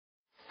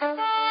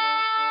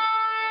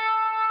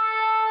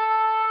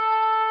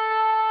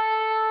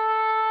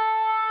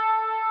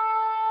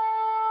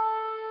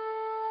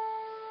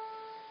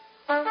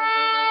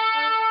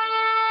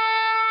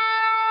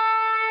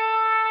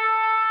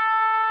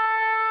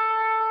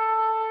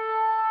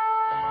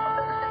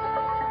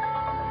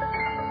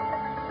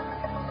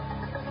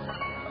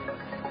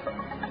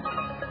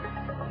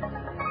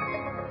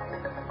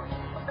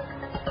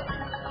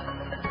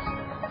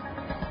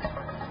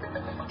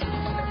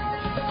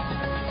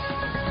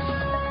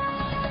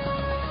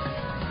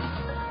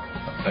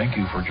Thank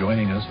you for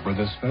joining us for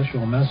this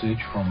special message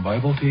from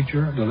Bible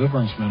teacher,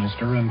 deliverance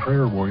minister, and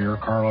prayer warrior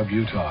Carla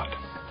Butaud.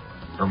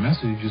 Her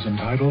message is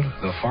entitled,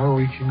 The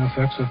Far-Reaching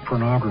Effects of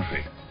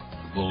Pornography.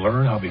 We'll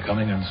learn how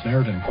becoming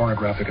ensnared in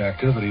pornographic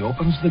activity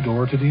opens the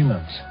door to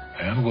demons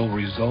and will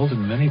result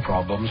in many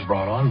problems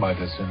brought on by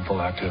this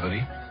sinful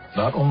activity,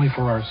 not only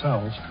for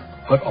ourselves,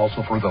 but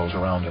also for those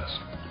around us.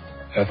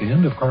 At the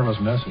end of Carla's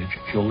message,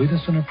 she'll lead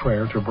us in a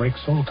prayer to break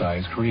soul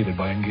ties created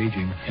by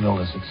engaging in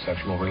illicit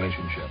sexual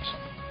relationships.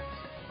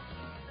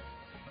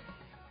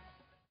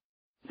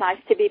 Nice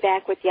to be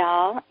back with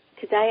y'all.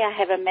 Today I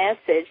have a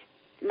message,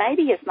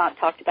 maybe it's not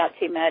talked about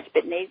too much,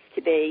 but needs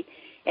to be,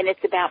 and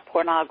it's about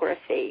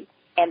pornography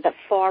and the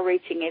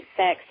far-reaching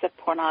effects of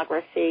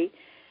pornography.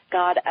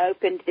 God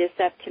opened this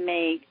up to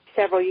me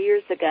several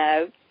years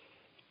ago,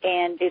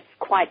 and it's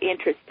quite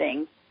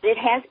interesting. It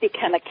has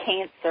become a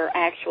cancer,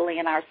 actually,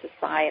 in our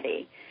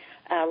society,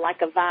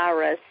 like a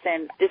virus,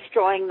 and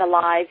destroying the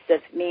lives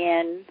of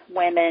men,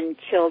 women,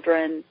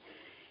 children.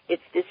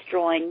 It's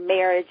destroying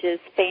marriages,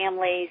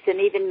 families, and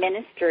even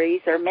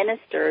ministries or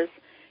ministers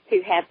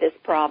who have this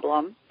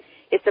problem.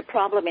 It's a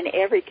problem in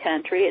every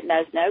country. It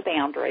knows no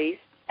boundaries,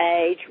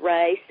 age,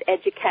 race,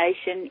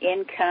 education,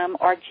 income,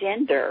 or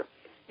gender,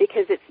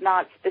 because it's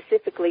not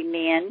specifically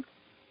men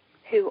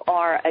who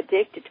are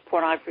addicted to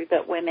pornography,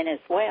 but women as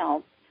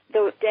well.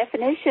 The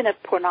definition of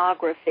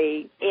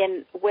pornography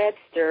in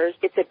Webster's,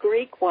 it's a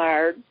Greek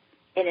word,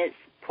 and it's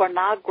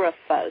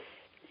pornographos,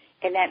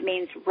 and that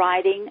means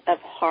writing of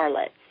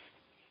harlots.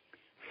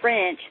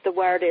 French, the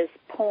word is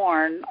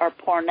porn or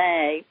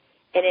porné,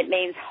 and it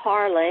means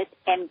harlot,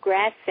 and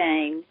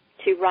grapheme,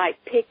 to write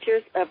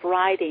pictures of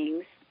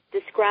writings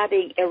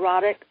describing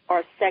erotic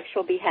or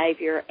sexual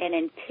behavior and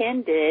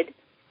intended,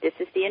 this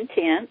is the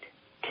intent,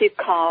 to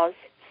cause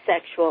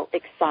sexual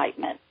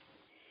excitement.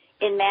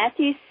 In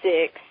Matthew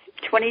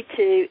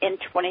 6:22 and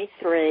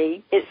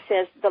 23, it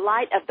says, The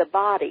light of the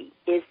body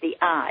is the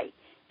eye.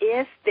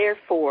 If,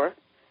 therefore,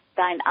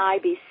 thine eye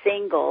be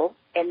single,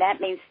 and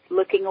that means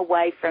looking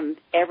away from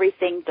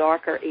everything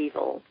dark or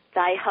evil,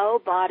 thy whole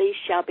body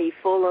shall be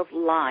full of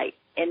light,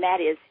 and that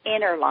is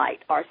inner light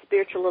or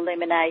spiritual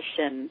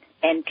illumination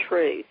and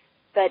truth.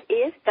 But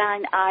if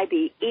thine eye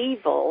be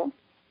evil,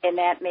 and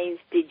that means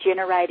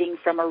degenerating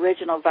from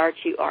original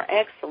virtue or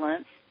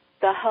excellence,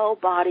 the whole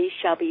body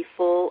shall be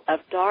full of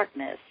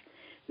darkness,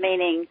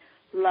 meaning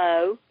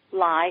low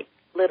light,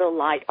 little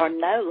light, or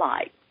no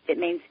light. It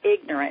means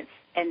ignorance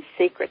and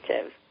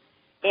secretive.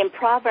 In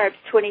Proverbs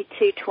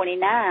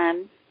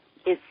 22:29,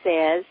 it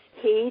says,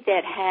 He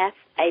that hath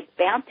a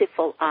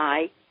bountiful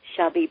eye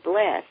shall be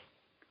blessed.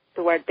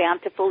 The word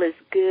bountiful is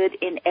good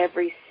in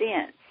every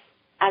sense.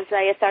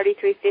 Isaiah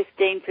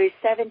 33:15 through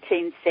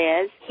 17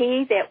 says,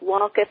 He that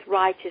walketh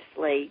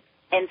righteously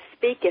and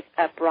speaketh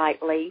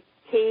uprightly,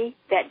 he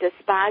that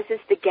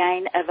despises the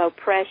gain of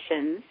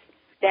oppressions,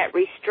 that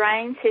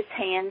restrains his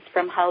hands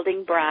from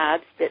holding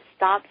bribes, that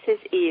stops his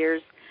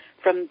ears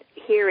from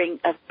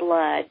hearing of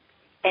blood,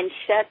 and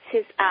shuts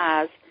his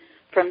eyes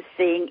from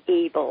seeing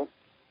evil.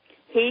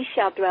 He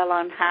shall dwell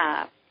on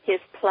high. His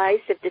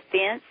place of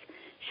defense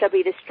shall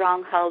be the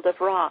stronghold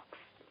of rocks.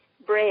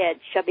 Bread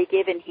shall be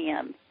given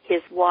him,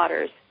 his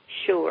waters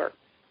sure.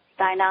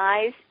 Thine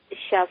eyes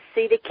shall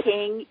see the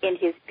king in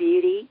his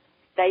beauty.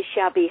 They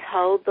shall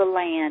behold the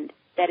land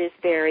that is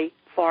very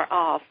far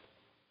off.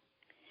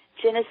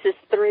 Genesis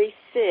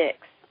 3:6.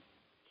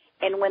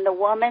 And when the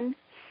woman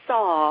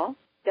saw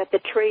that the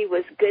tree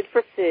was good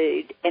for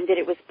food, and that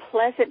it was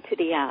pleasant to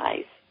the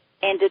eyes,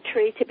 and a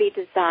tree to be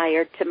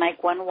desired to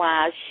make one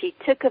wise, she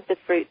took of the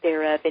fruit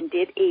thereof and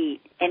did eat,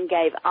 and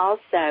gave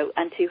also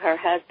unto her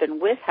husband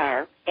with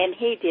her, and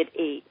he did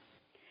eat.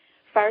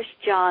 1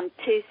 John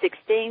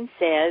 2:16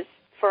 says,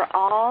 For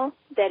all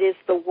that is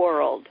the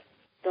world,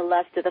 the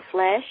lust of the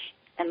flesh,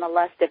 and the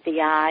lust of the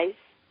eyes,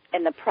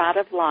 and the pride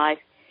of life,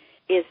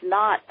 is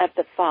not of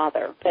the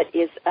Father, but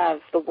is of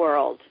the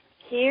world.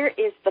 Here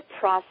is the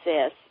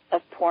process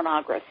of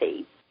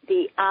pornography.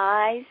 The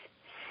eyes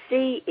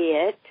see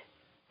it,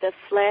 the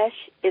flesh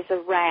is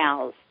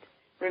aroused.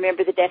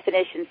 Remember, the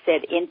definition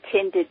said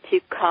intended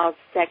to cause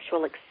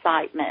sexual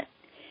excitement.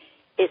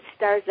 It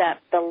stirs up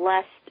the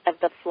lust of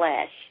the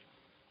flesh.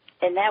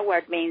 And that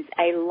word means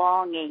a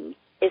longing,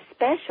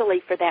 especially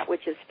for that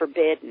which is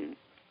forbidden.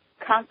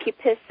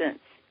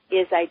 Concupiscence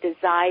is a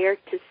desire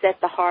to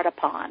set the heart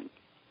upon.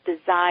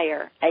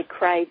 Desire, a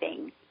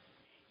craving.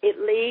 It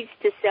leads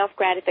to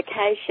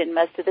self-gratification.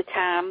 Most of the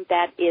time,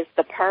 that is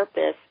the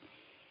purpose,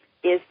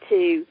 is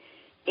to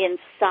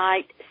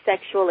incite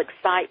sexual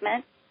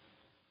excitement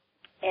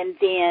and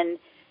then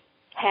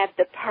have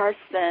the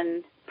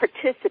person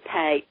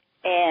participate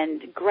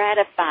and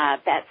gratify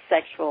that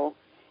sexual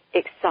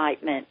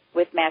excitement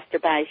with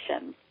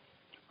masturbation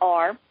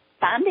or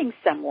finding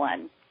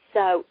someone.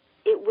 So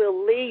it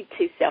will lead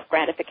to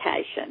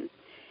self-gratification.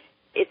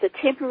 It's a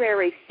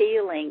temporary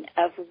feeling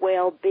of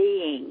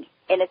well-being,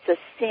 and it's a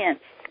sense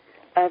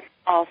of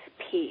false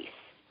peace.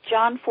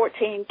 John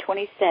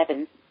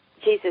 14:27,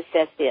 Jesus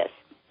says this,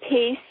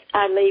 Peace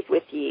I leave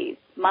with you,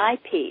 my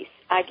peace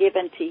I give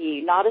unto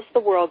you, not as the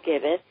world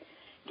giveth,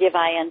 give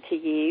I unto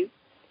you.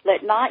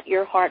 Let not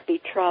your heart be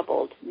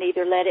troubled,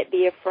 neither let it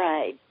be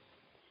afraid.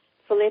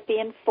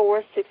 Philippians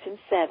 4, 6, and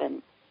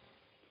 7.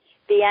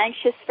 Be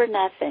anxious for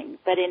nothing,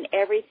 but in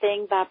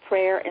everything by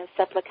prayer and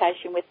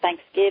supplication with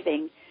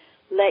thanksgiving,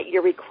 let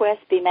your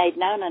requests be made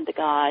known unto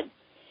God,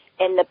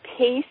 and the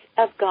peace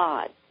of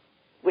God,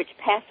 which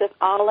passeth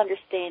all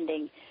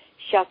understanding,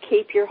 shall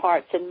keep your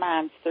hearts and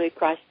minds through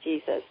Christ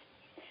Jesus.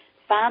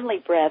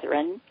 Finally,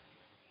 brethren,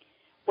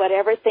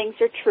 whatever things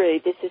are true,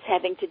 this is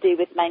having to do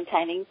with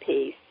maintaining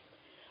peace,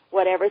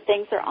 whatever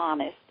things are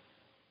honest,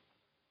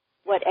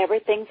 whatever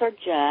things are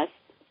just,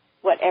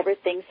 whatever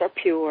things are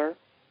pure,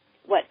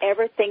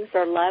 whatever things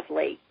are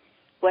lovely,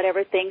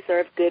 whatever things are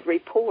of good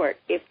report,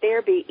 if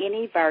there be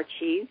any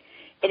virtue,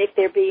 and if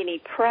there be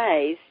any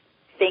praise,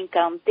 think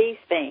on these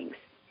things.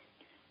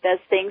 Those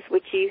things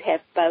which you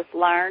have both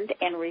learned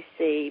and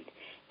received,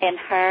 and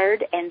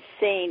heard and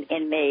seen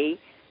in me,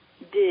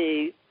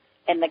 do,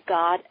 and the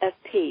God of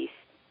peace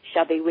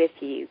shall be with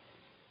you.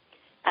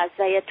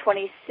 Isaiah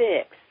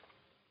 26,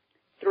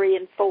 3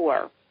 and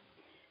 4.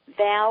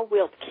 Thou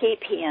wilt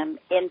keep him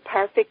in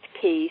perfect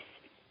peace,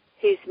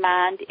 whose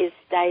mind is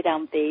stayed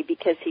on thee,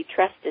 because he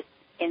trusteth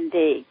in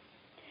thee.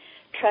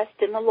 Trust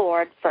in the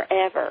Lord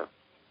forever,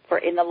 for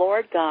in the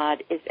Lord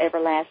God is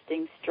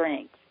everlasting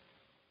strength.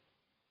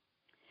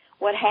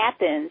 What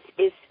happens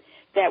is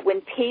that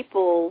when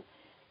people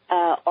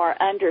are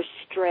under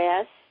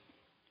stress,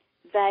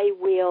 they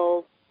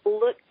will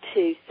look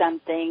to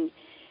something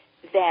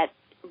that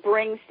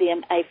brings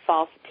them a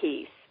false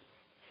peace.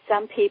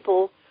 Some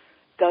people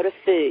go to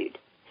food.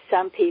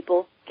 Some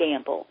people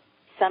gamble.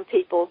 Some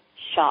people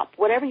shop.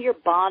 Whatever your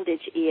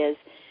bondage is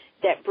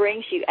that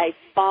brings you a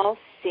false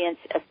sense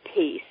of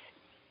peace.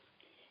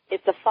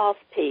 It's a false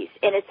peace,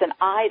 and it's an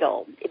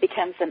idol. It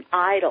becomes an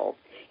idol.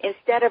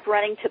 Instead of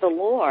running to the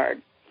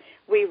Lord,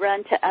 we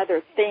run to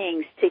other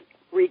things to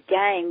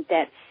regain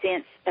that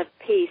sense of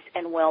peace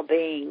and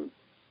well-being.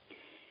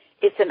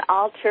 It's an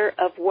altar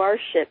of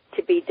worship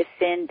to be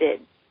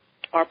defended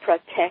or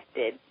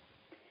protected,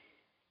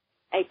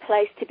 a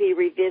place to be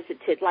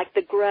revisited, like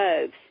the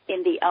groves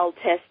in the Old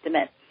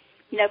Testament.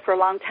 You know, for a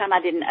long time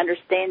I didn't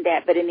understand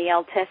that, but in the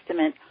Old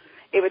Testament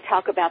it would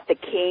talk about the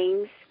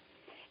kings,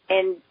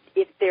 and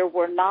if there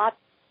were not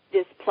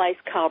this place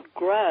called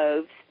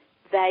groves,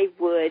 they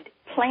would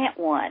plant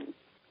one.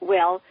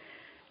 Well,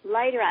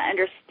 later I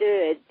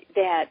understood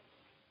that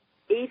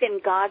even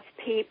God's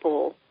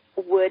people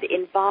would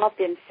involve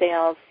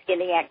themselves in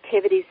the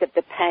activities of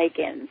the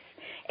pagans.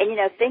 And, you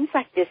know, things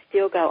like this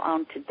still go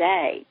on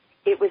today.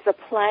 It was a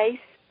place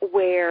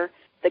where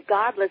the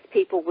godless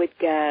people would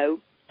go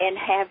and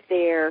have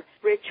their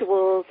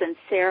rituals and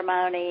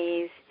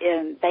ceremonies,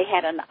 and they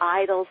had an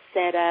idol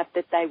set up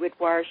that they would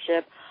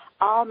worship.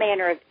 All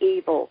manner of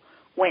evil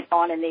went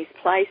on in these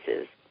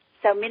places.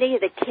 So many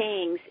of the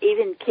kings,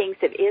 even kings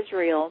of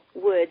Israel,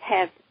 would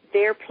have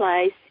their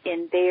place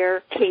in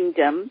their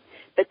kingdom,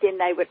 but then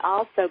they would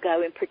also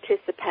go and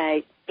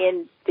participate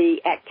in the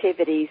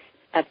activities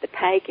of the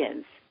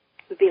pagans.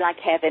 It would be like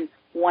having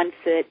one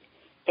foot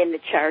in the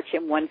church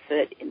and one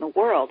foot in the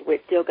world,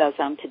 which still goes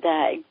on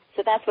today.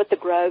 So that's what the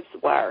groves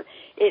were.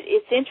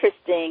 It's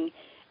interesting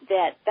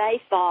that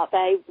they thought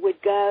they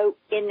would go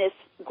in this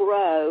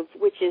grove,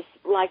 which is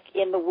like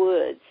in the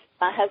woods.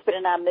 My husband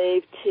and I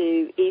moved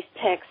to East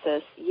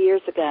Texas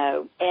years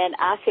ago, and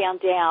I found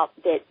out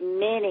that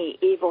many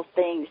evil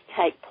things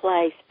take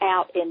place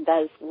out in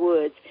those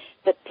woods,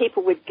 but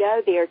people would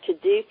go there to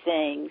do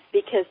things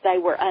because they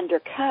were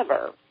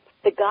undercover.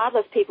 The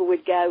godless people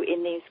would go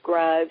in these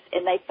groves,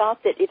 and they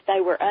thought that if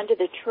they were under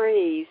the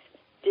trees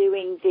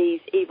doing these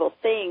evil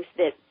things,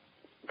 that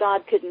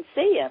God couldn't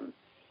see them.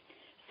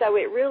 So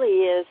it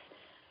really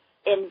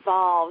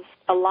involves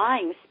a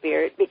lying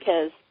spirit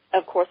because,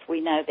 of course, we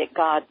know that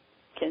God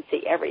can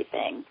see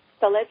everything.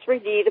 So let's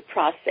review the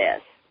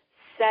process.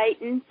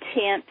 Satan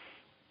tempts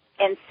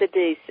and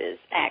seduces,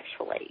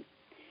 actually.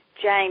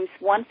 James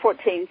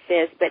 1:14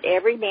 says, but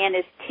every man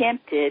is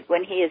tempted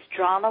when he is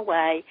drawn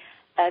away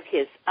of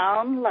his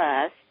own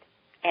lust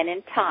and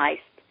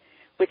enticed,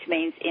 which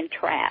means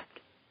entrapped.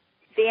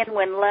 Then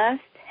when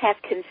lust hath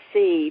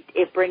conceived,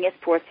 it bringeth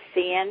forth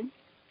sin,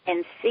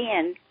 and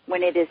sin,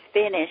 when it is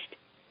finished,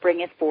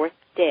 bringeth forth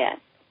death.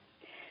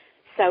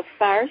 So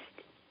first,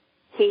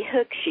 he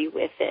hooks you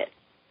with it.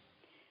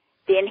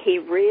 Then he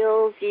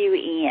reels you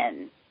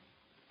in,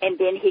 and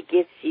then he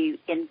gets you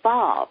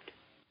involved.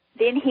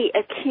 Then he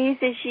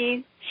accuses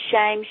you,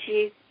 shames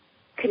you,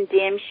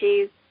 condemns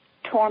you,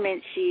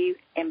 torments you,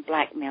 and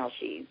blackmails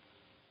you.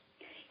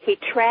 He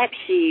traps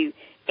you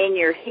in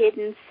your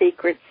hidden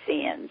secret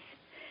sins.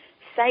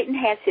 Satan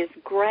has his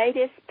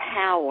greatest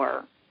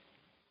power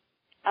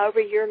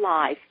over your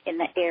life in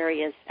the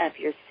areas of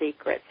your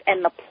secrets,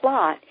 and the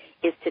plot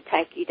is to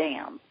take you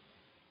down.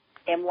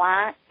 And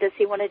why does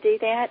he want to do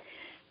that?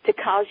 To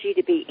cause you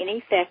to be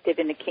ineffective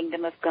in the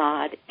kingdom of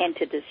God and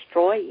to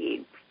destroy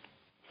you.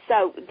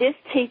 So this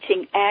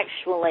teaching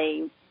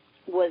actually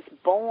was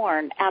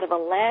born out of a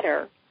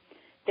letter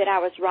that I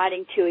was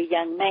writing to a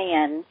young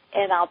man,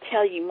 and I'll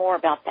tell you more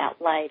about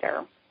that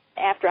later.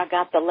 After I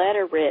got the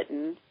letter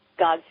written,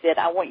 God said,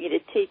 I want you to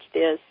teach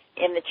this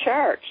in the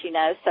church,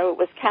 so it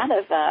was kind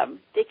of a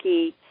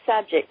sticky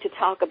subject to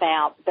talk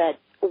about, but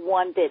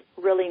one that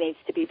really needs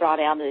to be brought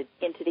out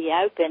into the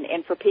open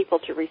and for people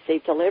to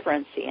receive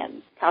deliverance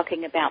in,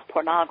 talking about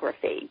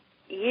pornography.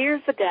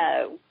 Years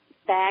ago,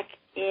 back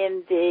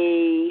in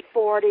the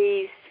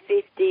 40s,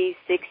 50s,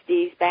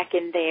 60s, back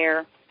in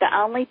there, the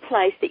only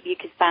place that you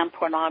could find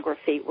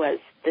pornography was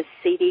the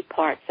seedy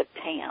parts of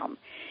town.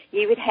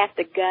 You would have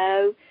to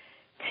go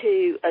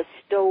to a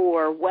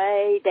store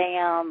way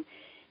down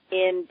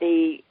in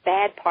the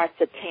bad parts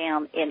of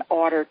town in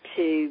order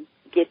to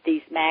get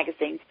these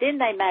magazines. Then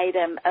they made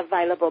them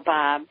available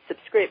by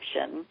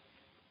subscription.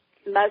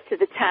 Most of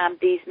the time,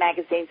 these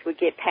magazines would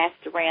get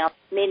passed around.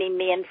 Many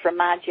men from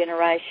my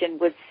generation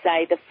would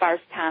say the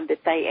first time that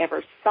they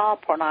ever saw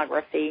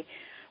pornography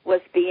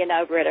was being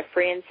over at a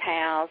friend's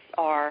house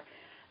or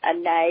a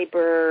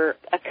neighbor,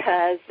 a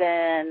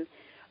cousin,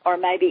 or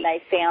maybe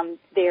they found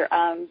their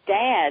own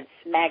dad's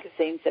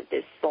magazines of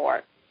this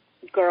sort,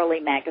 girly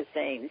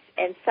magazines.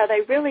 And so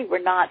they really were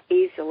not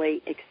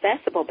easily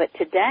accessible. But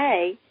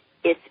today,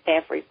 it's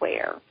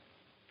everywhere.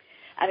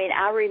 I mean,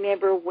 I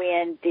remember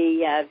when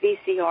the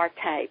VCR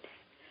tapes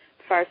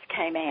first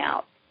came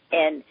out,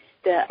 and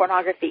the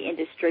pornography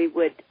industry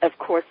would, of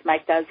course,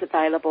 make those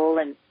available,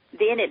 and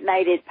then it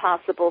made it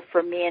possible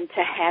for men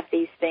to have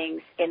these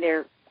things in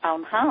their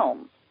own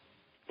home.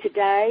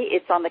 Today,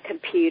 it's on the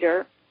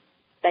computer.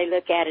 They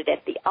look at it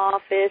at the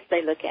office.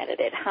 They look at it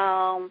at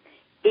home.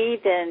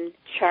 Even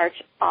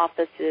church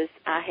offices,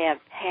 I have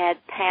had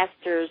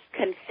pastors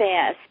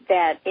confess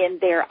that in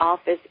their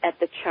office at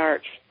the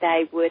church,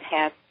 they would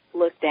have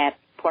looked at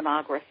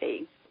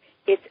pornography.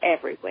 It's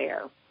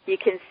everywhere. You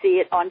can see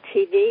it on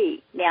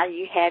TV. Now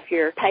you have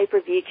your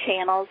pay-per-view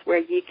channels where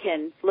you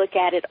can look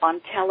at it on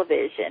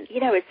television.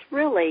 It's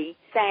really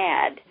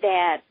sad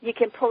that you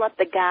can pull up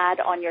the guide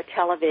on your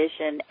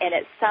television and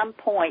at some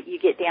point you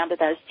get down to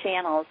those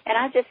channels. And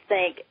I just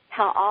think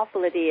how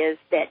awful it is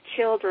that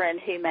children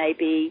who may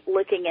be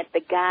looking at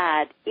the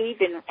guide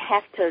even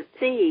have to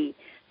see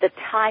the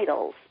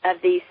titles of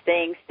these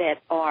things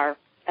that are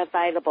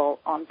available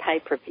on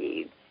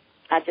pay-per-view.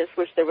 I just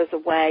wish there was a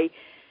way.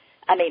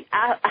 I mean,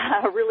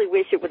 I really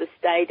wish it would have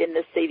stayed in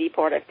the seedy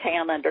part of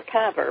town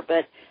undercover,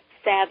 but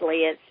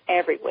sadly it's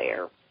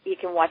everywhere. You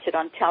can watch it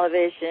on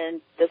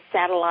television. The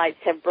satellites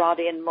have brought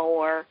in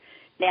more.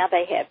 Now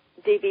they have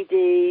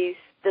DVDs.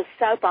 The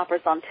soap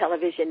operas on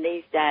television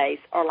these days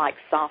are like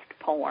soft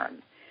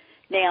porn.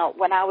 Now,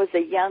 when I was a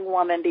young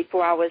woman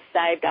before I was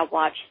saved, I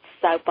watched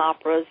soap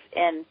operas,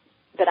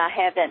 but I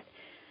haven't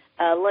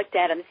looked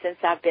at them since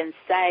I've been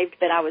saved,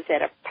 but I was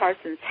at a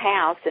person's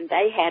house and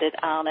they had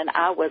it on, and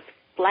I was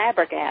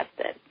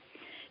flabbergasted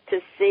to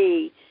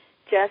see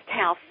just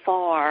how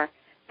far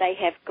they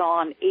have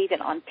gone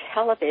even on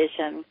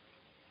television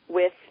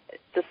with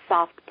the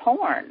soft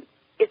porn.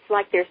 It's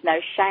like there's no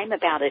shame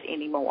about it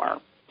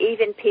anymore.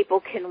 Even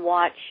people can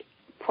watch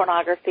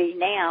pornography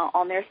now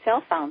on their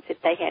cell phones if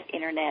they have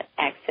internet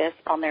access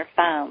on their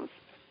phones.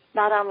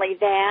 Not only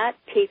that,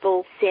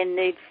 people send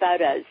nude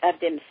photos of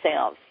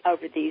themselves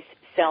over these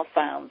cell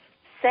phones.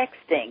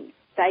 Sexting.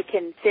 They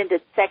can send a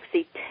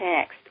sexy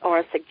text or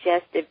a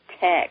suggestive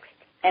text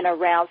and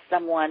arouse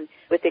someone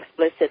with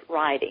explicit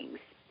writings.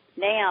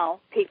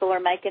 Now, people are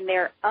making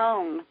their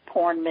own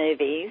porn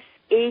movies.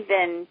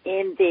 Even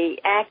in the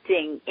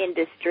acting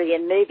industry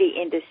and movie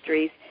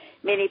industries,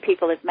 many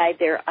people have made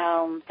their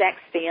own sex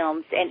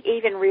films and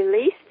even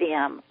released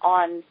them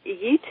on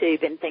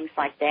YouTube and things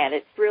like that.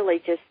 It's really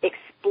just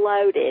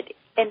exploded.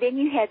 And then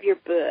you have your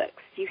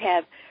books. You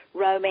have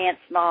romance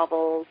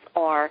novels,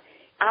 or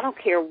I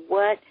don't care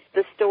what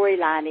the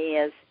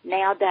storyline is.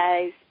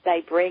 Nowadays,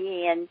 they bring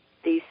in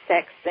these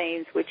sex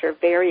scenes which are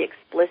very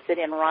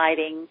explicit in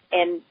writing,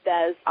 and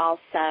those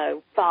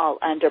also fall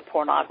under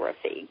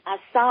pornography. I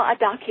saw a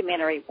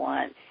documentary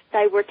once.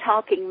 They were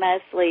talking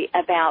mostly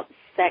about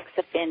sex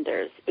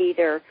offenders,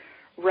 either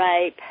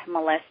rape,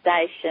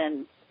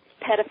 molestation,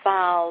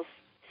 pedophiles,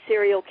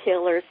 serial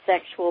killers,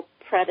 sexual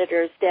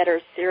predators that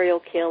are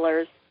serial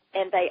killers,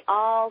 and they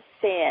all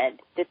said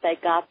that they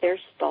got their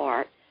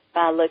start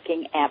by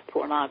looking at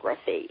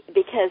pornography,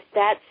 because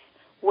that's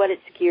what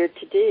it's geared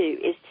to do,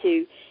 is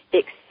to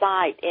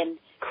excite and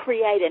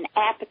create an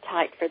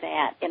appetite for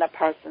that in a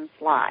person's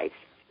life.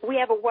 We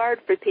have a word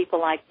for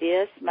people like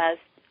this.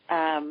 Most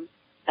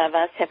of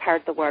us have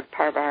heard the word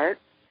pervert.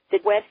 The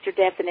Webster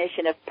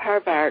definition of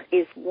pervert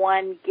is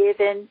one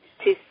given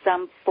to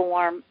some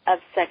form of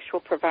sexual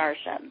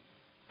perversion.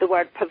 The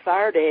word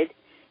perverted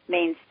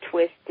means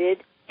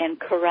twisted and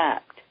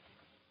corrupt.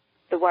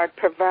 The word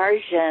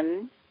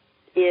perversion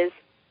is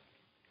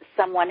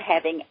someone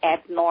having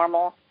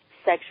abnormal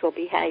sexual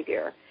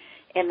behavior.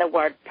 And the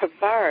word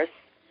perverse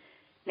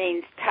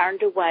means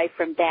turned away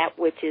from that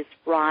which is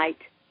right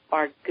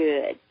or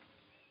good.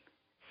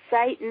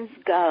 Satan's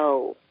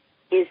goal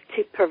is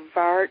to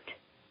pervert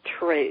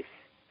truth.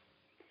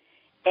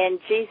 And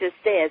Jesus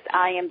says,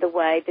 I am the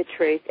way, the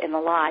truth, and the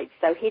light.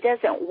 So he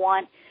doesn't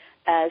want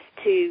us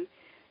to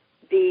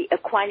be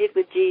acquainted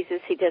with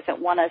Jesus. He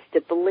doesn't want us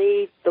to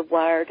believe the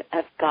Word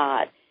of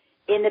God.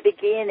 In the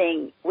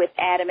beginning with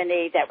Adam and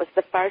Eve, that was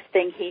the first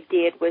thing he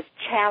did, was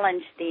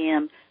challenge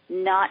them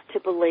not to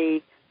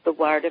believe the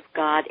Word of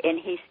God. And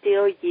he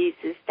still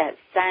uses that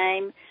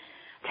same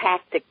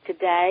tactic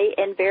today,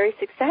 and very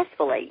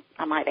successfully,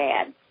 I might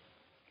add,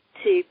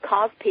 to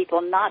cause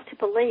people not to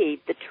believe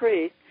the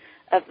truth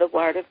of the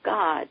Word of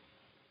God.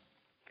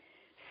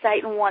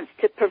 Satan wants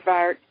to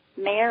pervert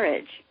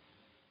marriage.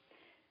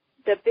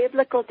 The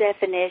biblical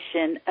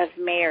definition of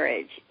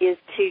marriage is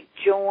to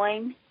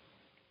join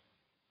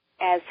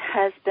as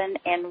husband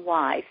and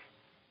wife.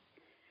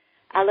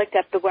 I looked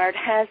up the word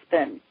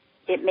husband.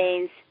 It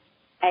means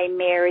a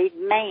married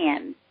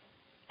man,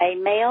 a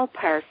male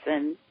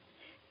person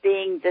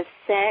being the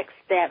sex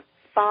that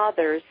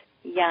fathers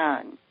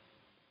young.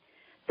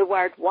 The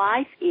word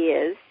wife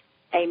is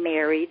a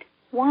married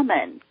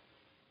woman,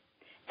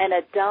 an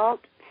adult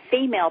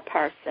female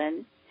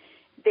person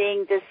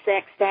being the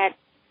sex that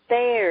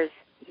bears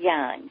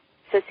young.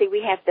 So see,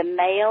 we have the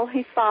male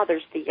who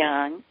fathers the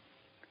young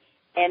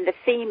and the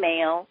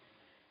female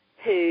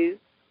who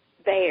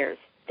bears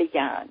the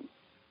young.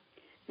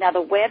 Now,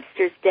 the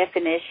Webster's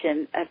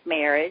definition of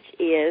marriage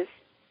is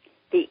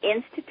the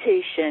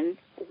institution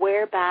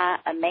whereby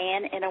a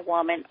man and a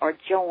woman are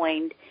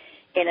joined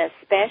in a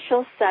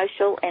special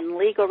social and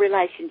legal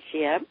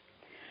relationship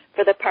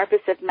for the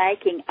purpose of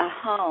making a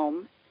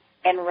home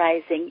and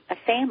raising a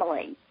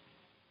family.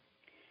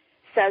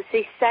 So,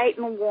 see,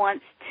 Satan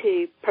wants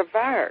to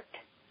pervert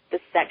the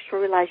sexual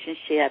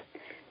relationship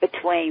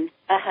between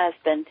a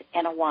husband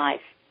and a wife.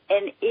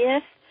 And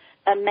if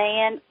a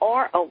man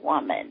or a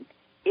woman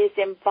is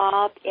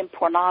involved in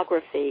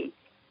pornography,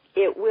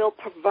 it will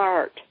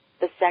pervert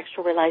the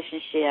sexual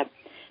relationship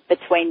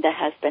between the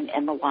husband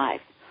and the wife.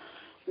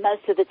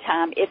 Most of the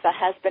time, if a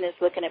husband is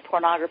looking at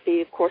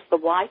pornography, of course, the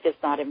wife is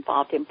not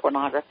involved in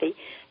pornography.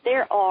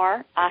 There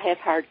are, I have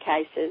heard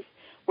cases,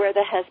 where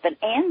the husband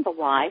and the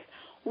wife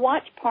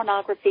watch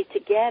pornography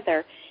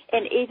together,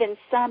 and even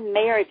some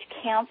marriage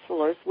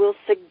counselors will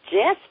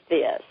suggest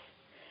this,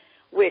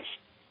 which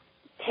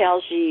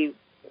tells you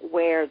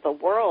where the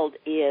world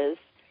is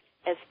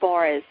as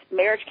far as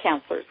marriage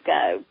counselors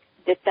go,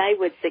 that they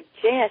would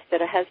suggest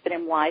that a husband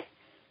and wife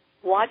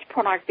watch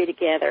pornography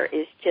together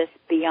is just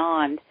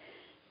beyond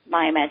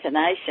my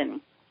imagination.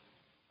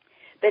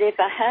 But if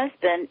a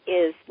husband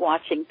is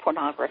watching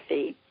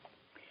pornography,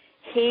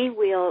 he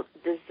will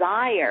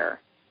desire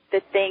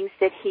the things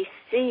that he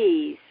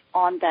sees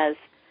on those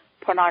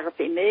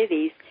pornography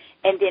movies,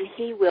 and then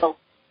he will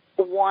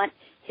want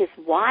his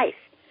wife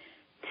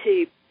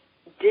to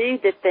do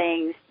the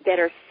things that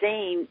are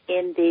seen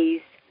in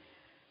these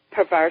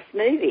perverse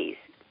movies.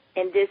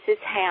 And this is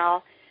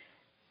how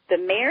the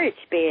marriage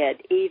bed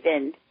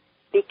even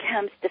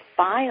becomes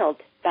defiled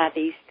by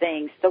these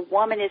things. The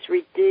woman is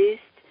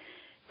reduced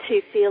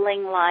to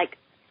feeling like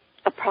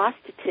a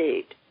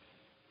prostitute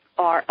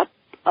or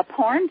a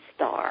porn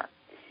star.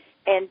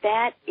 And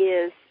that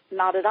is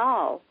not at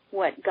all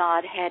what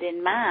God had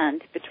in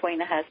mind between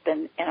a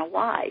husband and a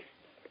wife.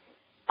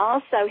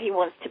 Also, he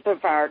wants to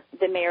pervert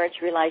the marriage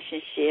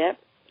relationship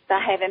by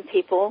having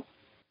people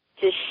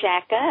just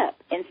shack up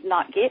and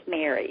not get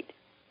married.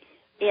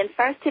 In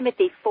 1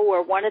 Timothy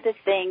 4, one of the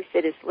things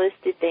that is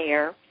listed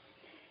there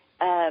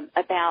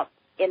about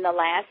in the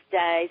last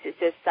days, it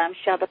says, some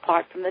shall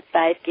depart from the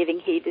faith, giving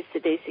heed to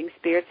seducing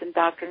spirits and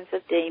doctrines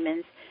of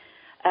demons,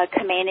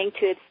 commanding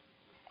to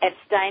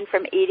abstain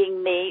from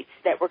eating meats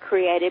that were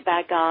created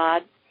by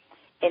God.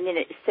 And then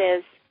it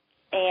says,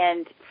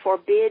 and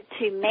forbidding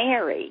to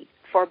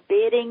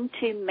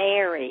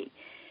marry.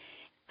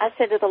 I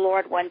said to the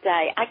Lord one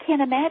day, I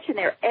can't imagine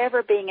there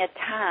ever being a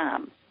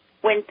time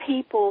when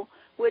people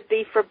would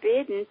be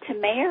forbidden to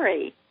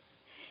marry.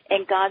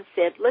 And God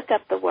said, look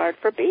up the word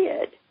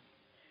forbid.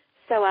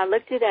 So I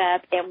looked it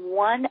up, and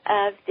one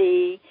of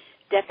the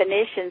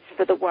definitions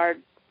for the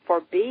word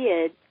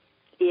forbid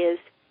is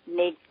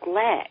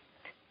neglect.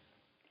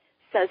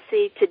 So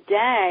see,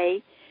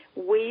 today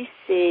we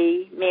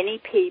see many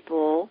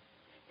people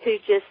who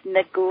just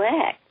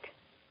neglect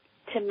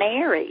to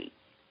marry.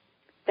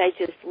 They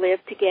just live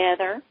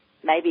together,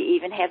 maybe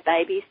even have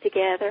babies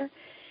together.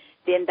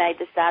 Then they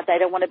decide they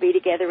don't want to be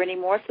together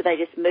anymore, so they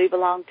just move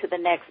along to the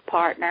next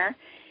partner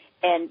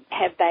and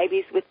have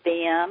babies with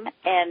them.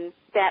 And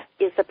that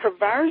is a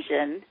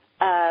perversion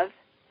of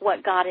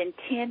what God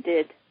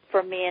intended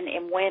for men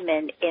and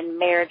women in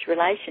marriage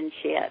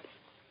relationships.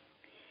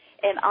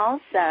 And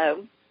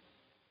also,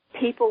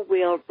 people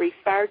will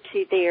refer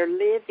to their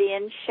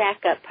live-in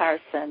shack-up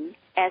person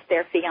as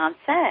their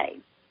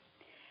fiancé.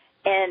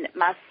 And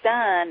my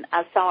son,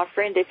 I saw a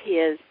friend of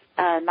his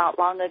not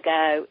long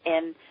ago,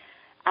 and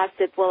I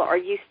said, well, are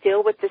you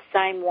still with the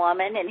same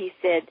woman? And he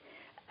said,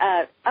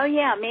 oh,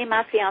 yeah, me and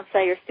my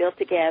fiancé are still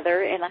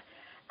together. And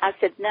I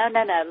said, no.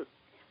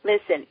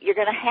 Listen, you're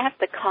going to have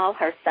to call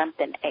her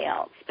something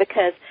else,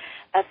 because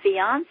a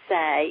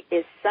fiancé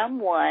is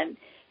someone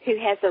who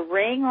has a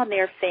ring on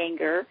their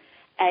finger,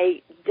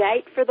 a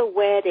date for the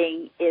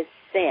wedding is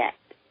set.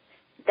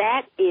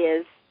 That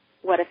is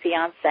what a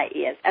fiancé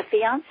is. A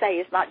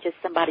fiancé is not just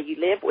somebody you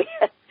live with,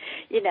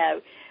 you know.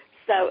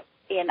 So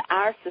in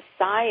our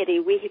society,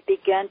 we have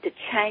begun to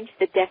change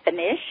the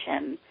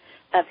definition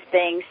of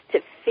things to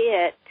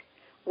fit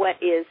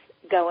what is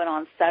going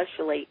on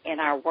socially in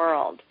our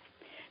world.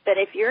 But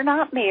if you're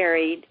not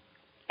married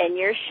and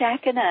you're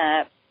shacking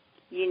up,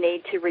 you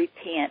need to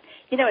repent.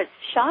 You know, it's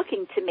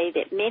shocking to me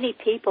that many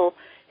people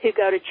who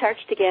go to church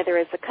together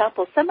as a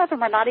couple, some of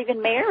them are not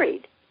even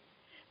married.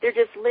 They're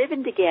just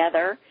living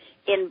together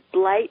in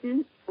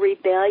blatant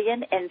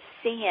rebellion and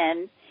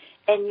sin,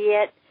 and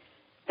yet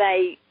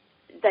they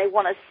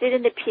want to sit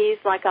in the pews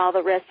like all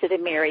the rest of the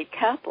married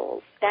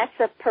couples. That's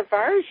a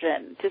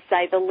perversion, to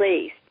say the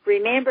least.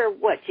 Remember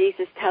what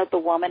Jesus told the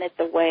woman at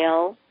the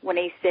well when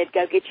he said,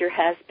 go get your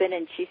husband,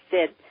 and she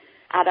said,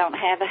 I don't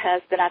have a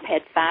husband. I've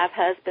had 5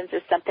 husbands, or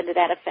something to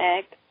that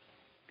effect.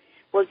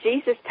 Well,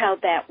 Jesus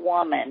told that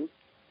woman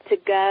to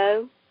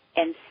go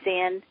and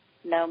sin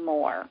no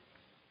more.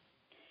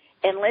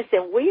 And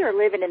listen, we are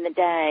living in the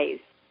days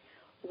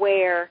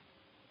where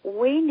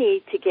we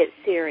need to get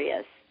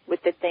serious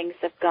with the things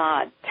of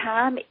God.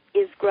 Time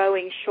is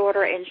growing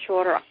shorter and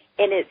shorter,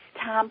 and it's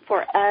time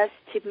for us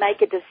to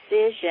make a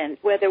decision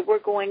whether we're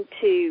going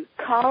to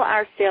call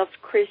ourselves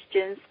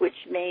Christians,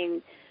 which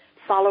means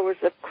followers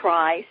of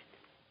Christ,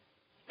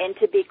 and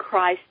to be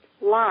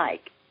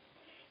Christ-like,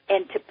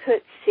 and to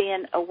put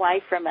sin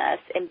away from us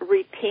and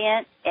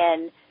repent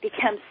and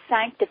become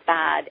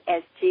sanctified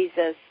as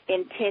Jesus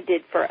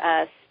intended for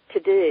us to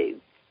do.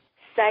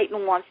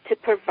 Satan wants to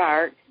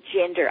pervert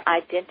gender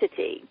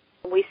identity.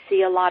 We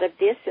see a lot of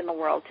this in the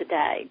world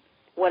today.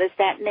 What does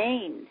that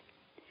mean?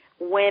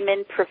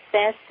 Women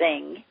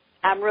professing,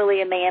 I'm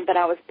really a man, but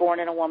I was born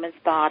in a woman's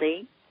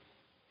body.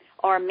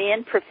 Or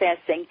men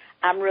professing,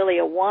 I'm really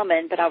a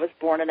woman, but I was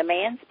born in a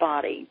man's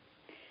body.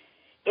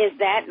 Is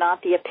that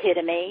not the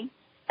epitome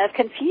of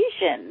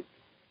confusion?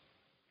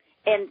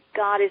 And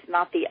God is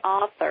not the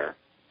author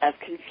of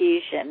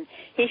confusion.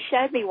 He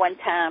showed me one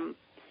time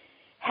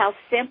how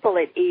simple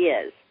it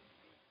is.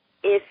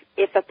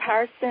 If a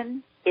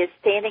person is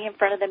standing in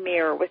front of the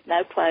mirror with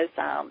no clothes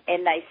on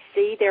and they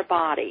see their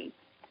body,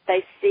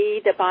 they see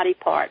the body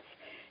parts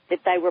that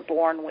they were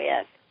born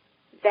with,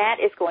 that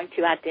is going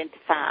to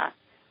identify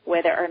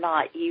whether or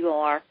not you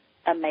are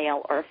a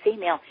male or a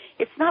female.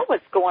 It's not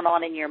what's going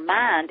on in your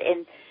mind,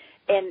 and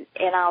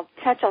I'll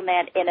touch on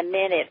that in a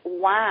minute,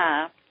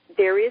 why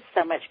there is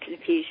so much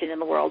confusion in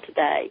the world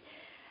today.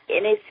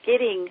 And it's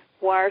getting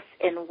worse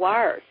and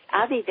worse.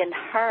 I've even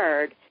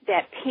heard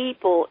that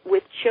people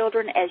with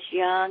children as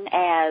young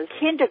as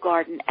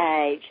kindergarten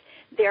age,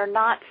 they're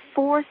not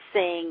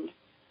forcing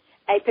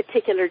a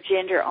particular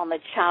gender on the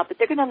child, but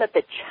they're going to let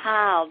the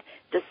child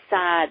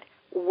decide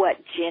what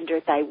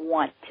gender they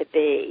want to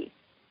be.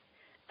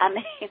 I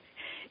mean,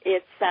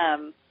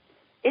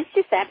 it's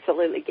just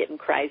absolutely getting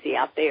crazy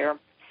out there.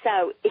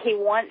 So he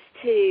wants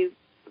to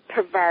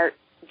pervert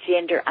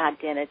gender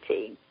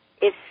identity.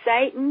 If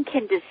Satan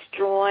can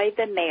destroy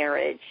the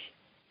marriage,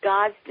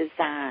 God's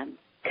design,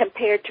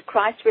 compared to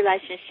Christ's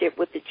relationship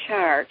with the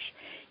church,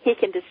 he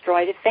can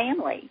destroy the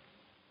family.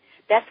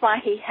 That's why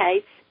he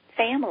hates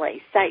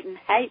family. Satan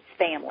hates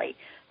family.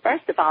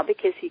 First of all,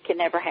 because he can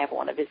never have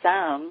one of his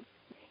own.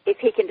 If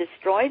he can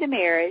destroy the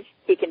marriage,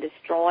 he can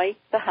destroy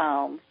the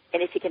home.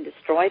 And if he can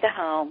destroy the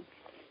home,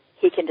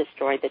 he can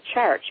destroy the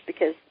church,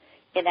 because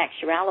in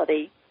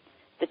actuality,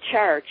 the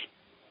church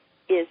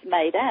is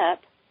made up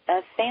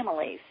of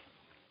families.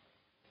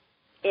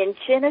 In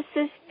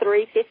Genesis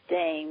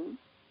 3:15,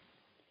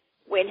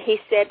 when he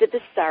said to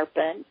the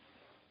serpent,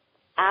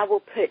 I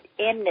will put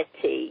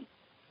enmity,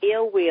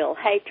 ill will,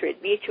 hatred,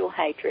 mutual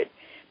hatred,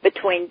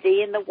 between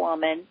thee and the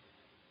woman,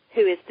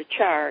 who is the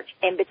church,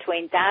 and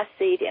between thy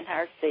seed and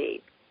her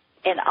seed.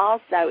 And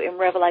also in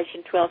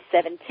Revelation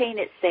 12:17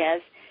 it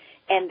says,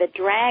 and the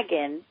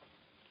dragon,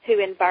 who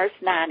in verse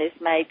 9 is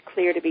made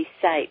clear to be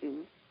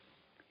Satan,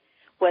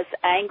 was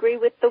angry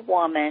with the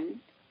woman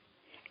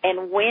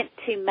and went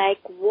to make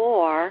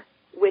war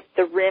with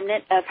the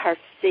remnant of her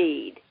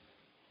seed.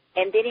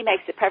 And then he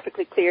makes it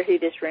perfectly clear who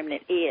this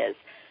remnant is.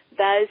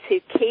 Those who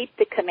keep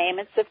the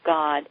commandments of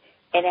God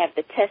and have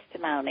the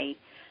testimony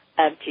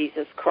of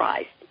Jesus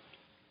Christ.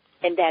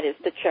 And that is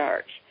the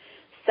church.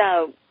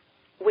 So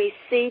we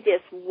see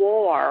this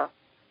war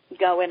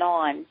going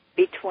on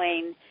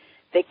between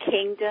the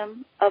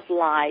kingdom of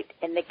light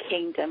and the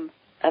kingdom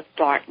of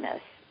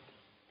darkness.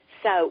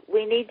 So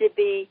we need to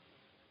be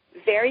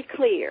very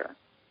clear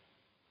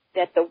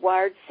that the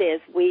Word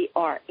says we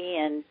are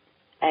in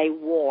a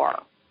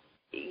war.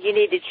 You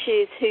need to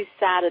choose whose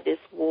side of this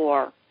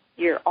war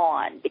you're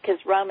on, because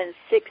Romans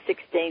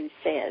 6:16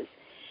 says,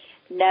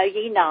 know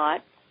ye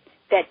not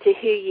that to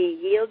who ye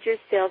yield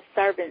yourselves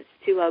servants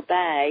to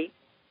obey,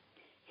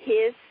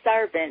 his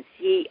servants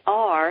ye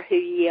are who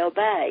ye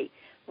obey,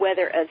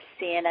 whether of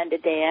sin unto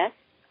death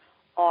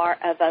or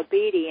of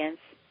obedience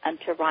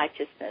unto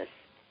righteousness.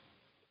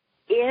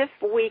 If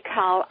we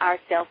call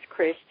ourselves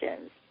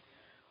Christians,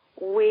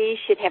 we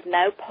should have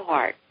no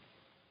part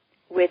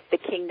with the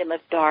kingdom of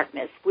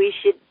darkness. We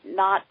should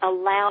not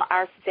allow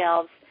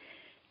ourselves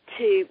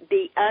to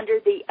be under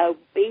the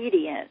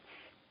obedience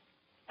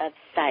of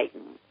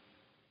Satan.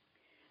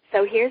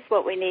 So here's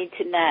what we need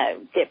to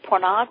know, that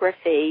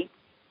pornography,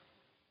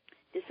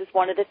 this is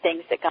one of the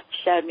things that God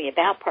showed me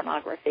about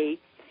pornography,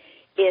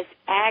 is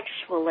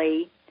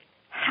actually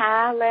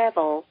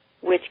high-level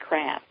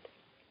witchcraft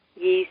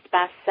used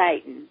by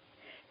Satan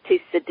to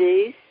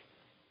seduce,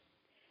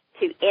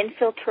 to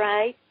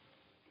infiltrate,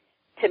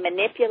 to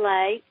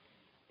manipulate,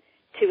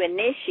 to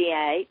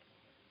initiate,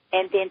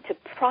 and then to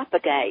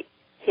propagate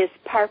his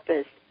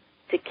purpose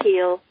to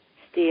kill,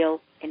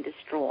 steal, and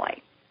destroy.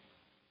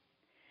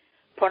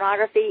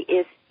 Pornography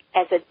is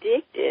as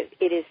addictive,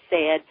 it is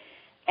said,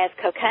 as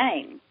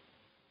cocaine.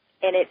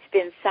 And it's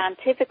been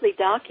scientifically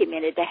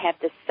documented to have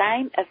the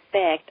same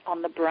effect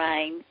on the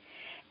brain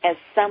as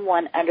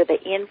someone under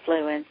the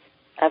influence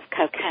of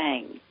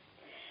cocaine.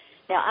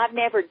 Now, I've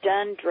never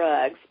done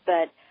drugs,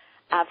 but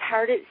I've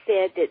heard it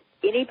said that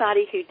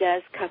anybody who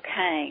does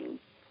cocaine,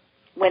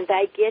 when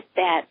they get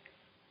that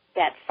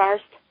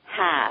first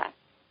high,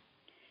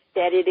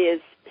 that it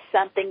is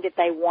something that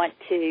they want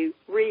to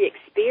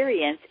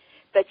re-experience,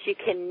 but you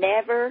can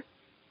never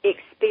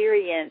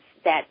experience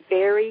that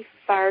very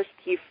first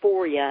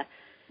euphoria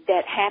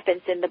that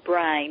happens in the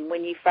brain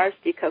when you first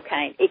do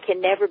cocaine. It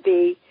can never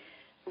be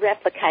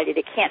replicated.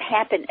 It can't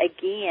happen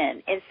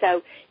again. And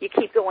so you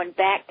keep going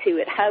back to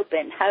it,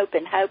 hoping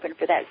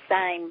for that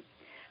same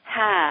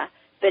high,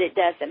 but it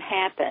doesn't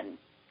happen.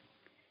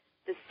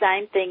 The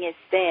same thing is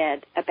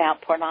said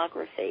about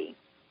pornography.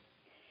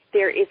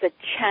 There is a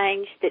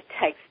change that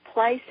takes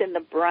place in the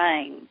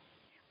brain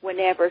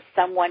whenever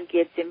someone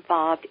gets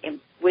involved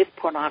with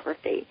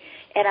pornography.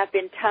 And I've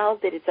been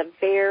told that it's a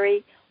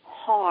very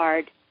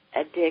hard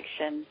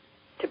addiction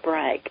to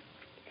break.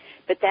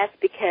 But that's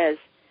because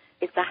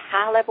it's a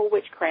high-level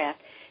witchcraft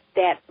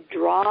that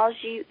draws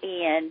you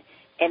in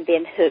and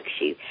then hooks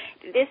you.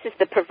 This is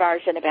the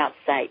perversion about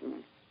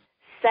Satan.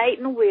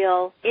 Satan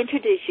will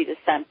introduce you to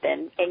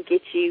something and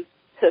get you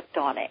hooked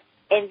on it.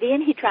 And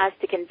then he tries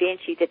to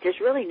convince you that there's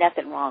really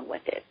nothing wrong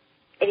with it.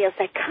 And he'll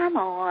say, come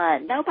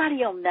on, nobody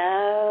will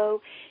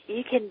know.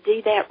 You can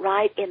do that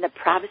right in the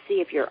privacy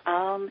of your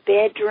own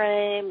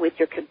bedroom with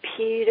your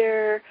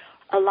computer.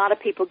 A lot of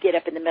people get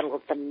up in the middle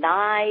of the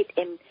night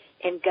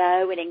and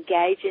go and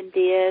engage in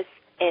this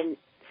and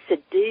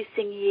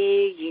seducing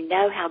you. You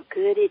know how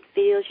good it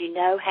feels. You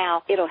know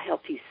how it'll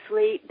help you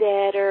sleep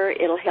better.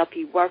 It'll help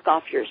you work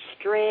off your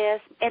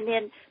stress. And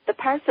then the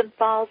person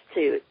falls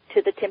to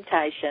the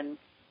temptation.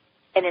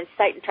 And then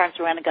Satan turns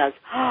around and goes,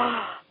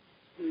 oh,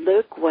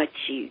 look what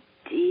you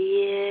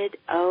did.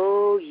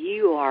 Oh,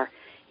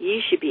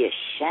 you should be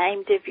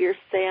ashamed of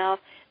yourself.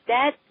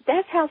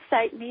 That's how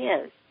Satan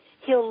is.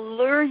 He'll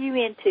lure you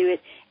into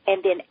it,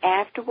 and then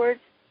afterwards,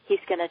 he's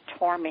going to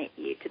torment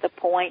you to the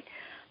point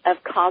of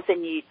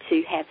causing you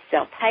to have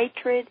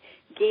self-hatred,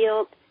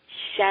 guilt,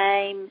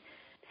 shame,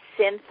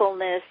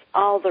 sinfulness,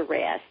 all the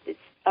rest. It's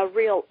a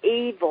real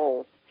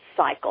evil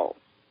cycle.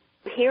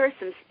 Here are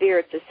some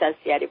spirits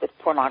associated with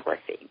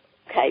pornography.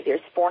 Okay,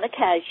 there's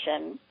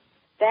fornication.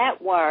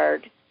 That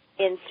word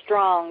in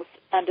Strong's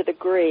under the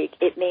Greek,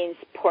 it means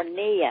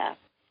porneia,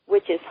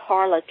 which is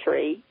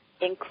harlotry,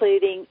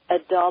 including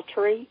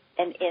adultery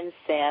and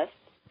incest.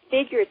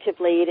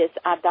 Figuratively, it is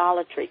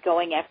idolatry,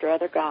 going after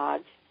other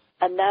gods.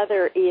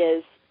 Another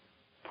is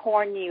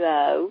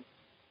pornuo,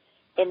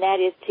 and that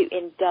is to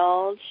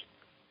indulge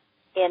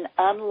in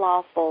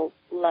unlawful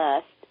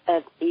lust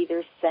of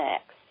either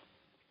sex.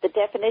 The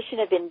definition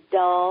of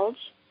indulge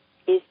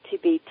is to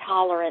be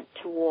tolerant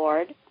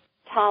toward.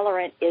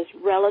 Tolerant is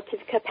relative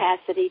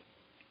capacity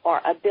or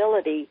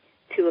ability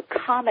to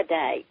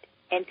accommodate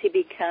and to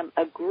become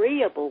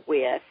agreeable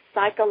with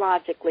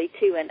psychologically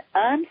to an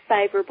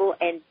unfavorable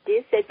and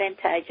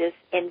disadvantageous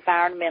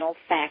environmental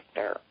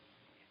factor.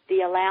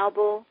 The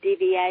allowable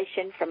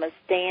deviation from a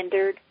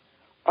standard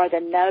or the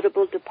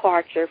notable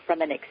departure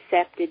from an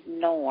accepted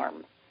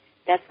norm.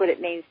 That's what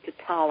it means to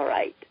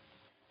tolerate.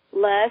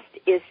 Lust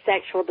is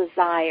sexual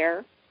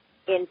desire,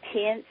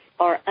 intense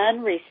or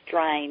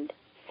unrestrained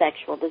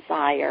sexual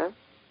desire.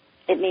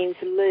 It means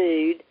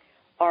lewd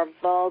or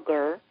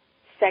vulgar,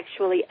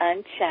 sexually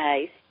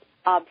unchaste,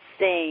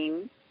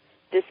 obscene,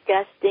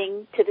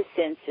 disgusting to the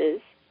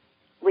senses,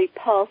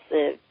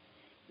 repulsive,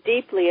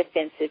 deeply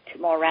offensive to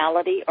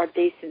morality or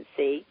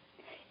decency,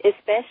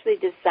 especially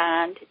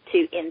designed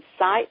to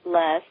incite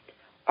lust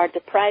or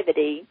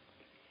depravity,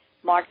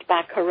 marked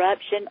by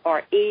corruption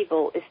or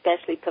evil,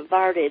 especially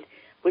perverted,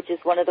 which is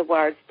one of the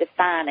words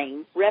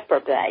defining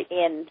reprobate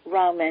in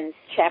Romans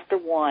chapter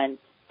 1,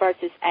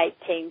 verses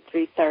 18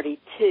 through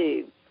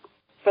 32.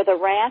 For the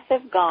wrath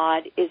of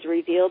God is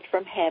revealed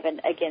from heaven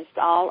against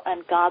all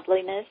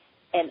ungodliness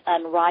and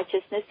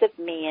unrighteousness of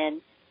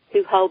men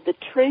who hold the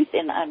truth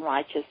in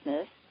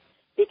unrighteousness,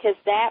 because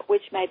that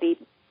which may be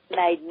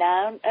made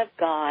known of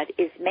God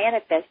is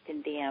manifest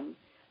in them,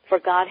 for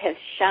God has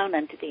shown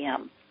unto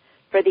them.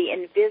 For the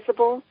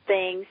invisible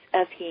things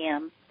of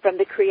him from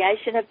the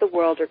creation of the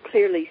world are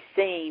clearly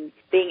seen,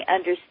 being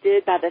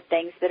understood by the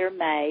things that are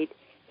made,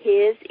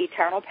 his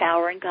eternal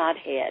power and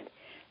Godhead,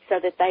 so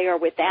that they are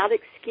without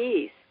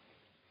excuse,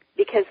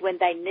 because when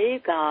they knew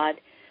God,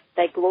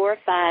 they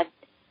glorified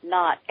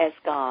not as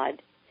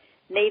God,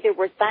 neither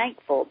were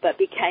thankful, but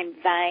became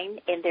vain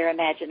in their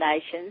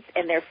imaginations,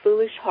 and their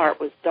foolish heart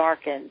was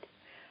darkened.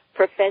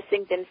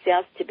 Professing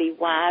themselves to be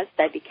wise,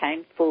 they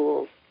became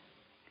fools,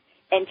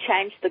 and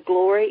changed the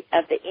glory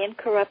of the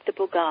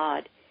incorruptible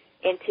God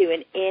into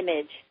an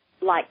image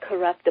like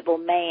corruptible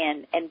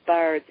man and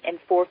birds and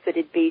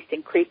four-footed beasts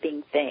and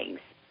creeping things.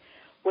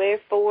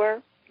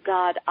 Wherefore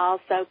God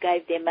also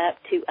gave them up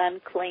to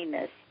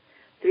uncleanness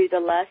through the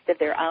lust of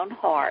their own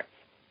hearts,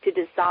 to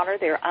dishonor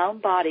their own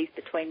bodies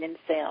between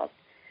themselves,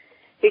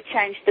 who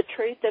changed the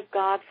truth of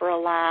God for a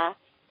lie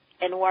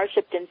and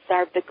worshipped and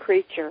served the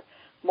creature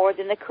more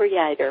than the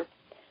Creator,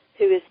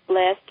 who is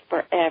blessed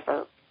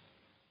forever.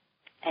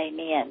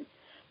 Amen.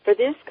 For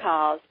this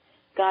cause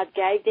God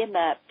gave them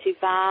up to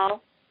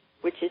vile,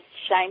 which is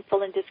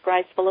shameful and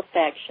disgraceful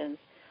affections,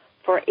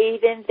 for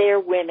even their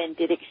women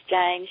did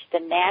exchange the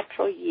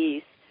natural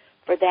use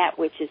for that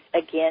which is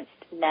against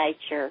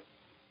nature.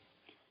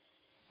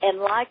 And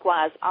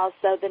likewise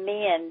also the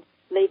men,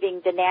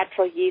 leaving the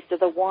natural use of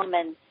the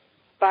woman,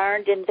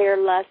 burned in their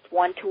lust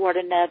one toward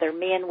another,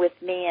 men with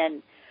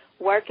men,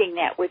 working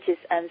that which is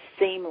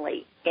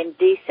unseemly,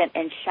 indecent,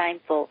 and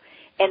shameful,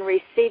 and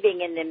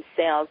receiving in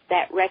themselves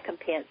that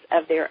recompense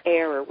of their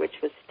error which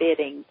was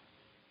fitting.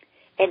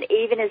 And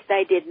even as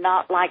they did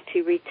not like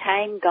to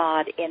retain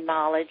God in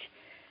knowledge,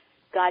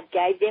 God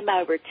gave them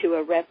over to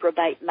a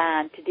reprobate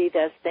mind to do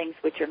those things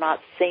which are not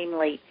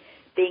seemly,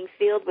 being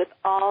filled with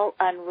all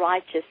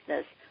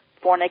unrighteousness,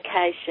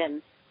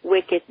 fornication,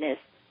 wickedness,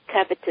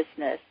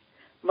 covetousness,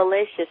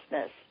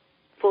 maliciousness,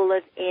 full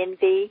of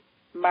envy,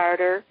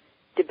 murder,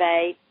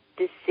 debate,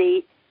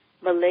 deceit,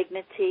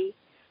 malignity,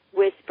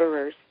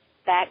 whisperers,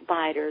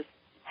 backbiters,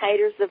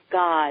 haters of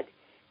God,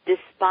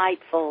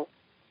 despiteful,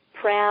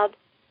 proud,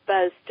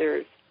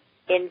 boasters,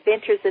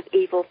 inventors of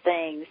evil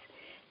things,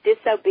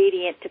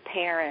 disobedient to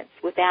parents,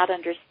 without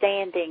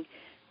understanding,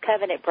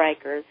 covenant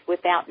breakers,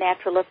 without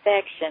natural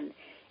affection,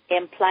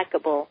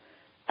 implacable,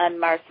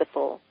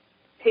 unmerciful,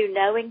 who,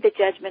 knowing the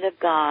judgment of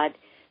God,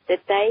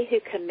 that they who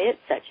commit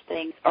such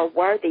things are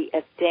worthy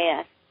of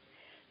death,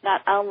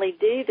 not only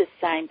do the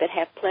same, but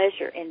have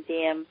pleasure in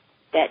them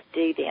that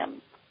do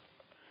them.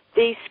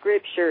 These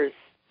scriptures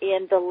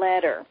in the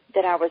letter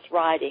that I was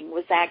writing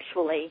was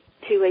actually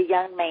to a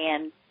young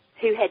man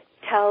who had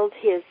told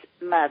his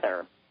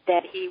mother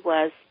that he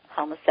was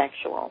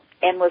homosexual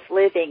and was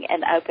living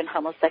an open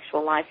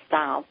homosexual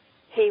lifestyle.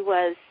 He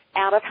was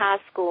out of high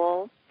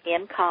school,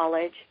 in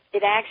college.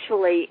 It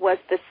actually was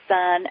the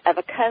son of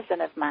a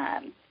cousin of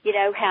mine. You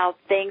know how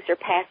things are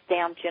passed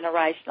down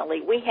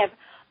generationally. We have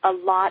a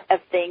lot of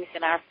things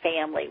in our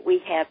family.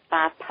 We have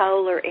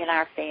bipolar in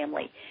our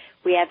family.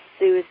 We have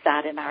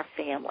suicide in our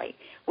family.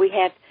 We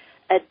have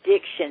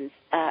addictions,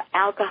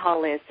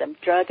 alcoholism,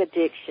 drug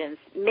addictions,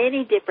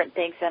 many different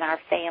things in our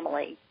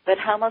family. But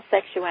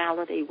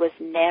homosexuality was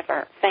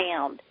never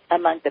found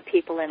among the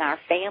people in our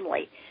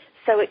family.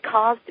 So it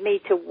caused me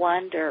to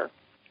wonder,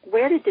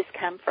 where did this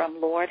come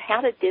from, Lord?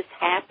 How did this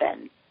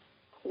happen?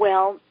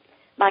 Well,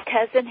 my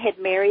cousin had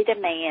married a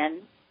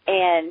man,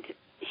 and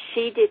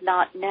she did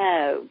not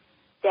know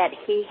that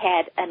he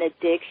had an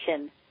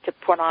addiction to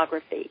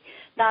pornography.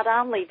 Not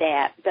only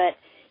that, but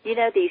you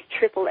know these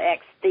XXX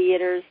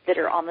theaters that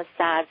are on the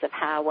sides of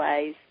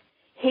highways?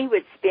 He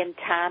would spend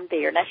time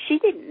there. Now, she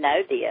didn't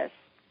know this.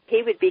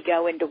 He would be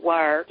going to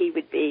work. He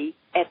would be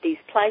at these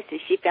places.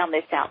 She found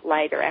this out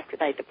later after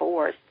they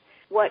divorced.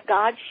 What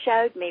God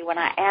showed me when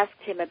I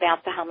asked him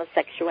about the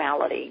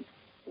homosexuality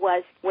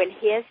was when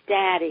his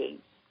daddy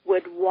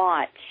would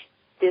watch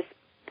this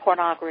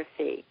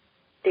pornography,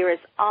 there is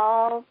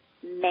all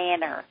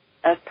manner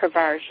of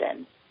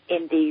perversion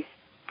in these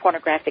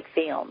pornographic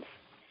films.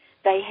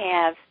 They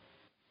have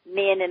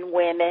men and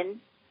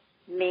women,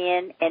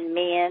 men and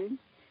men.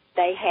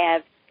 They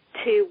have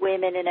two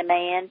women and a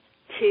man,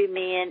 two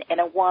men and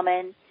a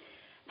woman.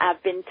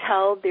 I've been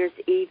told there's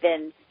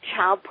even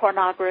child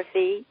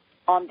pornography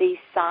on these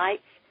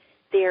sites.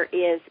 There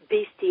is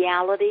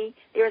bestiality.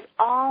 There's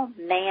all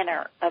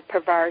manner of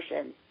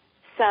perversion.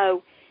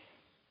 So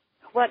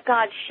what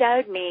God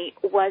showed me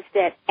was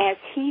that as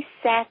he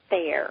sat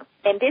there,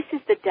 and this is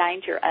the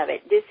danger of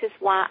it, this is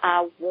why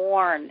I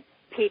warn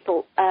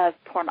people of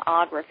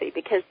pornography,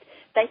 because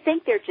they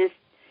think they're just,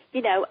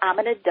 you know, I'm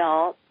an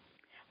adult,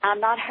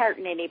 I'm not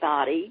hurting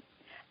anybody,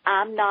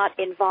 I'm not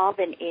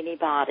involving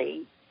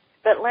anybody.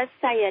 But let's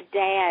say a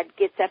dad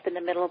gets up in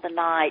the middle of the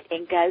night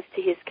and goes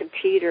to his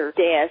computer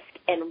desk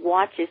and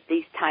watches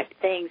these type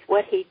things.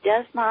 What he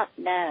does not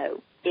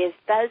know is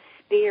those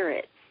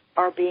spirits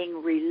are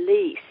being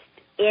released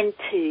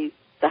into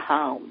the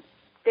home.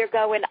 They're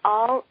going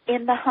all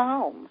in the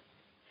home.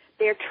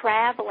 They're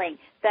traveling.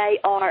 They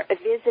are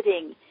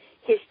visiting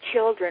his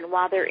children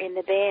while they're in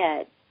the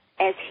bed.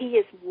 As he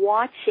is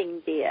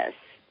watching this,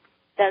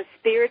 those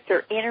spirits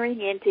are entering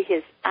into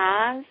his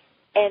eyes,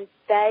 and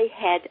they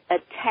had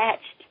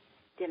attached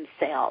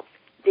themselves,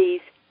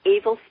 these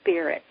evil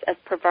spirits of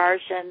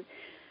perversion,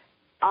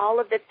 all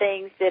of the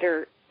things that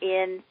are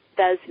in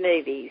those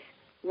movies,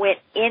 went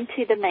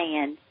into the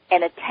man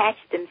and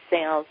attached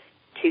themselves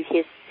to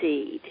his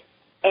seed.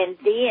 And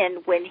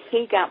then when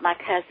he got my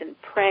cousin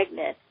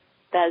pregnant,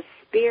 those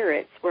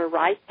spirits were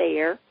right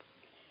there,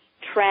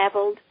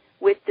 traveled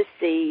with the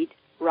seed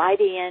right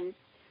in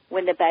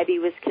when the baby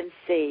was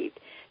conceived.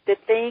 The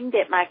thing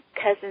that my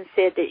cousin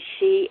said that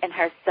she and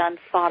her son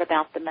fought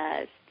about the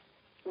most,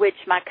 which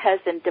my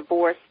cousin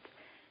divorced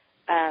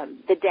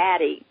the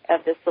daddy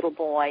of this little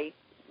boy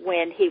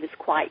when he was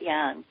quite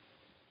young.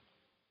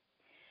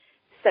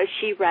 So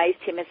she raised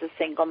him as a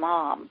single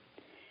mom.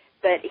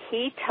 But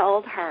he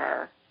told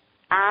her,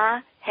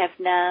 I have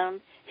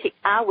known,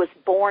 I was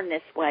born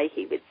this way,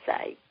 he would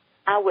say.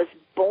 I was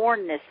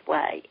born this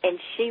way. And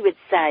she would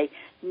say,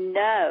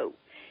 no,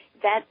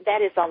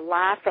 that is a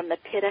lie from the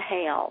pit of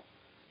hell.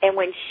 And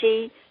when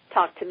she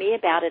talked to me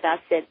about it, I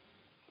said,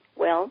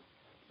 well,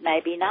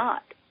 maybe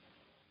not.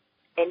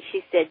 And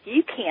she said,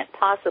 you can't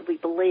possibly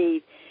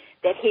believe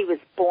that he was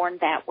born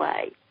that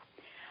way.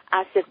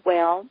 I said,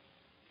 well,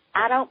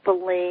 I don't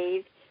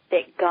believe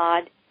that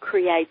God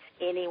creates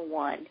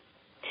anyone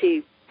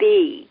to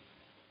be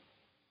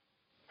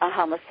a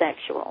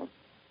homosexual.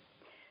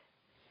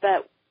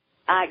 But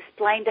I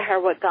explained to her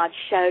what God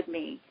showed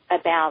me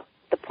about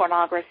the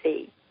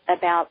pornography,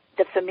 about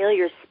the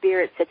familiar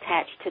spirits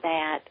attached to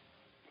that,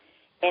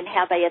 and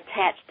how they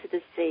attached to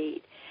the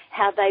seed,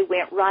 how they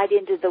went right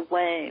into the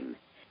womb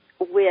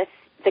with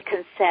the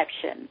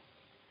conception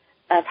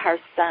of her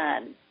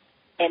son.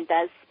 And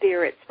those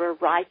spirits were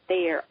right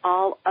there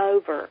all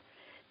over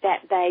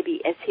that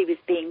baby as he was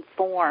being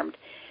formed,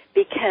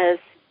 because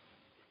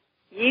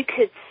you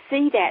could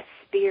see that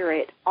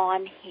spirit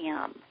on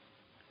him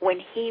when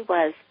he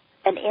was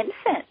an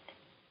infant.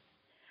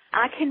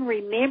 I can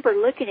remember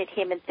looking at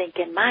him and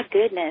thinking, my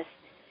goodness,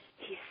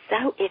 he's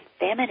so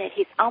effeminate.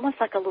 He's almost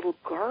like a little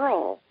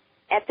girl.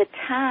 At the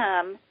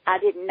time, I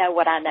didn't know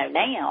what I know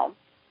now.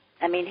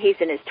 I mean, he's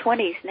in his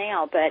 20s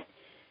now, but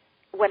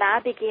when I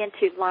began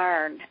to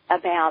learn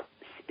about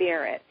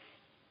spirits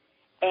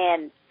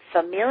and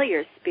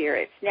familiar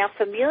spirits, now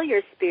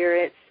familiar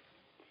spirits,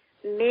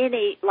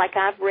 many, like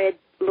I've read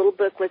little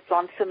booklets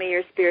on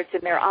familiar spirits,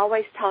 and they're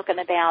always talking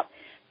about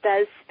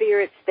those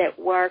spirits that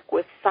work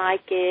with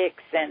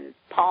psychics and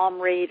palm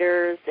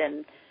readers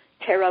and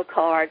tarot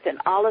cards and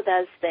all of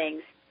those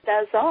things.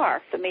 Those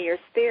are familiar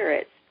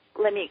spirits.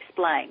 Let me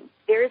explain.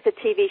 There is a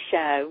TV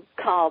show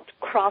called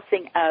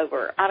Crossing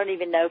Over. I don't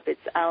even know if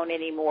it's on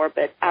anymore,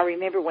 but I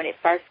remember when it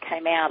first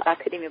came out, I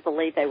couldn't even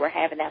believe they were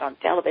having that on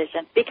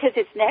television because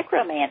it's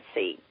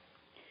necromancy.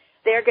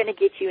 They're going to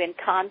get you in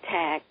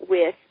contact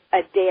with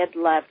a dead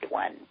loved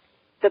one.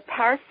 The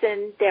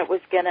person that was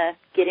going to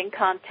get in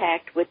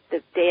contact with the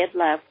dead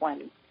loved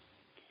one,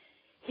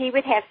 he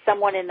would have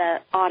someone in the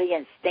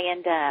audience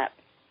stand up,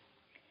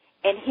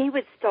 and he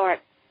would start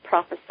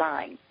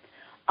prophesying.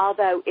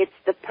 Although it's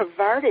the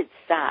perverted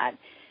side,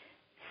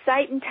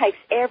 Satan takes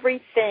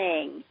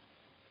everything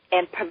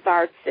and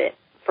perverts it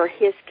for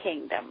his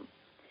kingdom.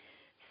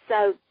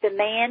 So the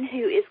man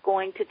who is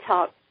going to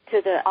talk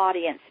to the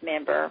audience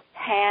member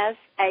has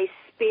a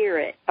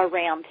spirit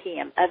around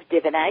him of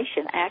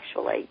divination,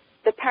 actually.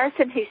 The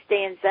person who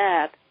stands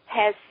up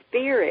has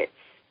spirits.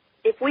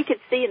 If we could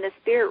see in the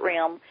spirit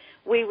realm,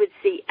 we would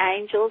see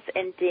angels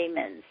and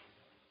demons.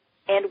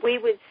 And we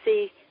would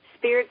see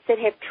spirits that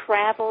have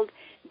traveled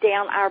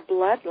down our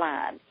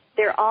bloodline.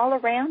 They're all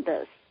around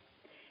us.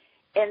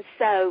 And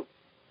so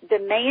the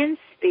man's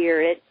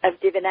spirit of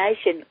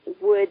divination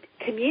would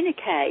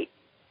communicate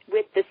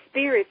with the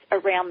spirits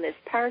around this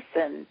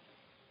person,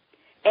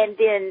 and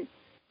then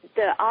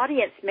the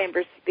audience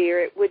member's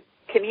spirit would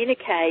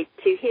communicate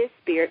to his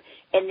spirit,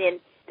 and then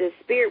the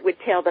spirit would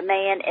tell the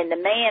man, and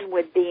the man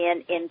would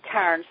then in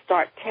turn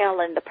start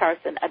telling the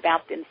person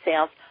about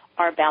themselves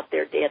or about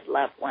their dead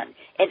loved one.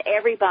 And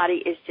everybody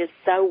is just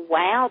so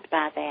wowed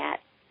by that,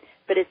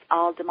 but it's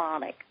all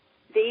demonic.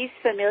 These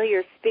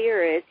familiar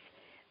spirits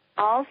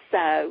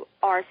also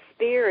are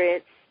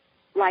spirits,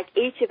 like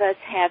each of us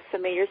have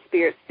familiar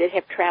spirits that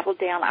have traveled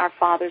down our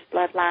father's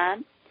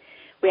bloodline.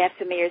 We have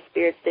familiar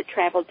spirits that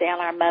travel down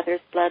our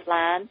mother's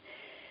bloodline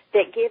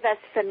that give us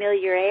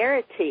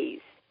familiarities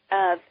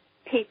of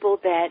people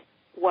that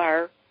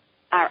were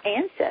our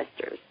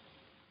ancestors.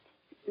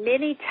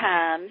 Many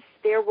times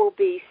there will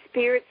be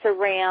spirits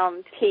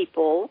around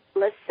people.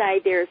 Let's say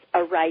there's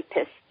a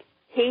rapist.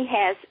 He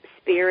has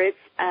spirits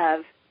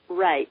of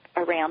rape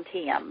around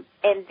him.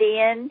 And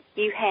then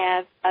you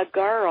have a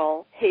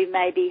girl who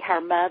maybe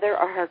her mother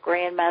or her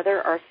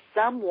grandmother or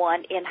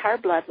someone in her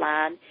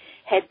bloodline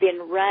had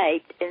been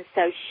raped, and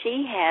so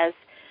she has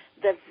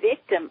the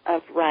victim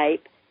of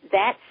rape,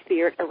 that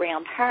spirit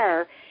around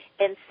her,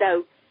 and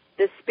so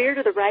the spirit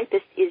of the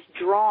rapist is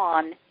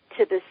drawn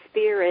to the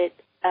spirit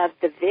of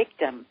the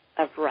victim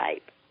of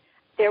rape.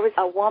 There was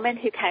a woman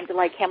who came to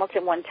Lake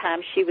Hamilton one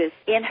time. She was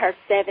in her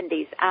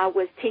 70s. I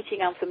was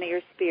teaching on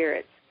familiar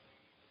spirits,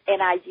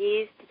 and I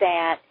used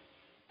that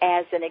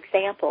as an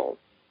example,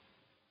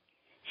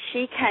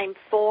 she came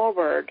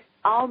forward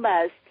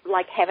almost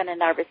like having a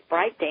nervous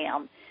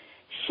breakdown.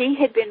 She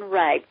had been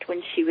raped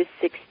when she was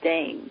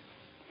 16.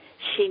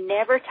 She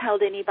never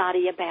told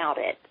anybody about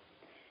it.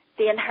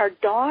 Then her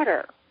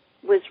daughter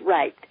was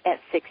raped at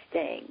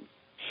 16.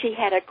 She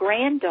had a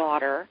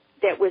granddaughter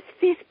that was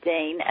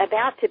 15,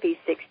 about to be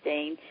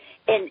 16,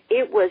 and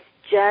it was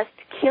just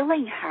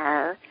killing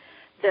her,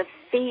 the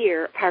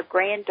fear her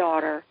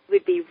granddaughter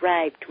would be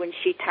raped when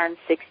she turned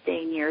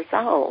 16 years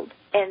old.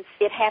 And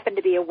it happened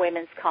to be a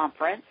women's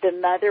conference. The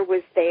mother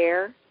was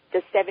there.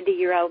 The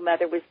 70-year-old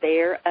mother was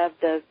there of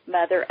the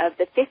mother of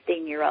the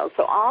 15-year-old.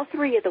 So all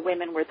three of the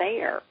women were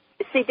there.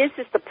 See, this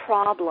is the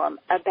problem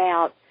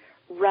about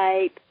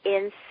rape,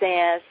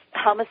 incest,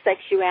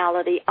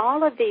 homosexuality,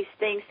 all of these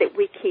things that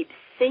we keep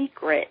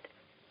secret.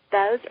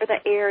 Those are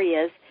the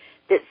areas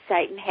that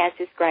Satan has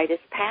his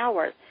greatest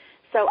power.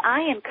 So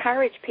I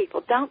encourage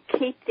people, don't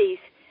keep these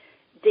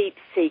deep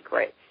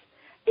secrets.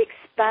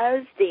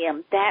 Expose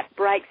them. That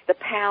breaks the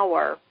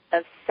power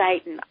of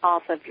Satan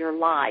off of your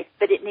life,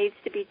 but it needs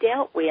to be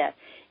dealt with.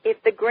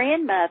 If the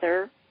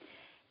grandmother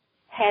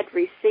had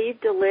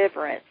received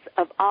deliverance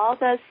of all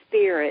those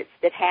spirits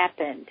that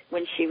happened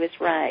when she was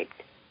raped,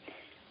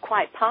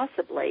 quite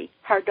possibly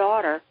her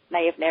daughter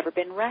may have never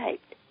been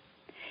raped.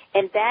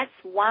 And that's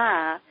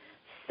why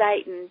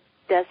Satan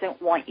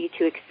doesn't want you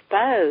to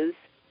expose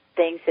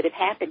things that have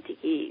happened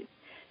to you,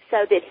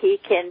 so that he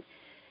can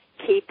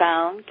keep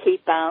on,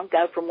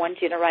 go from one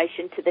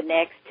generation to the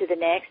next,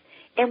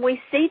 and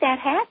we see that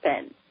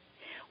happen.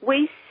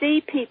 We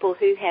see people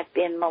who have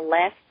been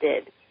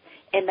molested,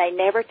 and they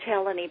never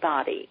tell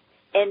anybody,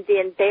 and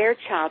then their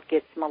child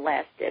gets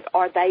molested,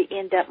 or they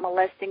end up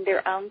molesting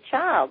their own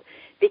child,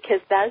 because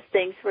those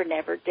things were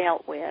never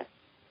dealt with.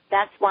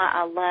 That's why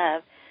I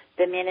love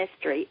the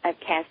ministry of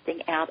casting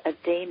out of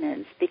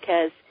demons,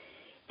 because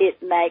it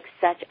makes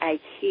such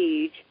a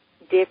huge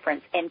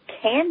difference and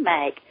can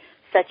make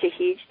such a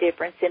huge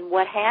difference in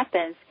what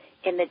happens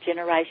in the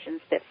generations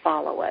that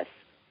follow us.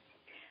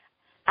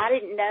 I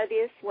didn't know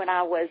this when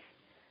I was,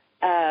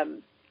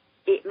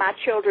 my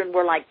children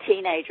were like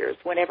teenagers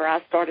whenever I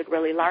started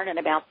really learning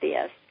about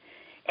this.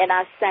 And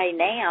I say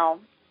now,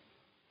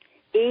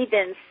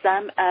 even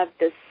some of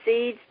the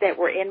seeds that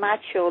were in my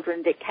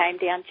children that came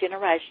down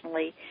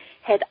generationally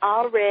had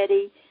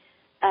already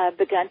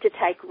begun to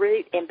take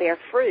root and bear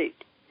fruit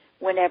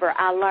whenever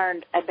I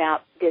learned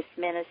about this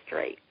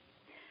ministry.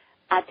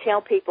 I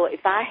tell people, if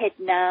I had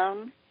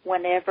known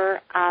whenever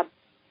I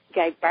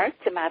gave birth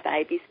to my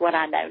babies what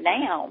I know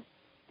now,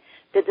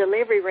 the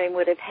delivery room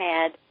would have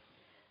had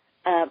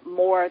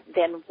more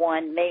than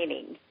one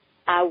meaning.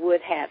 I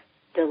would have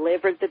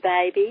delivered the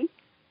baby,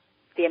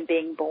 them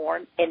being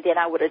born, and then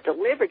I would have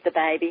delivered the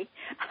baby.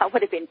 I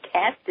would have been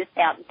casting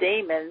out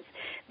demons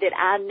that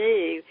I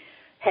knew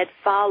had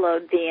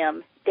followed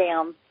them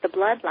down the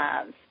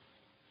bloodlines.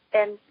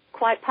 And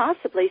quite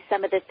possibly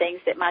some of the things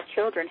that my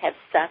children have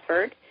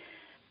suffered,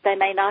 they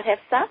may not have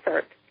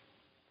suffered.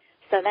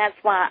 So that's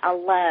why I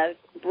love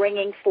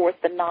bringing forth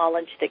the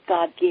knowledge that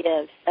God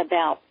gives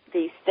about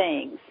these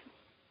things.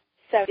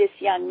 So this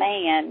young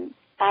man,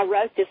 I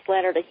wrote this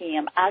letter to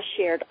him. I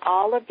shared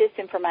all of this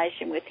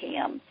information with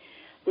him,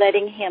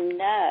 letting him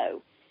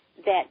know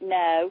that,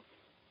 no,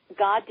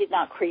 God did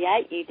not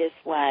create you this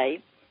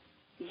way.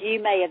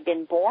 You may have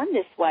been born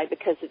this way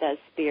because of those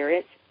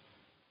spirits,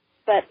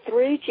 but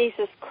through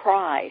Jesus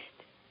Christ,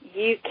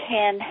 you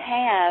can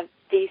have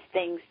these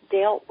things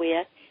dealt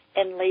with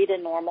and lead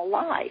a normal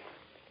life.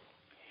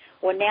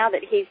 Well, now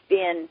that he's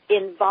been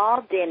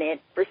involved in it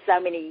for so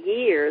many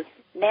years,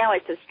 now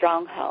it's a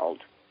stronghold.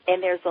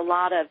 And there's a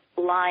lot of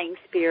lying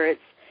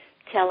spirits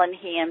telling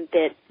him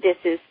that this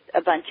is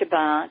a bunch of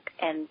bunk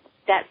and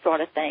that sort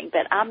of thing.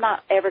 But I'm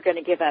not ever going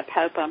to give up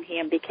hope on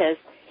him, because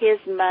his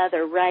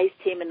mother raised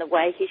him in the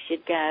way he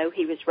should go.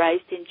 He was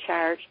raised in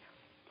church.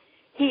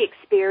 He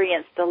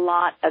experienced a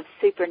lot of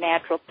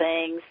supernatural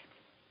things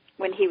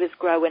when he was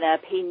growing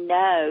up. He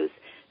knows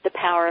the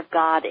power of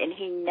God, and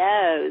he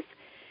knows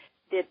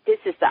that this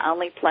is the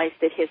only place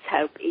that his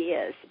hope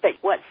is. But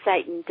what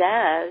Satan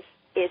does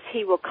is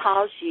he will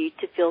cause you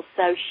to feel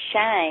so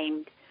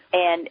shamed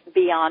and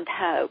beyond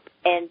hope.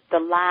 And the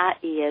lie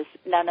is,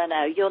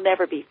 no, you'll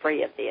never be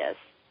free of this.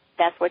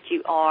 That's what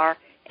you are,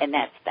 and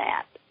that's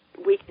that.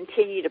 We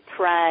continue to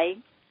pray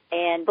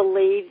and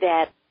believe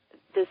that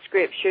the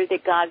scripture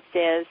that God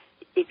says,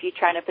 if you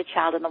train up a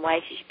child in the way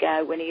he should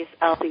go, when he is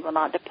old, he will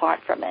not depart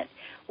from it.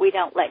 We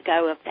don't let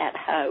go of that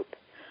hope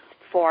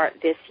for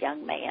this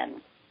young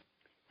man.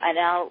 And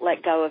I don't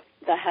let go of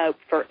the hope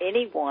for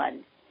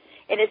anyone,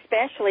 and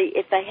especially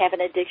if they have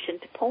an addiction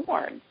to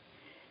porn.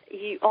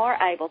 You are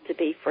able to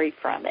be free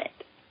from it.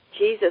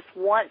 Jesus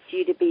wants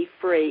you to be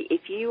free.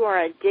 If you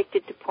are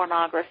addicted to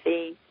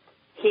pornography,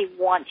 he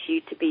wants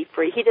you to be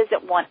free. He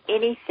doesn't want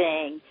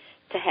anything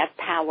to have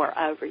power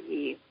over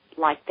you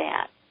like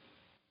that.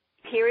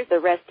 Here is the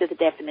rest of the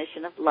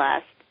definition of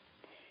lust.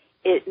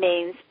 It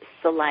means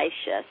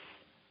salacious,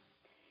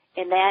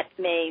 and that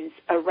means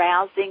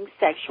arousing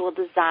sexual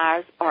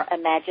desires or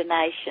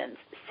imaginations.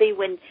 See,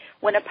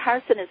 when a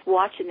person is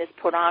watching this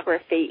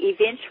pornography,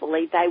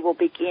 eventually they will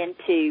begin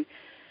to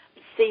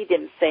see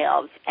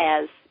themselves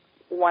as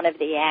one of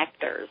the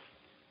actors.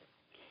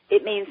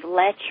 It means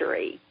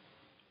lechery.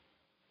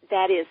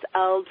 That is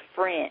Old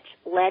French,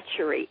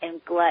 lechery and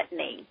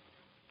gluttony,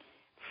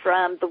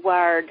 from the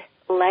word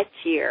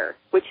lecher,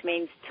 which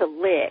means to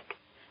lick,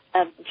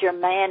 of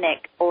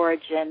Germanic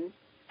origin,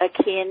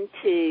 akin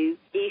to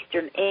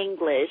Eastern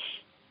English,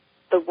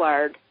 the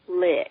word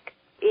lick.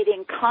 It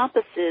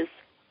encompasses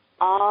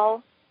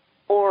all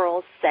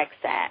oral sex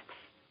acts,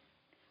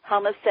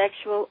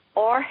 homosexual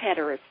or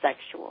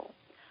heterosexual,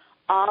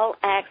 all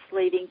acts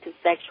leading to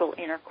sexual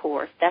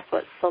intercourse. That's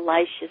what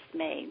salacious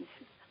means.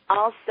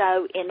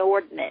 Also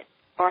inordinate,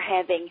 or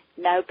having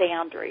no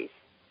boundaries,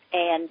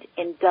 and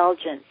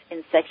indulgence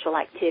in sexual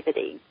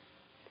activity.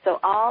 So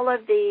all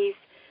of these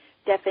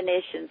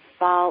definitions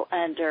fall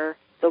under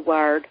the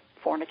word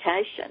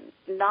fornication.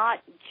 Not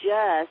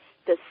just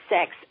the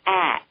sex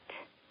act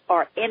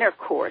or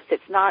intercourse.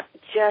 It's not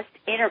just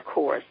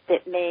intercourse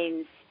that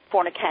means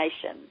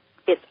fornication.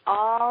 It's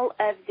all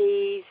of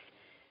these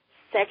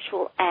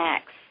sexual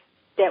acts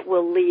that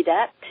will lead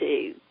up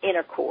to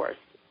intercourse.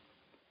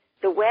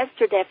 The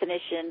Webster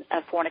definition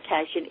of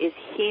fornication is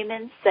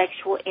human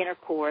sexual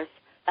intercourse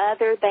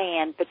other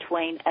than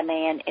between a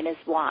man and his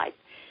wife.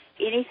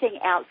 Anything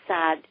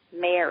outside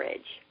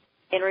marriage.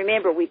 And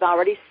remember, we've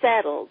already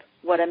settled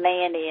what a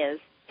man is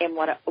and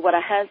what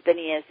a husband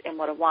is and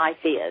what a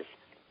wife is.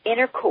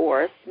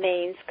 Intercourse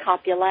means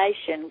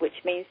copulation, which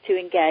means to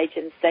engage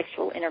in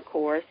sexual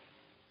intercourse.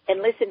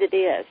 And listen to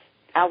this.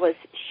 I was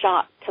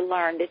shocked to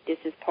learn that this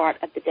is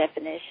part of the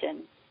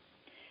definition.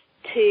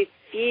 To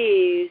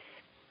fuse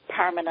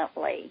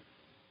permanently,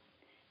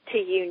 to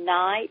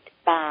unite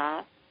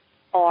by,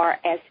 or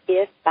as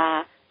if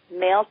by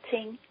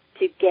melting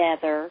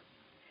together,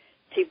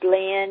 to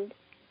blend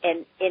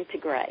and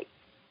integrate.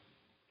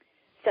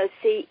 So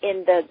see,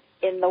 in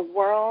the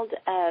world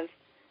of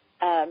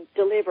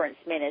deliverance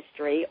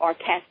ministry or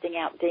casting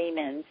out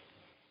demons,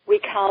 we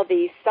call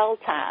these soul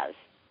ties.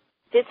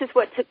 This is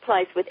what took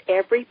place with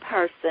every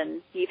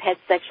person you've had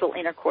sexual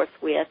intercourse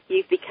with.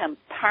 You've become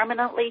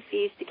permanently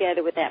fused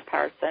together with that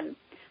person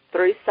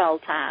through soul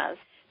ties,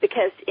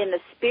 because in the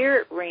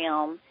spirit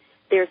realm,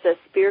 there's a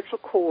spiritual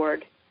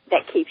cord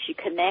that keeps you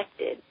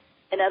connected.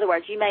 In other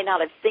words, you may not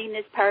have seen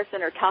this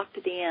person or talked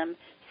to them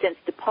since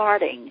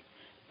departing,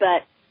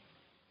 but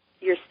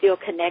you're still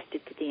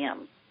connected to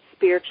them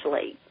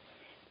spiritually.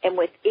 And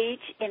with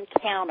each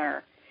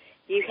encounter,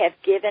 you have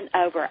given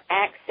over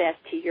access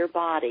to your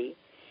body,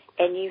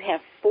 and you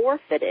have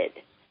forfeited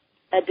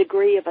a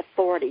degree of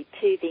authority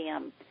to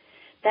them.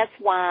 That's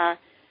why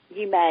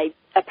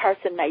a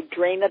person may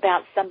dream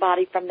about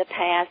somebody from the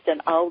past,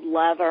 an old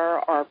lover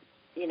or,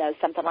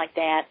 something like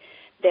that.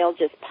 They'll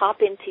just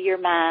pop into your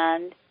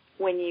mind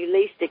when you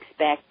least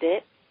expect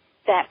it.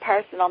 That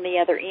person on the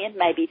other end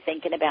may be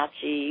thinking about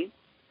you,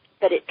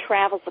 but it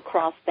travels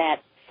across that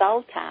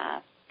soul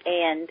tie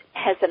and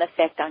has an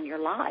effect on your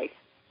life.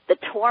 The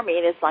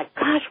torment is like,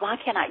 gosh, why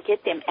can't I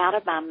get them out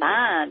of my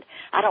mind?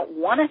 I don't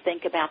want to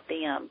think about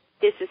them.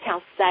 This is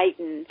how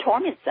Satan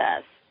torments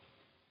us.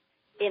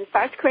 In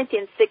 1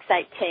 Corinthians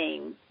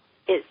 6:18,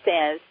 it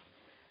says,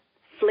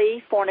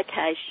 flee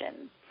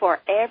fornication, for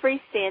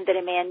every sin that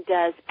a man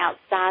does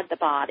outside the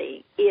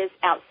body is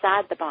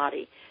outside the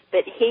body,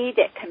 but he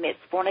that commits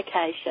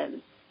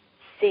fornication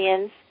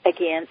sins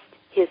against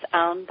his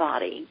own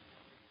body.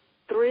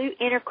 Through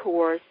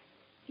intercourse,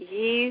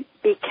 you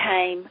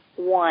became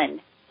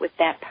one with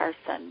that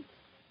person.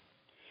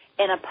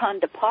 And upon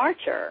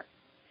departure,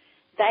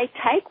 they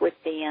take with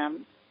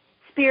them,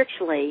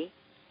 spiritually,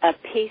 a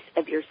piece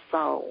of your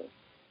soul.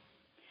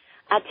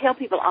 I tell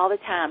people all the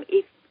time,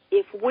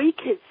 if we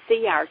could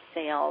see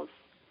ourselves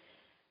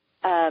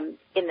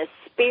in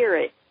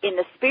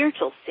the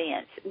spiritual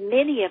sense,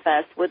 many of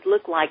us would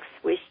look like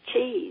Swiss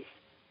cheese,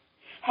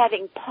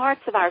 having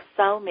parts of our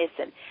soul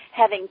missing,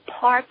 having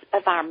parts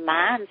of our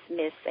minds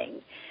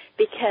missing,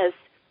 because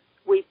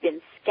we've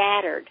been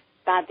scattered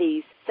by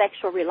these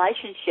sexual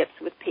relationships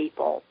with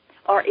people,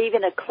 or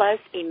even a close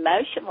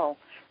emotional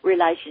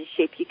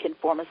relationship you can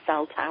form a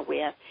soul tie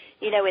with.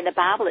 In the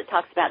Bible it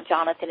talks about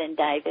Jonathan and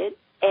David,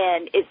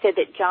 and it said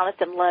that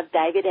Jonathan loved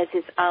David as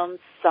his own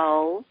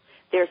soul.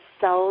 Their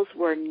souls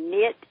were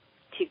knit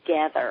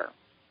together.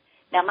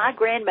 Now, my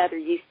grandmother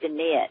used to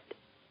knit.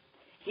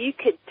 You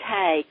could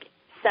take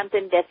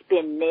something that's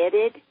been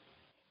knitted,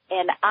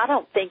 and I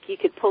don't think you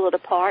could pull it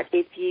apart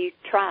if you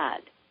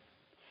tried.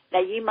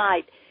 Now, you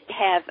might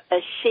have a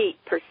sheet,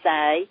 per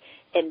se,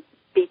 and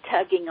be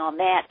tugging on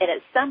that, and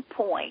at some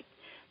point,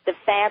 the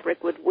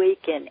fabric would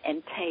weaken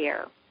and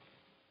tear,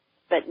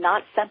 but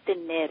not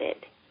something knitted.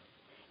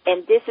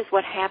 And this is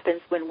what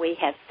happens when we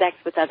have sex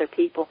with other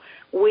people.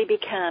 We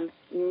become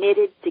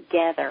knitted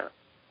together.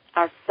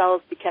 Our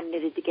souls become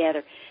knitted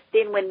together.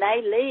 Then when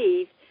they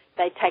leave,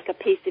 they take a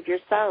piece of your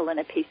soul and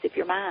a piece of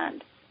your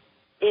mind.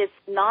 It's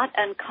not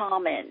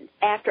uncommon.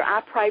 After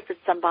I pray for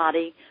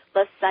somebody,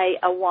 let's say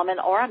a woman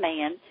or a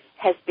man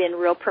has been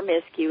real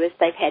promiscuous.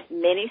 They've had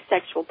many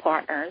sexual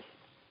partners.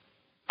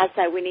 I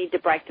say we need to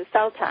break the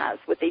soul ties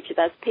with each of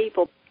those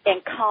people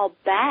and call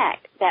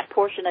back that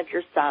portion of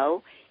your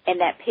soul and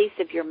that piece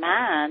of your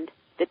mind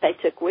that they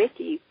took with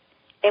you.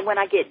 And when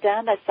I get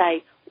done, I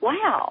say,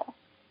 wow,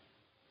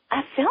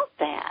 I felt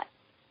that.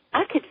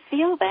 I could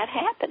feel that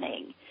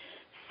happening.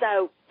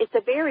 So it's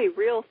a very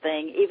real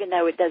thing, even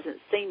though it doesn't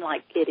seem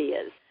like it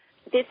is.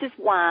 This is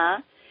why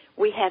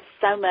we have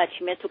so much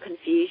mental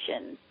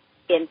confusion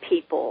in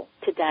people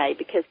today,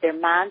 because their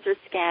minds are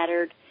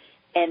scattered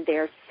and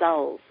their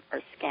souls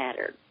are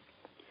scattered.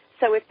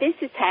 So if this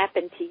has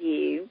happened to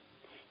you,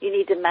 you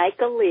need to make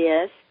a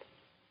list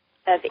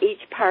of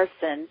each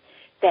person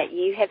that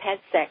you have had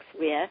sex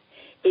with.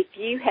 If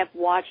you have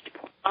watched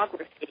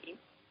pornography,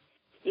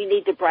 you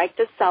need to break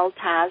the soul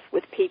ties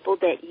with people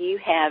that you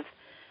have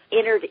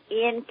entered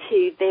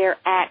into their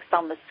acts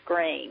on the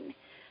screen.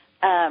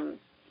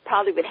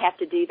 Probably would have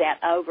to do that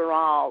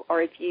overall.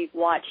 Or if you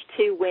watch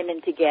two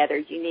women together,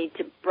 you need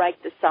to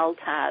break the soul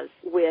ties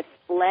with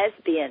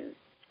lesbian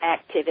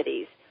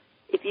activities.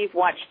 If you've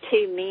watched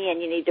two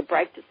men, you need to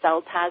break the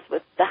soul ties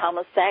with the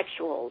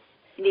homosexuals.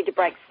 You need to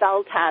break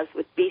soul ties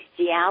with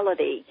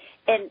bestiality.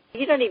 And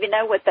you don't even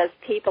know what those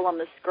people on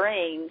the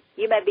screen,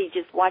 you may be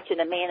just watching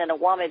a man and a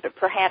woman, but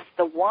perhaps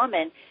the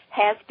woman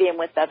has been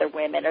with other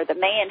women, or the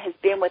man has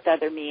been with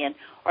other men,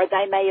 or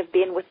they may have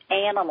been with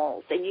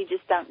animals, and you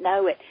just don't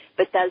know it.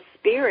 But those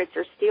spirits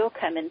are still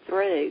coming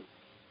through.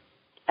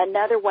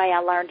 Another way I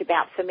learned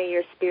about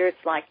familiar spirits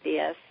like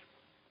this,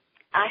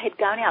 I had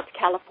gone out to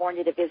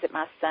California to visit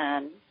my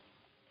son,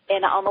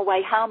 and on the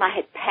way home I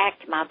had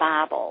packed my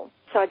Bible,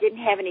 so I didn't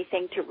have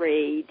anything to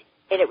read,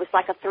 and it was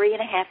like a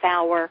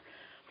 3.5-hour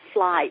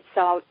flight,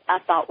 so I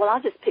thought, well,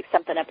 I'll just pick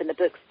something up in the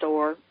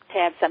bookstore to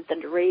have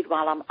something to read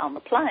while I'm on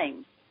the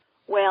plane.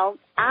 Well,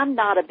 I'm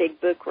not a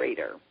big book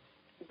reader,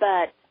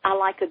 but I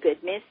like a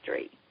good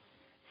mystery.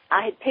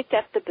 I had picked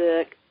up the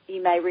book.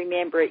 You may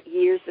remember it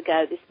years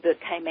ago. This book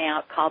came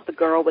out called The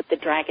Girl with the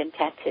Dragon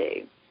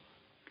Tattoo.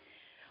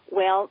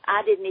 Well,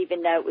 I didn't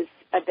even know it was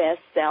a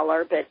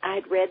bestseller, but I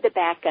had read the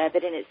back of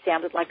it, and it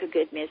sounded like a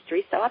good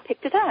mystery, so I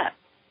picked it up.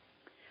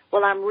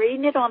 Well, I'm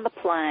reading it on the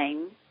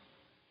plane,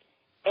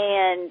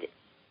 and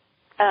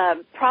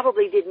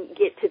probably didn't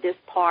get to this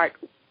part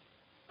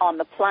on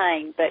the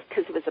plane, but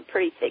because it was a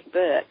pretty thick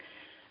book.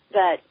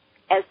 But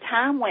as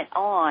time went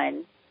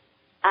on,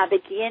 I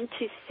began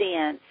to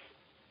sense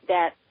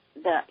that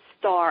the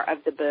star of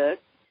the book,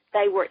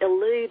 they were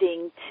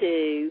alluding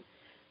to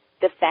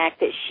the fact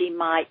that she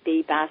might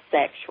be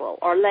bisexual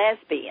or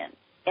lesbian.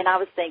 And I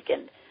was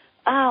thinking,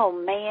 oh,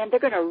 man, they're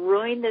going to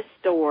ruin this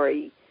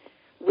story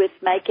with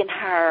making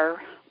her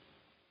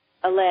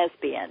a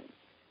lesbian.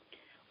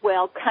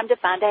 Well, come to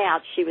find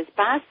out, she was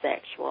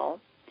bisexual.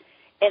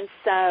 And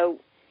so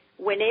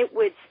when it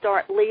would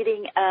start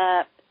leading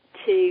up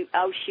to,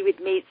 she would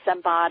meet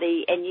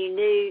somebody, and you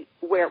knew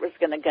where it was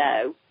going to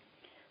go.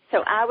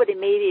 So I would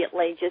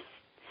immediately just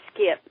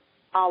skip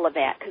all of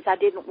that, because I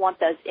didn't want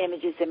those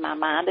images in my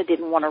mind. I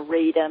didn't want to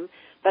read them,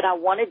 but I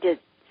wanted to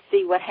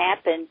see what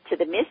happened to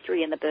the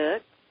mystery in the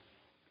book.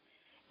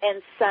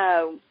 And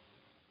so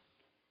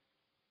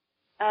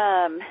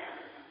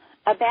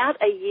about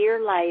a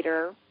year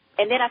later,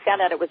 and then I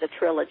found out it was a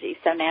trilogy,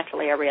 so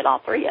naturally I read all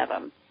three of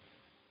them.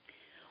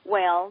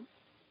 Well,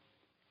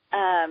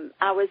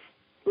 I was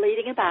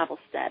leading a Bible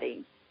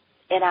study,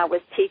 and I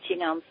was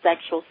teaching on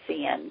sexual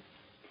sin.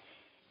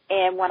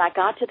 And when I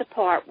got to the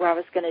part where I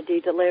was going to do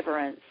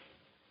deliverance,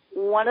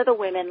 one of the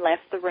women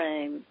left the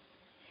room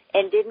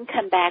and didn't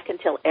come back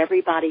until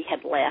everybody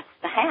had left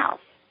the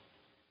house.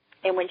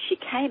 And when she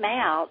came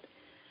out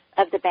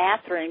of the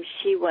bathroom,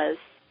 she looked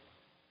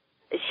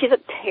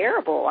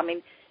terrible. I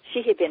mean,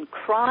 she had been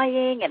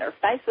crying, and her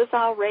face was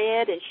all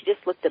red, and she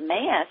just looked a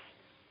mess.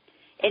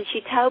 And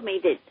she told me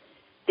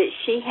that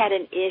she had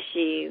an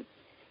issue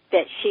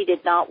that she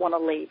did not want to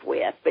leave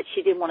with, but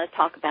she didn't want to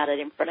talk about it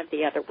in front of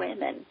the other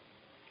women.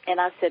 And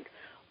I said,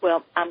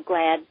 well, I'm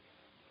glad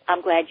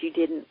you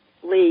didn't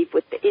leave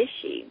with the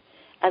issue.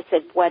 I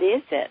said, what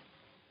is it?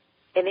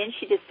 And then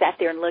she just sat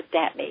there and looked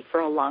at me for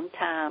a long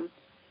time.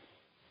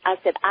 I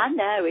said, I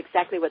know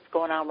exactly what's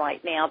going on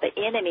right now. The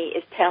enemy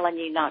is telling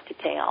you not to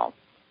tell.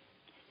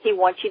 He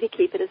wants you to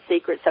keep it a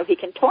secret so he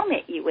can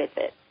torment you with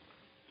it.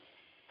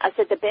 I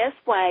said, the best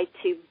way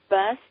to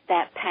bust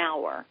that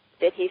power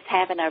that he's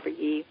having over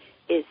you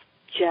is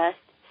just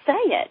say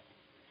it.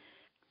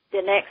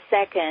 The next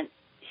second,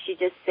 she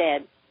just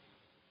said,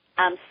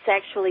 I'm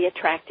sexually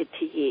attracted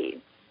to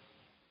you.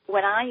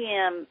 When I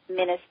am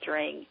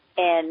ministering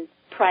and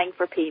praying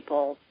for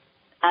people,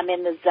 I'm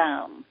in the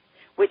zone,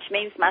 which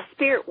means my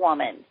spirit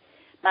woman,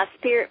 my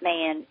spirit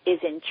man is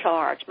in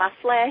charge. My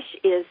flesh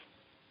is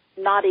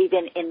not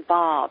even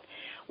involved.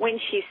 When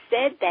she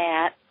said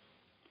that,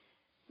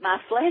 my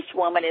flesh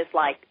woman is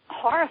like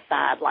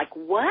horrified, like,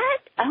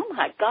 what? Oh,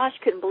 my gosh,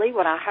 couldn't believe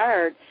what I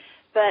heard.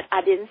 But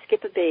I didn't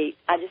skip a beat.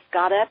 I just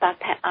got up.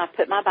 I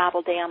put my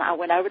Bible down. I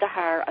went over to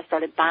her. I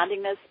started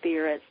binding those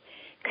spirits,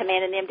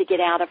 commanding them to get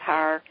out of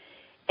her.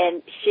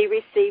 And she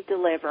received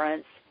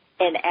deliverance.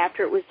 And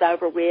after it was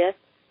over with,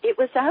 it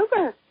was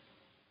over.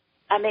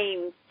 I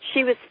mean,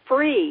 she was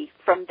free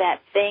from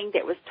that thing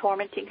that was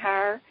tormenting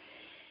her.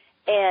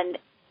 And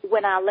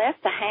when I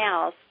left the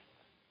house,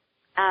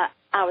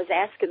 I was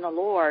asking the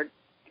Lord,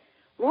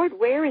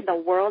 where in the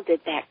world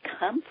did that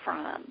come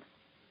from?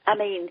 I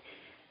mean,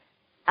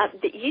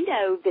 you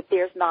know that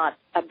there's not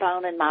a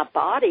bone in my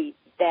body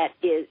that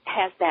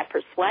has that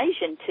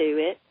persuasion to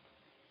it.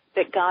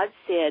 But God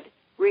said,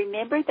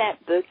 remember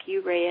that book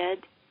you read,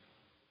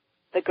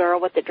 The Girl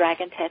with the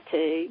Dragon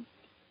Tattoo?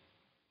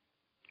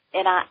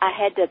 And I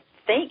had to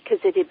think because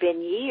it had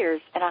been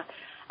years. And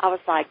I was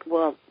like,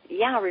 well,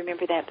 yeah, I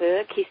remember that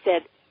book. He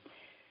said,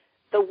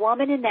 the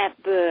woman in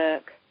that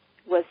book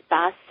was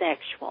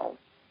bisexual.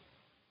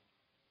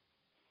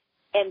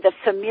 And the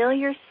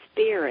familiar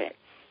spirits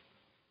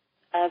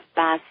of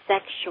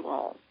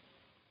bisexual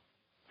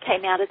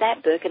came out of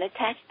that book and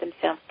attached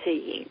themselves to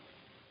you.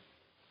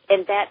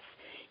 And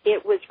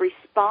it was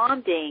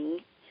responding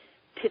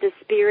to the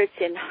spirits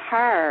in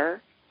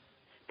her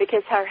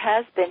because her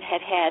husband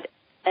had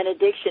an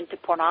addiction to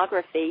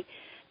pornography.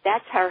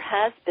 That's her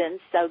husband,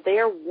 so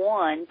they're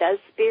one. Those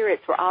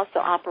spirits were also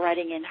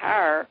operating in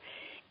her,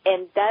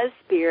 and those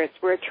spirits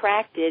were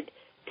attracted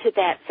to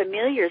that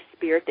familiar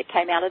spirit that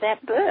came out of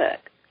that book.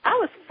 I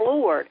was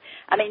floored.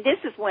 I mean, this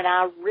is when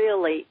I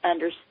really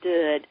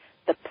understood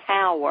the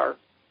power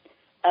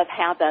of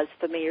how those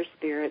familiar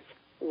spirits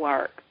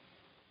work.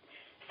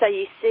 So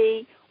you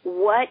see,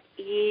 what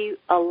you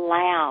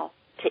allow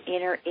to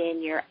enter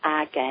in your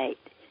eye gate,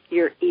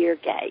 your ear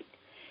gate,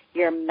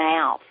 your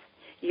mouth,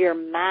 your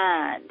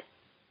mind,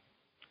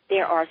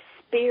 there are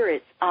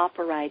spirits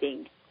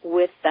operating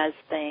with those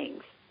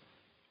things.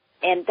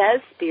 And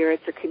those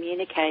spirits are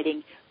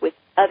communicating with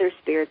other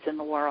spirits in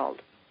the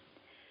world.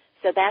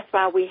 So that's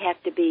why we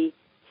have to be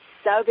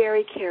so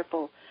very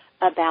careful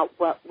about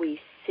what we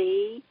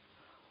see,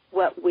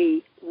 what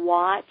we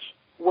watch,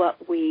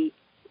 what we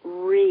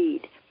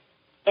read.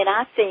 And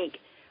I think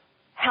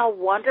how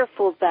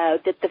wonderful, though,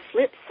 that the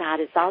flip side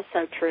is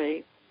also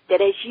true,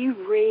 that as you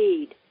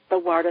read the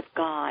Word of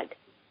God,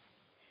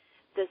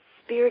 the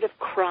Spirit of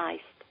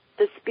Christ,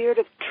 the Spirit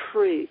of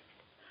truth,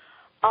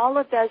 all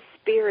of those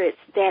spirits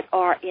that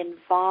are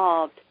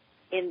involved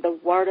in the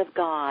Word of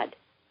God,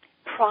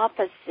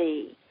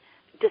 prophecy,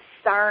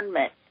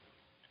 discernment,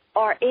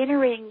 are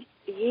entering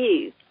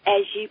you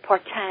as you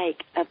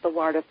partake of the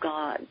Word of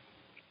God.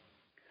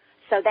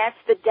 So that's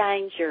the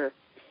danger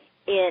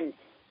in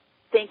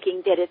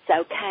thinking that it's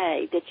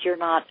okay, that you're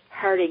not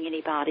hurting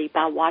anybody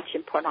by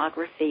watching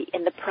pornography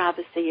in the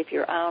privacy of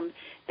your own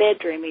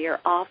bedroom or your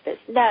office.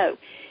 No,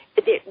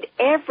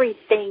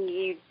 everything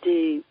you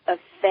do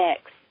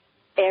affects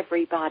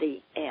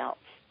everybody else.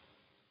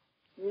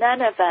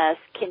 None of us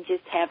can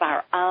just have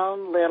our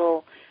own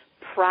little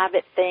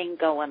private thing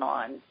going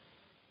on.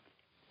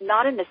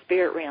 Not in the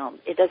spirit realm.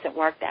 It doesn't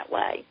work that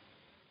way.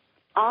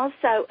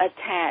 Also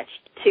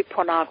attached to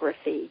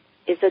pornography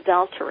is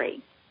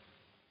adultery.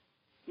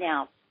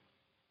 Now,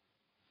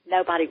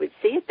 nobody would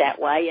see it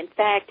that way. In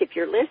fact, if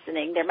you're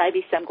listening, there may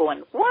be some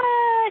going,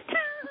 what?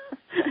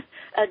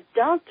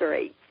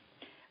 Adultery.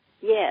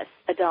 Yes,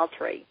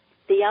 adultery.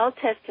 The Old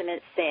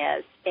Testament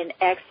says in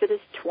Exodus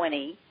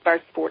 20,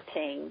 verse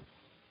 14,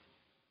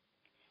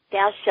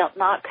 thou shalt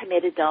not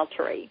commit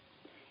adultery.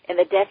 And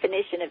the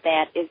definition of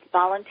that is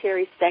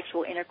voluntary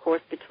sexual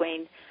intercourse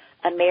between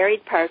a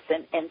married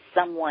person and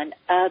someone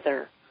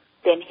other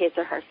than his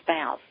or her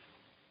spouse.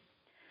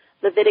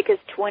 Leviticus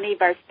 20,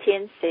 verse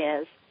 10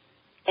 says,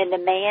 and the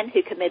man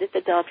who committeth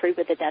adultery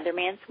with another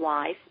man's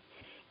wife,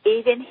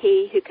 even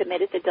he who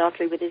committeth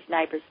adultery with his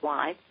neighbor's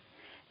wife,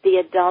 the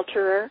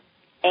adulterer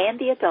and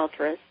the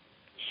adulteress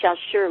shall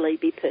surely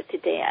be put to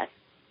death.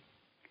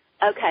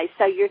 Okay,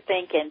 so you're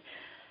thinking,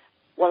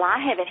 well, I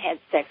haven't had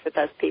sex with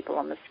those people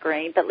on the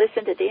screen, but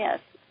listen to this.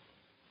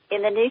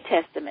 In the New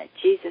Testament,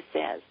 Jesus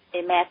says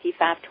in Matthew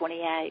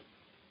 5:28,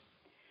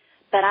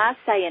 but I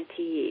say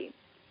unto you,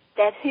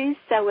 that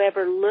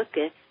whosoever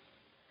looketh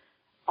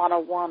on a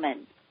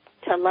woman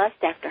to lust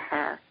after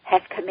her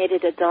hath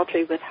committed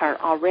adultery with her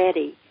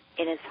already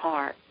in his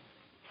heart.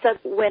 So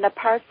when a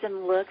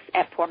person looks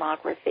at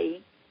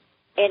pornography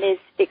and is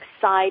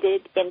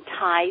excited,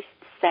 enticed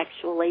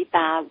sexually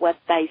by what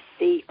they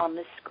see on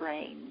the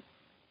screen,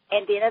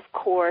 and then, of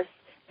course,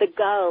 the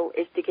goal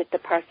is to get the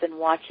person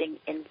watching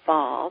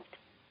involved,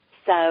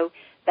 so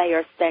they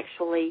are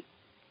sexually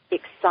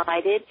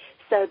excited,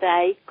 so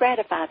they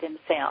gratify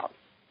themselves.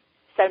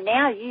 So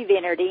now you've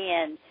entered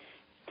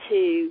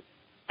into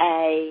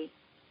a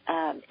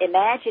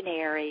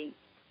imaginary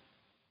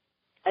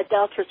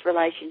adulterous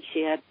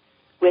relationship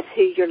with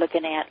who you're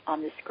looking at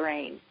on the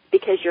screen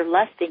because you're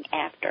lusting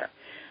after.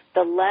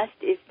 The lust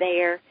is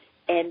there,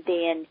 and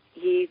then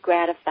you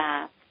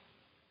gratify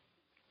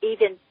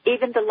even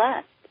the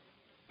lust.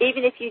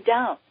 Even if you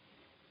don't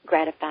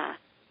gratify,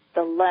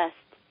 the lust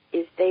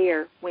is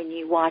there when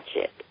you watch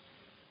it.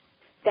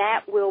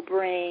 That will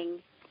bring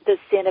the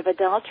sin of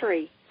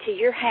adultery to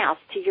your house,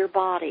 to your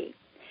body.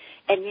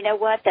 And you know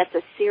what? That's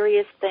a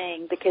serious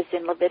thing because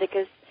in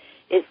Leviticus,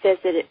 it says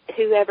that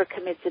whoever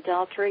commits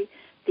adultery,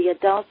 the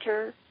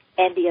adulterer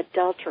and the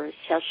adulteress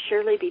shall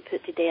surely be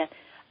put to death.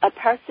 A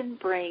person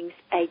brings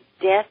a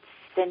death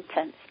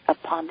sentence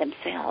upon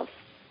themselves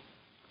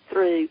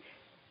through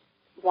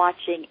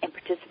watching and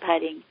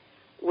participating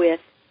with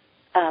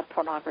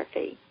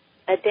pornography.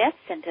 A death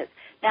sentence.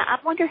 Now, I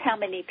wonder how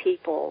many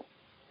people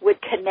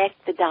would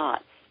connect the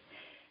dots.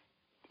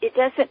 It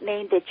doesn't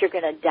mean that you're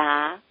going to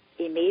die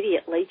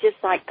immediately, just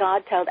like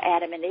God told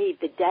Adam and Eve,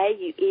 the day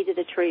you eat of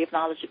the tree of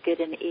knowledge of good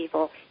and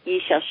evil, you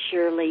shall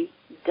surely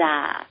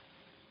die.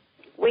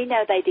 We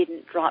know they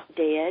didn't drop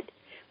dead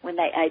when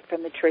they ate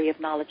from the tree of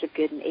knowledge of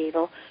good and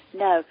evil.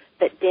 No,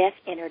 but death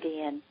entered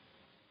in.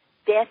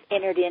 Death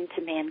entered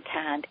into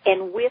mankind.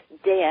 And with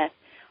death,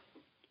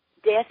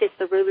 death is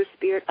the ruler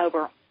spirit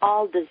over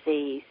all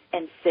disease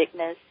and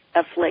sickness,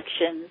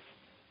 afflictions,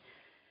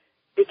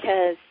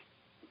 because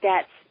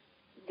that's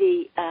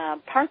the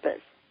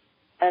purpose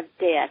of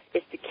death,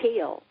 is to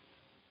kill.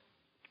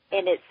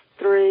 And it's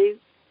through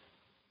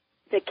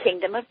the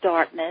kingdom of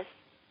darkness,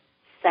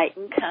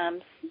 Satan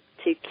comes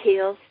to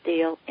kill,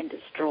 steal, and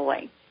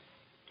destroy.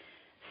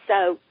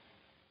 So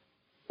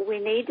we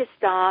need to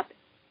stop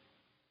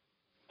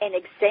and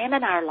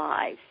examine our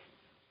lives.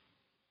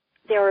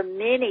 There are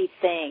many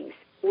things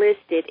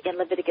listed in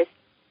Leviticus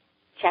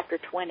chapter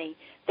 20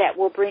 that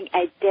will bring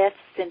a death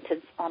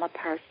sentence on a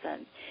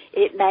person.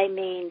 It may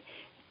mean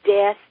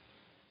death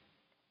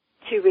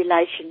to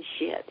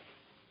relationships,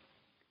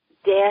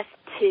 death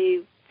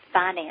to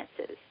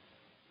finances,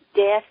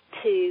 death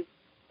to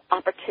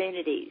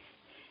opportunities,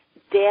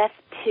 death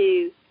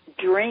to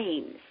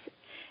dreams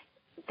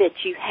that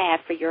you have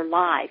for your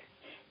life,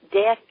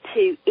 death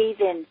to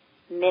even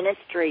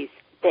ministries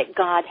that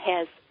God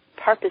has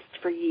purposed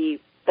for you,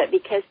 but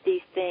because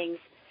these things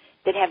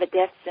that have a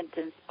death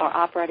sentence are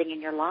operating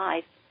in your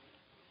life,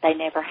 they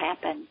never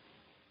happen.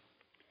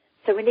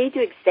 So we need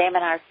to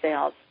examine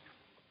ourselves,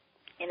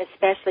 and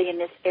especially in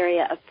this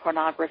area of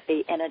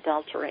pornography and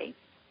adultery.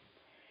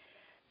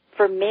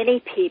 For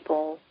many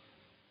people,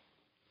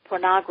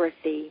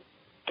 pornography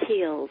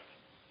kills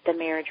the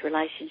marriage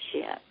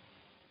relationship.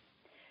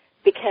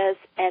 Because,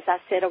 as I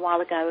said a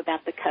while ago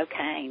about the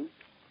cocaine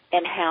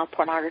and how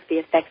pornography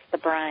affects the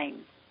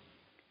brain,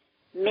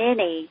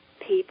 many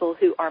people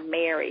who are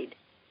married,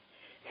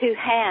 who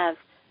have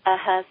a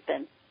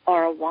husband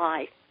or a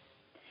wife,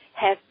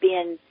 have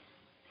been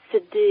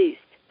seduced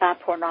by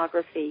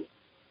pornography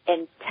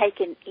and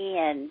taken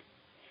in,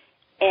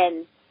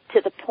 and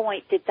to the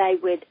point that they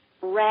would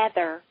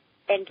rather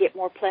and get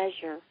more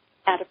pleasure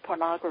out of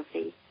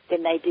pornography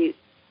than they do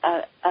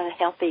a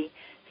healthy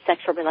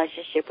sexual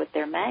relationship with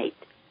their mate.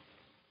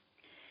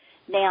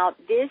 Now,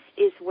 this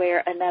is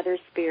where another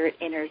spirit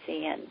enters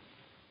in.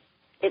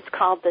 It's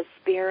called the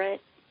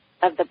spirit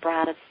of the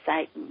bride of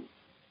Satan.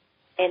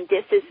 And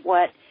this is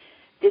what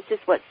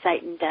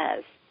Satan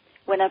does.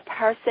 When a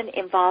person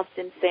involves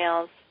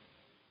themselves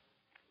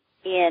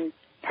in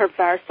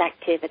perverse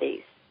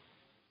activities,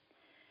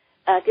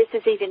 this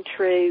is even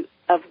true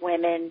of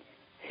women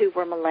who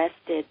were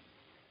molested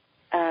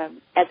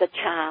as a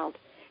child.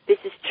 This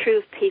is true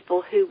of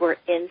people who were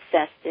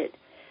incested.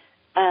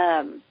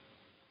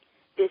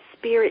 This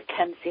spirit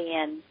comes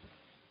in,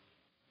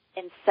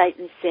 and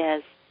Satan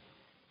says,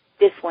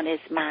 this one is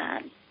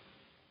mine.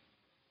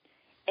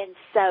 And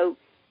so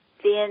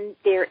then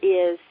there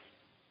is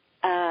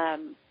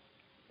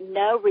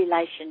no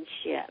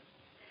relationship.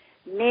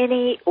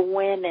 Many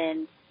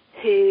women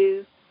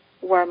who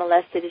were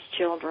molested as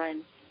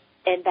children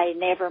and they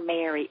never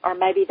marry, or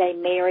maybe they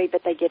marry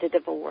but they get a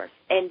divorce,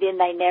 and then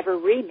they never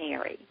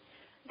remarry.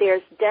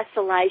 There's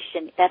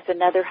desolation. That's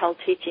another whole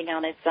teaching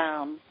on its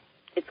own.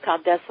 It's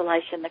called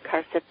Desolation, the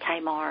Curse of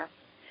Tamar.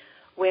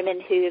 Women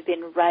who have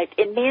been raped,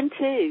 and men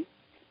too.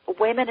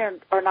 Women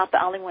are not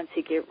the only ones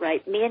who get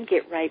raped. Men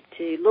get raped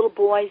too. Little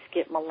boys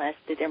get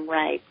molested and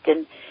raped.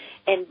 And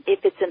if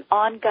it's an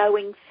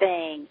ongoing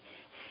thing,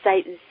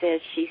 Satan says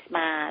she's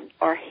mine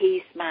or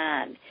he's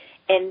mine,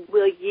 and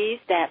will use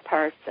that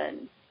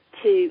person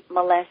to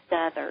molest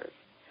others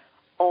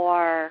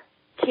or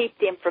keep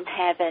them from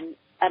having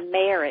a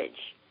marriage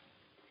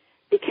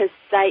because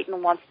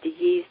Satan wants to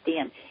use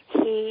them.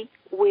 He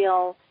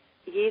will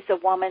use a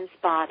woman's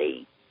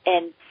body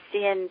and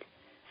send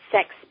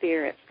sex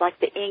spirits like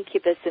the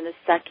incubus and the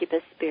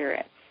succubus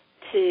spirits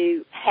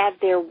to have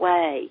their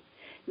way.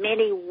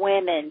 Many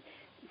women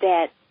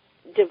that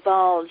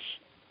divulge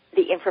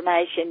the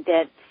information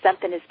that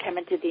something is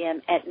coming to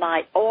them at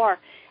night, or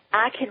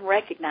I can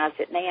recognize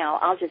it now.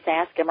 I'll just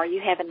ask them, are you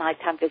having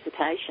nighttime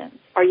visitations?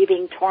 Are you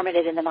being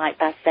tormented in the night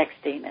by sex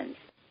demons?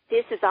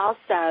 This is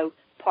also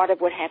part of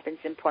what happens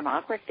in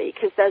pornography,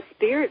 because those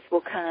spirits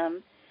will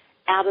come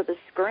out of the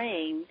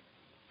screen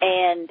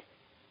and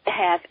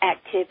have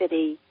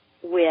activity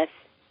with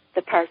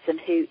the person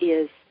who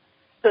is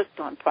hooked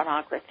on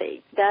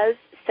pornography. Those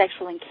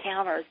sexual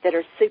encounters that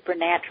are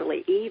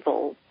supernaturally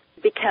evil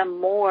become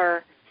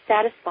more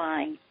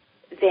satisfying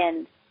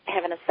than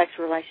having a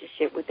sexual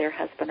relationship with their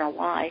husband or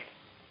wife.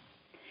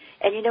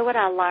 And you know what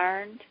I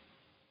learned?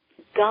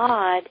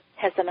 God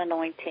has an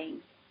anointing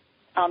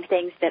on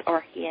things that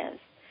are his.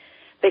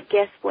 But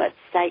guess what?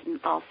 Satan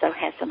also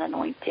has an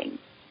anointing.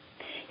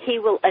 He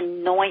will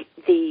anoint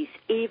these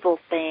evil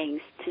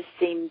things to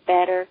seem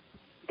better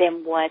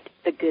than what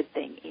the good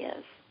thing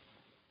is.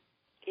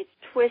 It's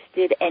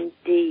twisted and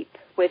deep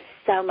with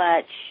so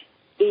much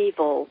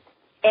evil,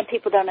 and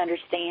people don't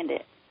understand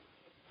it.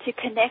 To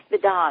connect the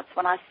dots,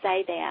 when I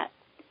say that,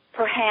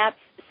 perhaps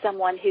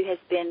someone who has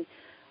been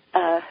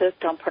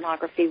hooked on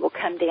pornography will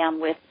come down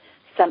with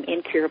some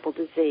incurable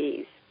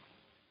disease,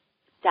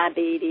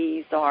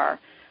 diabetes or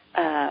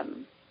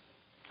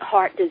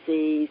heart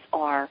disease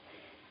or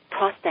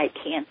prostate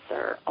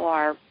cancer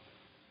or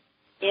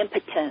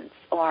impotence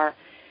or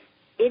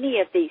any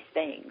of these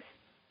things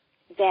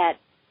that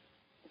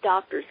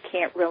doctors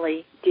can't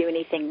really do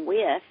anything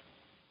with.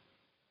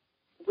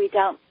 We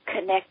don't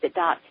connect the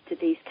dots to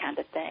these kind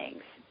of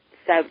things.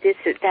 So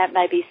that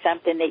may be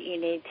something that you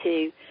need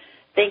to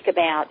think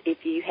about if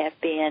you have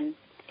been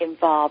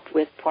involved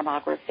with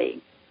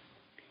pornography.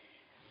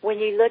 When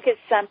you look at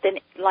something,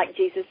 like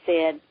Jesus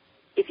said,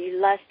 if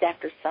you lust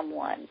after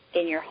someone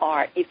in your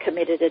heart, you've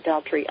committed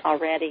adultery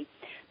already.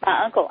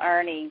 My Uncle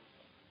Ernie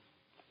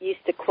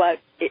used to quote,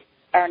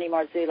 Ernie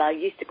Marzullo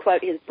used to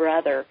quote his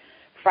brother,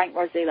 Frank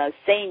Marzullo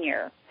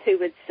Sr., who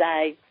would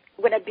say,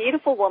 when a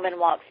beautiful woman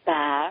walks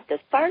by, the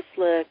first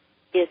look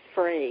is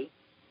free,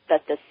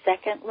 but the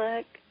second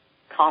look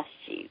costs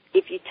you.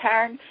 If you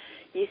turn,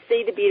 you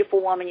see the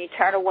beautiful woman, you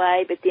turn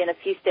away, but then a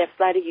few steps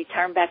later you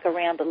turn back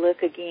around to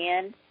look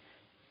again,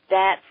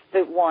 that's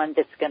the one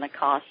that's going to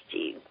cost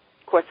you.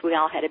 Of course, we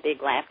all had a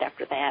big laugh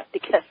after that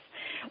because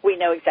we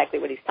know exactly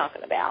what he's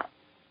talking about.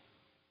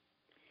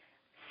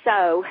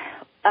 So,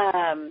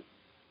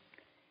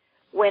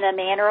 when a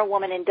man or a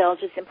woman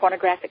indulges in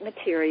pornographic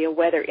material,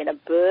 whether in a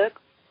book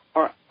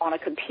or on a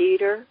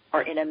computer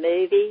or in a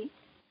movie,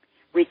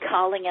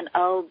 recalling an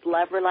old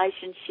love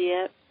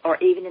relationship, or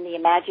even in the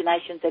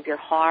imaginations of your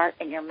heart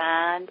and your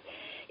mind,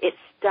 it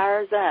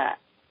stirs up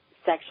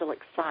sexual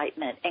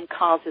excitement and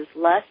causes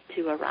lust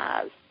to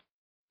arise.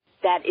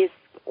 That is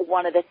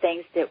one of the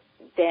things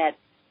that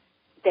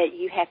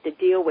you have to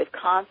deal with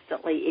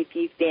constantly if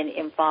you've been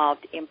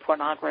involved in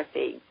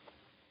pornography.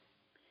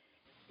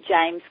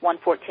 James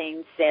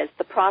 1:14 says,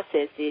 the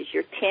process is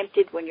you're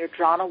tempted when you're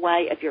drawn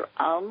away of your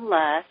own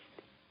lust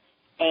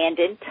and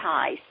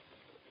enticed,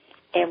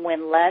 and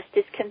when lust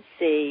is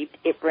conceived,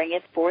 it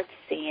bringeth forth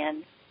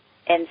sin,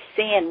 and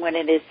sin, when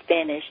it is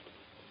finished,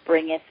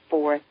 bringeth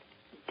forth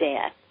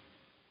death.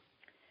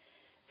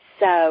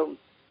 So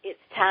it's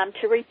time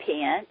to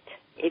repent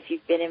if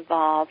you've been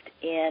involved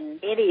in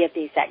any of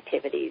these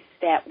activities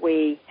that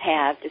we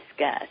have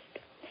discussed.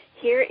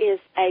 Here is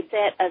a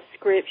set of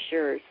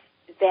scriptures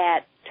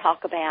that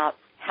talk about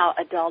how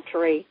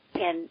adultery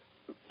can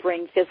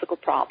bring physical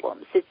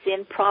problems. It's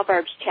in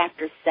Proverbs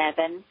chapter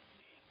 7,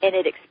 and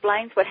it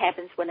explains what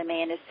happens when a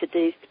man is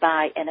seduced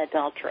by an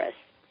adulteress.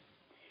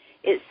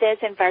 It says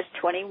in verse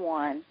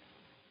 21,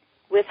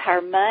 with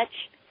her much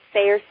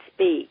fair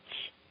speech,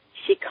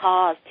 she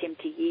caused him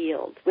to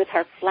yield. With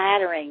her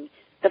flattering,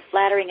 the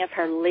flattering of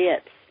her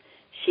lips,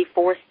 she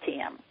forced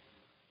him.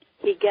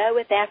 He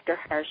goeth after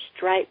her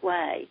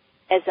straightway,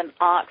 as an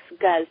ox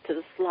goes to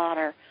the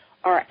slaughter,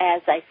 or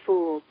as a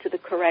fool to the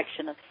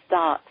correction of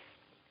stocks,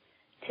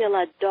 till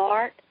a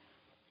dart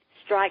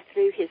strike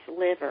through his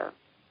liver,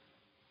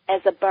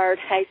 as a bird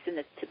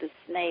hasteneth to the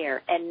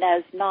snare, and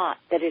knows not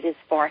that it is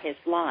for his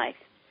life.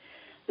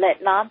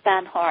 Let not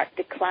thine heart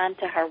decline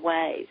to her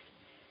ways.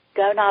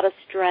 Go not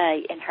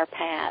astray in her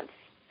paths.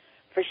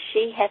 For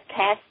she hath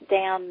cast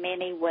down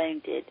many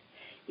wounded.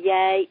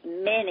 Yea,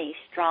 many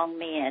strong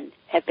men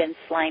have been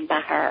slain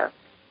by her.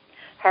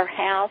 Her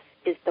house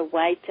is the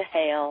way to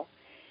hell,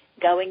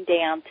 going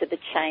down to the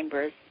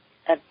chambers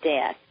of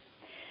death.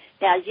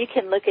 Now, you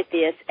can look at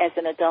this as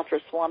an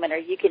adulterous woman, or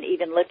you can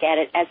even look at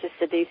it as a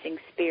seducing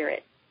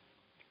spirit.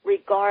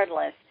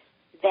 Regardless,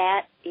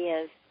 that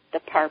is the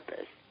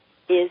purpose,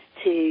 is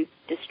to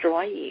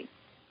destroy you.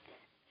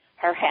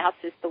 Her house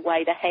is the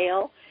way to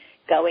hell,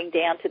 going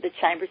down to the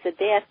chambers of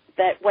death.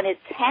 But when it's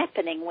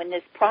happening, when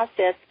this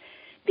process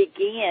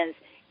begins,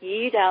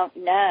 you don't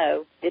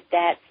know that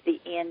that's the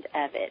end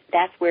of it.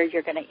 That's where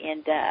you're going to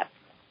end up.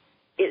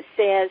 It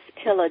says,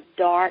 till a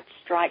dart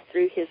strike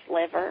through his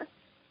liver.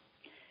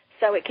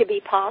 So it could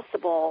be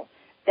possible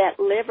that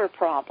liver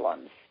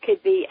problems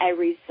could be a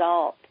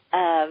result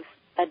of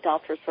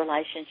adulterous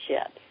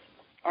relationships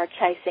or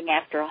chasing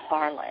after a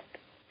harlot.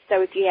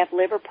 So if you have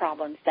liver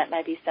problems, that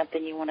may be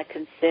something you want to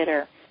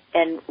consider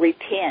and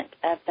repent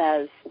of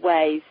those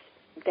ways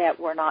that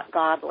were not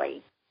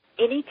godly.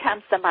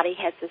 Anytime somebody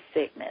has a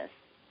sickness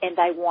and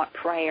they want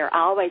prayer, I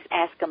always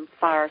ask them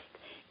first,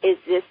 is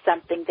this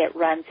something that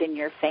runs in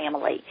your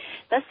family?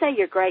 Let's say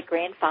your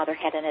great-grandfather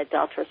had an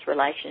adulterous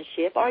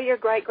relationship, or your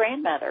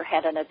great-grandmother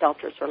had an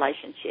adulterous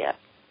relationship,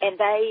 and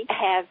they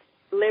have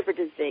liver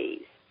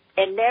disease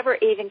and never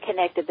even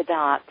connected the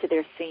dot to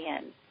their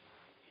sin.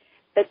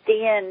 But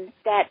then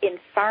that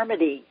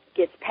infirmity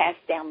gets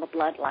passed down the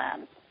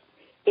bloodline.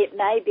 It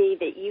may be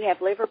that you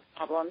have liver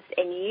problems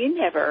and you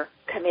never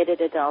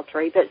committed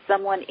adultery, but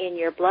someone in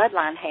your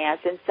bloodline has.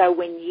 And so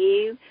when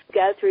you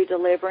go through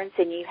deliverance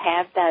and you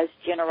have those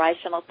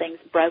generational things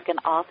broken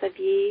off of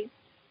you,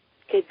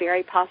 could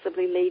very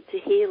possibly lead to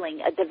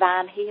healing, a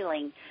divine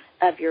healing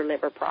of your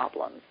liver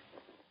problems.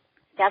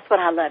 That's what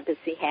I love to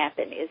see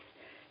happen is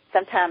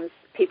sometimes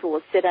people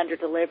will sit under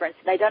deliverance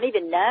and they don't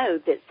even know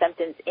that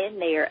something's in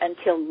there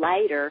until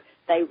later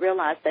they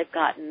realize they've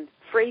gotten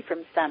free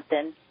from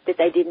something that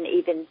they didn't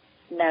even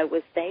know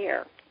was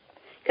there.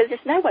 Because there's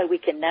no way we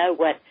can know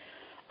what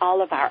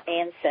all of our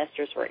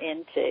ancestors were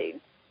into.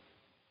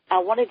 I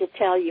wanted to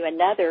tell you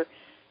another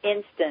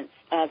instance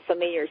of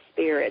familiar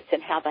spirits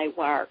and how they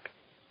work.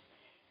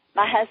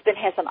 My husband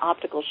has an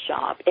optical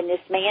shop, and this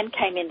man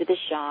came into the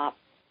shop.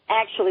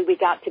 Actually, we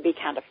got to be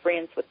kind of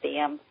friends with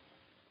them.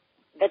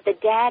 But the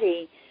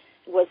daddy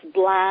was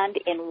blind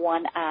in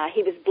one eye.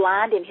 He was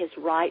blind in his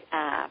right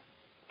eye.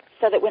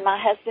 So that when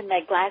my husband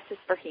made glasses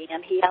for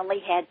him, he only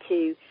had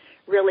to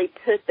really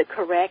put the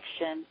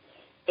correction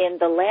in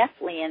the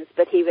left lens,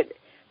 but he would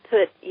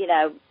put,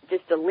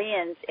 just a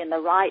lens in the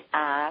right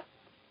eye.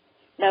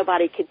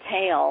 Nobody could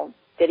tell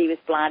that he was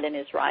blind in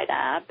his right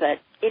eye, but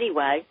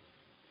anyway,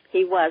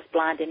 he was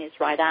blind in his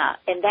right eye.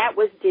 And that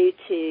was due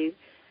to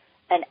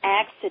an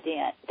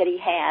accident that he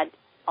had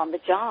on the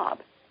job.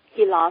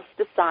 He lost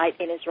the sight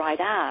in his right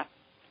eye.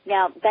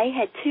 Now, they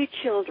had 2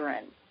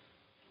 children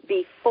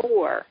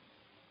before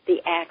the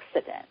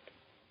accident,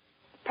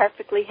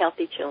 perfectly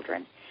healthy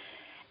children.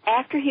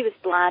 After he was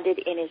blinded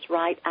in his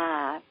right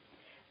eye,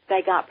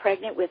 they got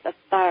pregnant with a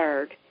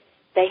third.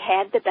 They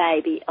had the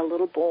baby, a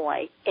little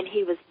boy, and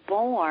he was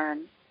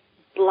born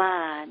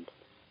blind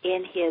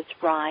in his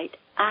right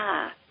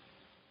eye.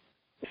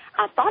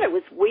 I thought it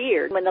was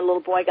weird. When the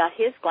little boy got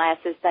his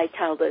glasses, they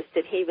told us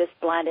that he was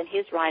blind in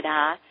his right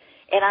eye.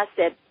 And I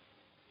said,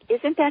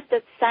 isn't that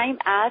the same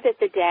eye that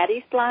the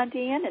daddy's blind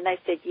in? And they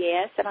said,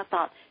 yes. And I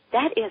thought,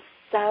 that is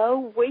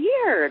so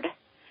weird.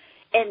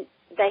 And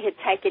they had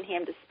taken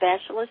him to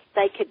specialists.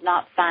 They could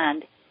not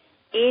find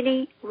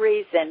any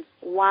reason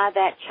why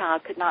that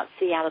child could not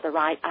see out of the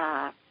right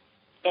eye.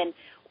 And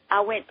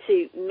I went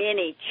to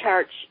many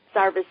church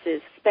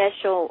services,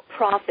 special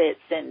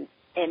prophets and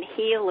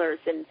healers,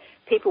 and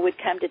people would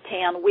come to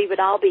town. We would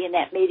all be in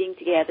that meeting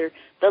together.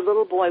 The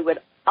little boy would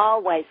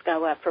always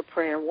go up for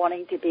prayer,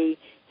 wanting to be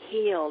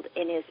healed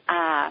in his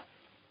eye.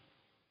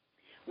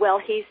 Well,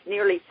 he's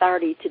nearly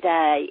 30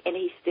 today, and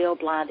he's still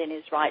blind in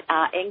his right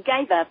eye and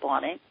gave up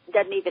on it,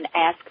 doesn't even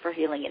ask for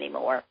healing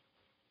anymore.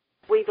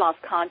 We've lost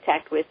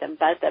contact with him.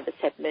 Both of us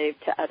have moved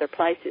to other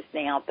places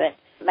now, but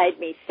made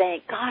me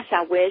think, gosh,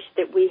 I wish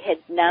that we had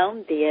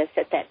known this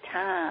at that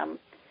time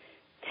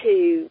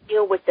to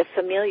deal with the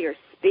familiar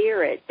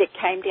spirit that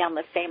came down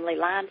the family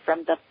line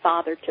from the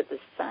father to the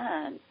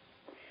son.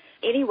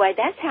 Anyway,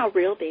 that's how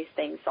real these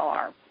things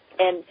are.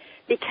 And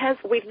because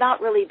we've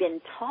not really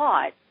been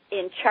taught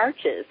in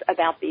churches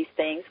about these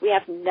things, we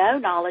have no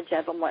knowledge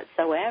of them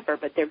whatsoever,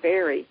 but they're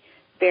very,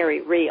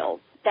 very real.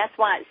 That's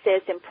why it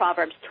says in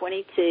Proverbs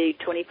 22,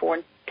 24,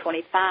 and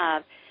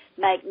 25,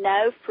 make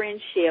no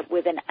friendship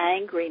with an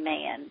angry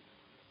man,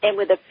 and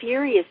with a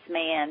furious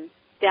man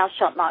thou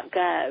shalt not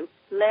go,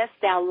 lest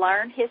thou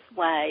learn his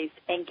ways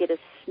and get a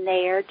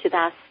snare to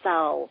thy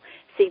soul.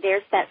 See,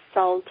 there's that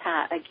soul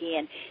tie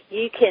again.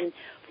 You can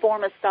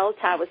form a soul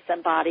tie with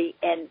somebody,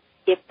 and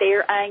if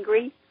they're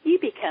angry, you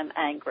become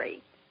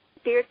angry.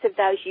 Spirits of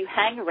those you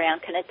hang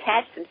around can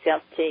attach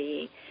themselves to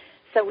you,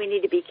 so we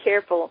need to be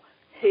careful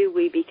who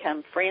we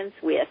become friends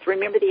with.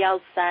 Remember the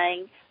old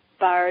saying,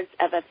 birds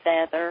of a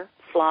feather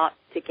flock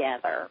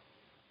together.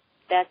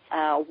 That's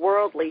a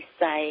worldly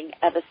saying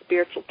of a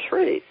spiritual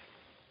truth.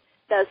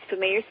 Those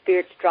familiar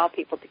spirits draw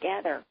people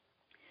together.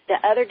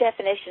 The other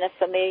definition of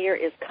familiar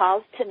is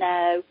cause to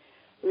know,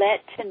 let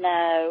to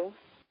know,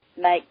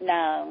 make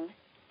known,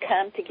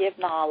 come to give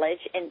knowledge.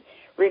 And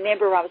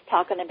remember I was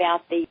talking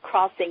about the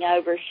crossing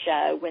over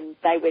show when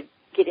they would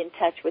get in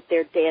touch with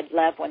their dead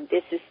loved one.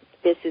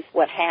 This is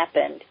what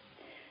happened.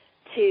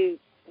 To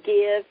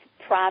give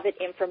private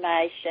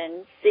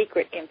information,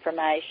 secret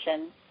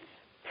information,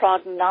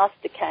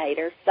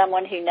 prognosticator,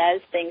 someone who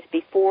knows things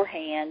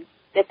beforehand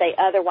that they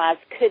otherwise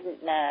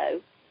couldn't know,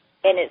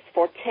 and it's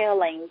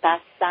foretelling by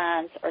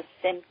signs or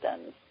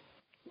symptoms.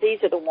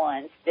 These are the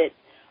ones that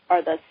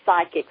are the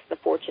psychics, the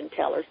fortune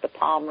tellers, the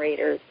palm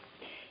readers.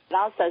 It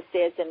also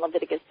says in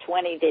Leviticus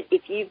 20 that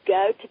if you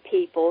go to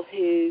people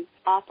who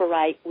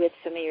operate with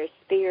familiar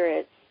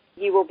spirits,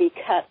 you will be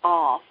cut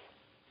off.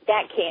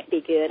 That can't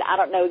be good. I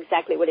don't know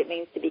exactly what it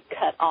means to be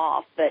cut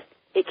off, but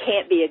it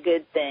can't be a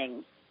good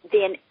thing.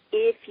 Then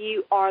if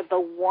you are the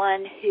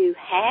one who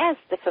has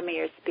the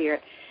familiar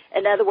spirit,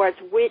 in other words,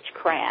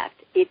 witchcraft,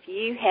 if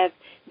you have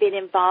been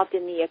involved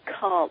in the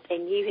occult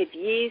and you have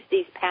used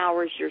these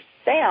powers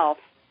yourself,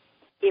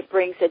 it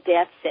brings a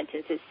death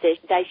sentence. It says,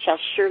 they shall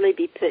surely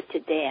be put to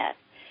death.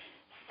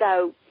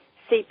 So,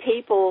 see,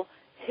 people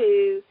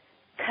who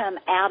come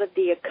out of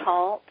the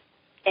occult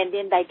and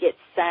then they get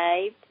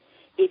saved,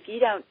 if you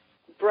don't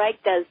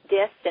break those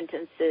death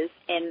sentences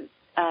and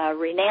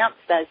renounce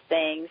those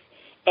things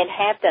and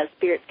have those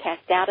spirits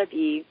cast out of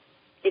you,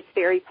 it's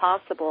very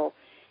possible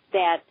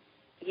that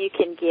you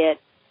can get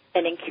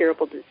an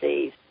incurable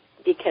disease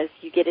because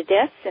you get a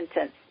death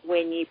sentence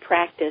when you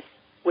practice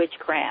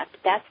witchcraft.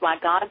 That's why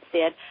God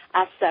said,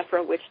 I suffer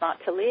a witch not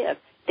to live.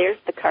 There's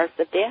the curse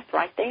of death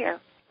right there.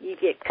 You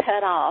get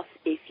cut off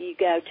if you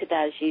go to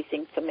those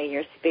using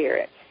familiar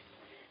spirits.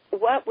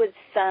 What would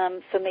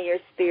some familiar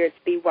spirits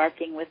be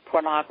working with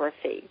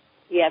pornography?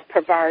 You have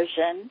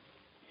perversion,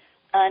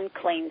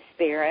 unclean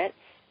spirits,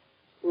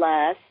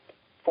 lust,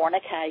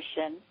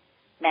 fornication,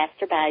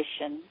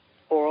 masturbation,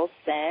 oral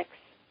sex,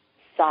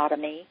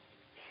 sodomy,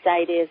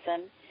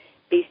 sadism,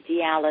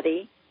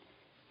 bestiality,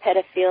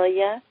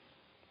 pedophilia,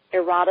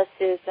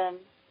 eroticism,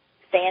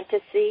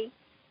 fantasy,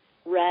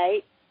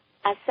 rape.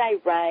 I say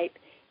rape.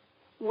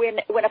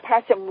 When a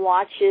person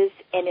watches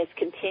and is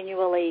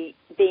continually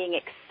being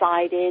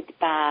excited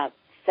by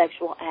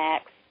sexual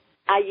acts,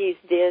 I use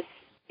this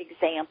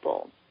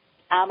example.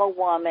 I'm a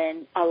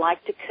woman. I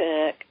like to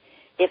cook.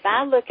 If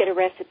I look at a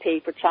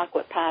recipe for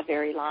chocolate pie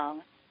very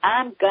long,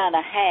 I'm going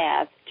to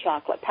have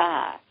chocolate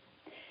pie.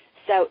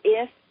 So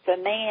if the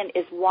man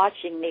is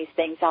watching these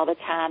things all the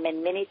time,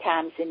 and many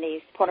times in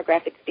these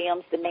pornographic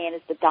films, the man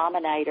is the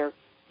dominator,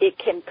 it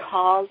can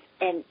cause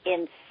and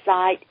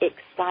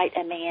excite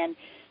a man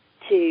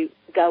to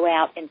go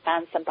out and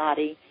find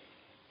somebody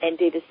and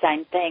do the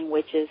same thing,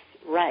 which is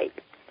rape.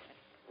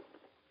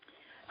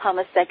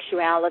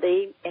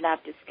 Homosexuality, and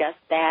I've discussed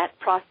that,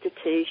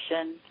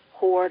 prostitution,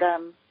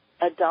 whoredom,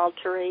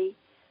 adultery,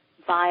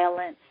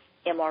 violence,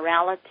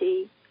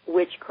 immorality,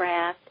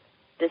 witchcraft,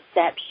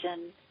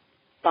 deception,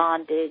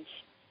 bondage,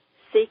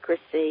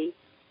 secrecy,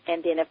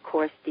 and then, of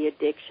course, the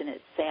addiction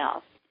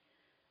itself.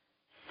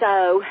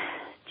 So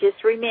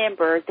just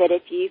remember that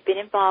if you've been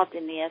involved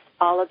in this,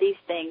 all of these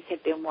things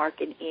have been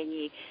working in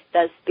you.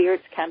 Those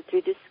spirits come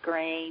through the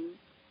screen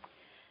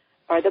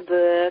or the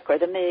book or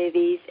the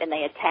movies, and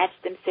they attach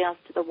themselves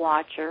to the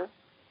watcher.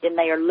 Then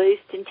they are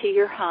loosed into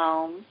your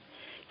home,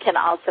 can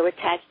also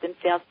attach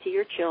themselves to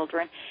your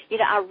children. You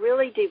know, I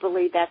really do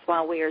believe that's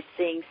why we are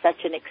seeing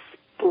such an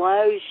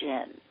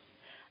explosion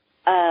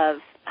of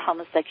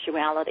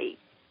homosexuality,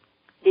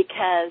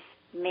 because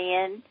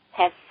men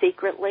have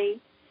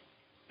secretly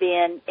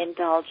been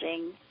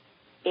indulging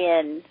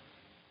in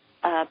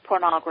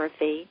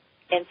pornography,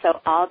 and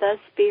so all those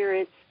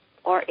spirits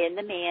are in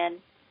the man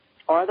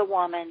or the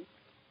woman,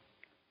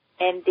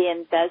 and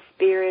then those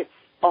spirits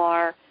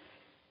are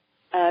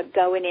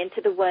going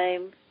into the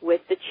womb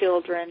with the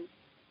children,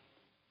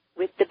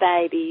 with the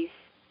babies,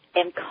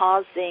 and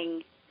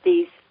causing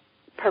these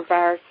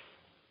perverse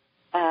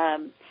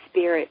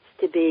spirits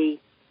to be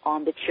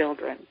on the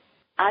children.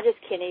 I just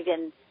can't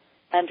even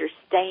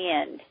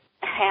understand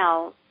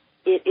how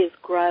it is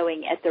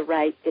growing at the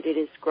rate that it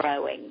is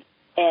growing.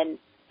 And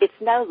it's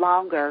no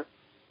longer,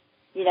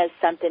 you know,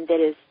 something that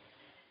is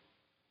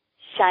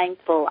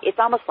shameful. It's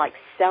almost like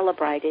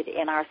celebrated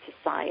in our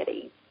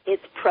society.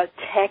 It's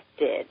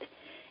protected.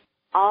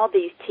 All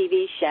these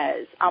TV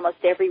shows, almost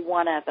every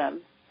one of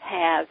them,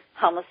 have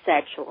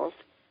homosexuals.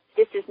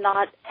 This is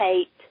not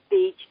hate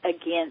speech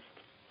against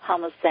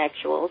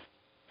homosexuals.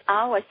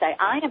 I always say,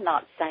 I am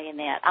not saying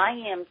that. I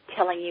am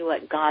telling you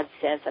what God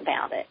says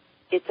about it.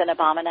 It's an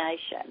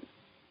abomination.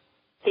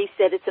 He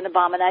said it's an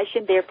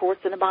abomination, therefore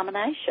it's an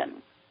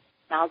abomination.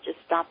 I'll just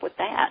stop with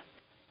that.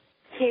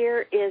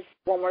 Here is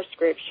one more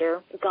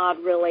scripture. God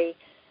really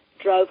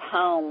drove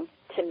home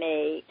to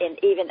me and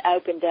even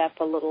opened up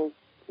a little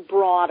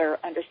broader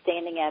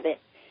understanding of it.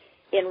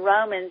 In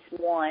Romans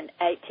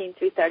 1:18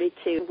 through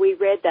 32, we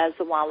read those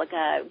a while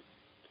ago.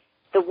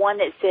 The one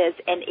that says,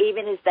 and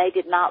even as they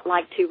did not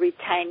like to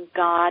retain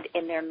God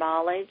in their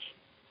knowledge,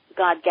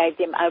 God gave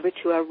them over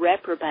to a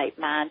reprobate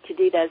mind to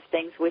do those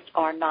things which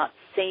are not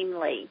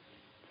seemly.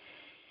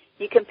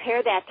 You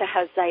compare that to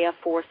Hosea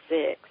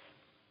 4:6.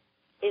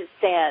 It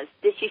says,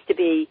 this used to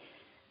be,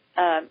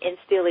 and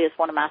still is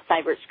one of my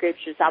favorite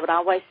scriptures. I would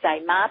always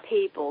say, my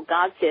people,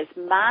 God says,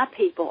 my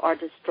people are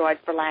destroyed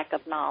for lack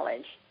of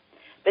knowledge.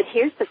 But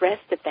here's the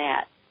rest of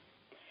that.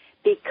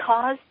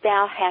 Because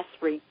thou hast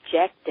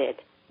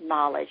rejected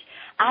knowledge.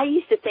 I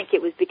used to think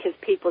it was because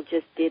people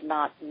just did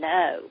not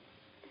know.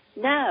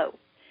 No.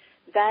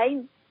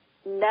 They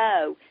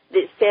know that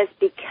it says,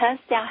 because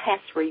thou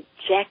hast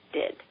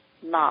rejected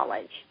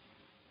knowledge,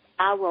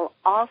 I will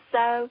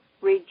also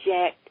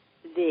reject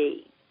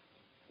thee,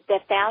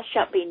 that thou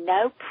shalt be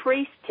no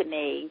priest to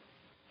me,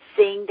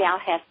 seeing thou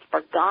hast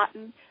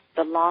forgotten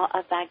the law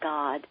of thy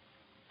God.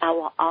 I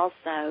will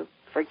also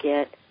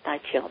forget thy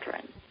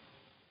children.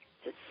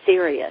 It's a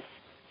serious,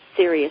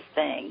 serious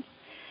thing.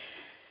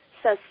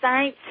 So,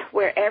 saints,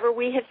 wherever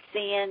we have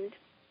sinned,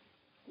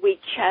 we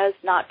chose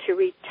not to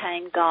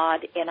retain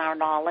God in our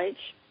knowledge.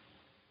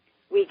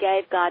 We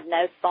gave God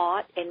no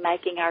thought in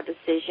making our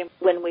decision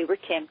when we were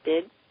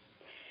tempted.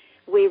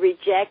 We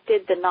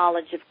rejected the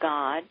knowledge of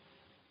God.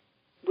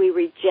 We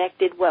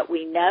rejected what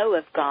we know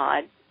of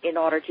God in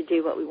order to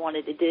do what we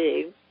wanted to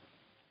do.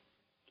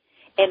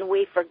 And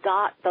we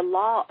forgot the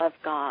law of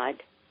God.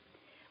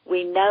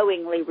 we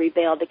knowingly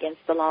rebelled against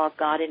the law of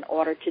God in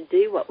order to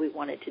do what we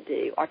wanted to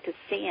do or to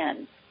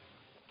sin.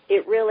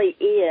 It really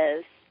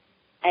is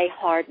a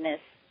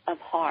hardness of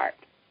heart.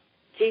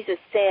 Jesus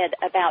said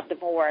about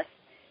divorce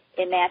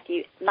in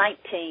Matthew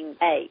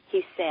 19:8,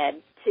 he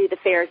said to the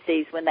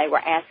Pharisees when they were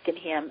asking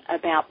him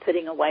about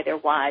putting away their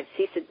wives,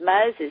 he said,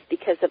 Moses,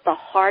 because of the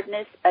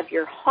hardness of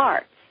your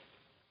hearts,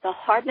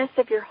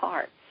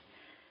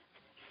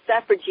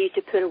 suffered you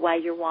to put away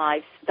your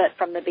wives, but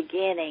from the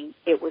beginning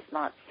it was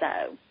not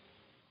so.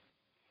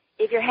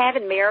 If you're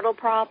having marital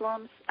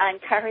problems, I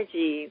encourage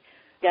you,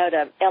 go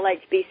to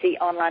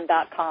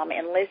lhbconline.com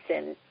and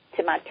listen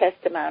to my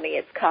testimony.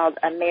 It's called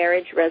A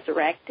Marriage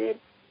Resurrected,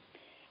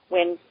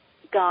 when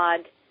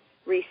God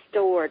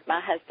restored my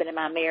husband and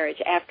my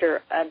marriage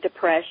after a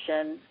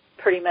depression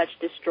pretty much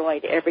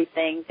destroyed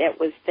everything that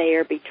was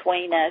there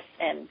between us,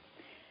 and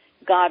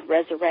God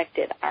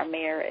resurrected our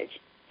marriage.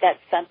 That's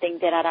something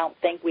that I don't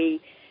think we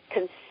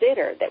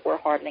consider, that we're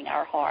hardening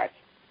our hearts.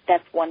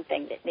 That's one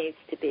thing that needs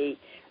to be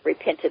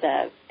repented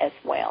of as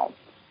well.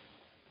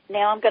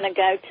 Now I'm going to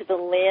go to the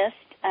list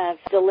of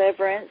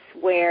deliverance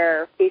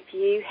where if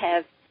you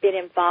have been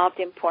involved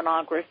in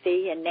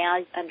pornography and now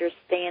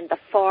understand the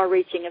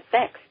far-reaching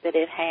effects that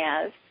it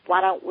has, why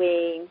don't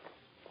we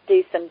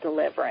do some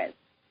deliverance?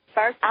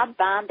 First, I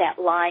bind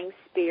that lying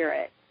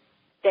spirit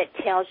that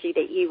tells you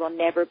that you will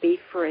never be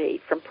free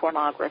from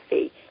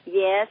pornography.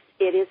 Yes,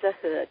 it is a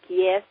hook.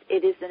 Yes,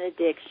 it is an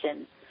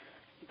addiction.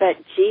 But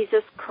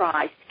Jesus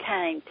Christ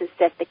came to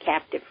set the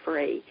captive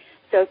free.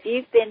 So if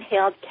you've been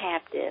held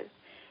captive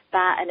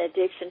by an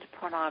addiction to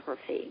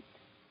pornography,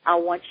 I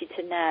want you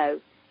to know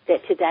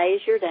that today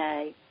is your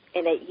day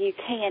and that you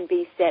can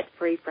be set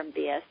free from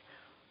this.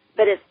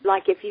 But it's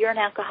like if you're an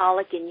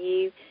alcoholic and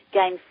you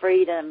gain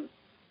freedom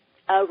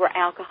over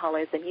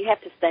alcoholism, you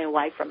have to stay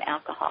away from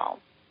alcohol.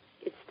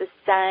 It's the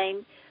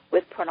same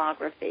with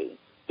pornography.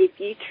 If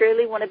you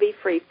truly want to be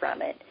free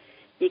from it,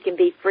 you can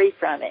be free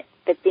from it,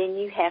 but then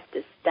you have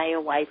to stay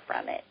away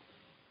from it.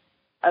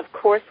 Of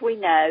course, we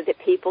know that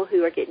people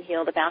who are getting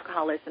healed of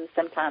alcoholism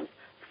sometimes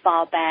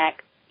fall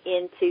back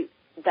into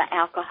the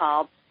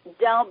alcohol.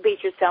 Don't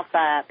beat yourself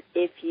up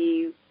if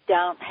you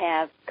don't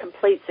have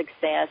complete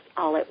success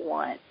all at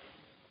once.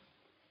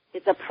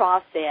 It's a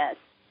process.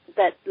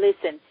 But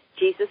listen,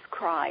 Jesus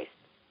Christ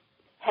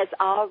has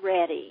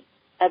already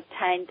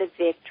obtained the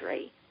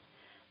victory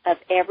of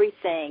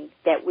everything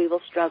that we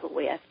will struggle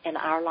with in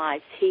our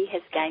lives. He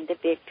has gained the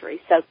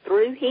victory. So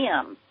through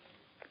him,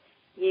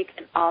 you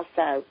can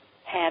also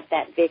have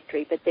that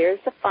victory. But there's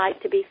a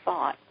fight to be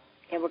fought,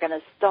 and we're going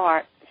to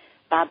start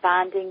by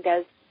binding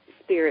those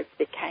spirits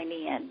that came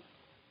in.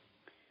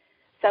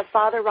 So,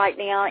 Father, right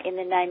now, in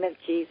the name of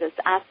Jesus,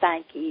 I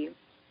thank you.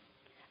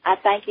 I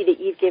thank you that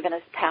you've given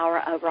us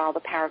power over all the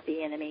power of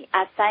the enemy.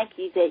 I thank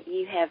you that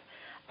you have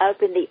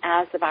opened the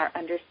eyes of our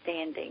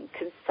understanding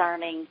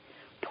concerning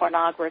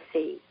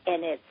pornography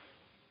and its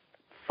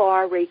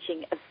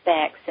far-reaching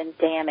effects and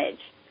damage.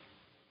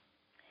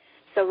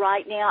 So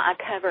right now, I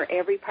cover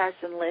every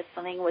person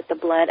listening with the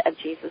blood of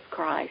Jesus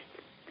Christ.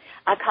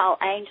 I call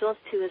angels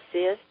to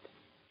assist.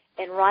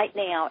 And right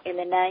now, in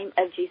the name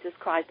of Jesus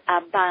Christ,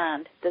 I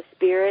bind the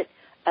spirit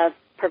of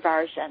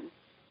perversion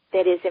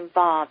that is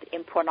involved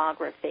in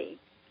pornography.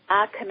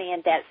 I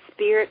command that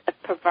spirit of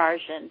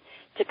perversion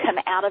to come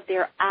out of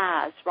their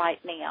eyes right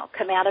now,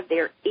 come out of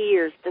their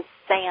ears, the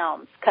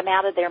sounds, come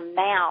out of their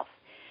mouth,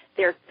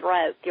 their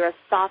throat, their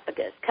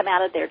esophagus, come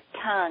out of their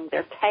tongue,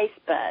 their taste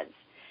buds,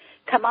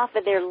 come off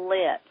of their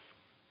lips.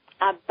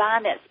 I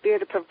bind that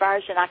spirit of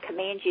perversion. I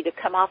command you to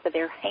come off of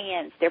their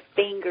hands, their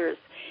fingers,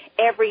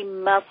 every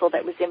muscle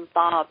that was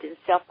involved in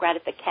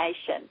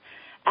self-gratification,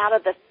 out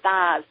of the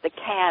thighs, the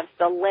calves,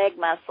 the leg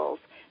muscles,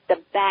 the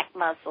back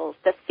muscles,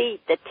 the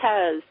feet, the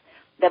toes,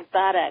 the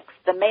buttocks,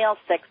 the male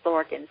sex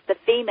organs, the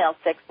female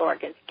sex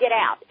organs. Get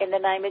out in the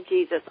name of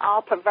Jesus.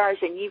 All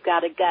perversion, you've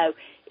got to go,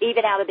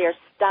 even out of their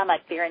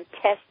stomach, their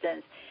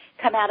intestines,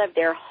 come out of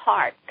their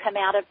heart, come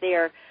out of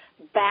their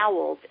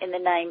bowels in the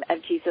name of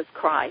Jesus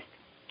Christ.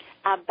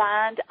 I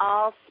bind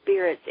all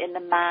spirits in the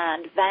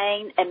mind,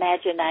 vain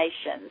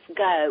imaginations.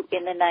 Go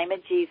in the name of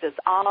Jesus,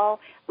 all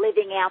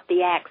living out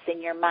the acts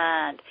in your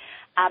mind.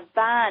 I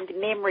bind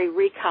memory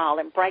recall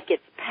and break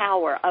its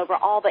power over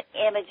all the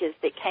images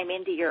that came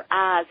into your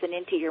eyes and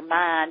into your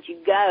mind. You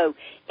go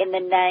in the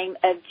name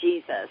of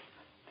Jesus.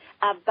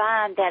 I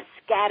bind that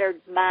scattered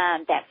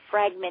mind, that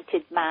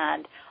fragmented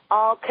mind,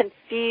 all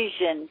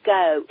confusion.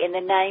 Go in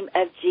the name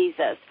of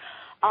Jesus.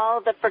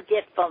 All the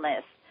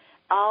forgetfulness,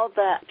 all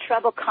the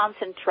trouble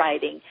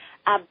concentrating.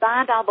 I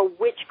bind all the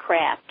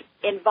witchcraft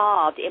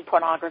involved in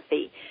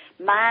pornography,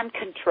 mind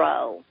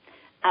control.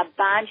 I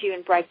bind you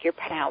and break your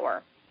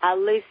power. I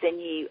loosen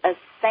you, a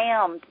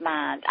sound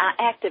mind. I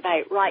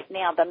activate right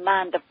now the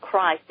mind of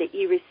Christ that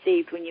you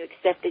received when you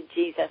accepted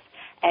Jesus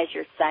as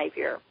your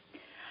Savior.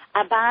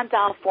 I bind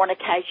all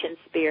fornication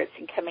spirits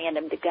and command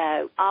them to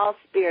go. All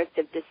spirits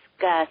of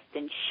disgust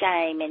and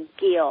shame and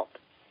guilt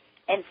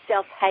and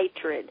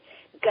self-hatred,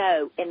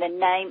 go in the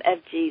name of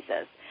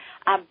Jesus.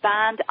 I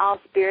bind all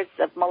spirits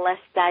of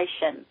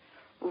molestation,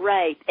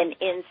 rape, and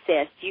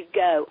incest, you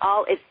go.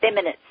 All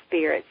effeminate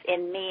spirits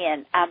in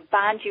men, I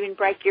bind you and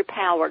break your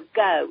power.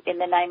 Go in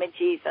the name of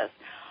Jesus.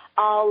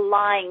 All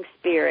lying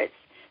spirits,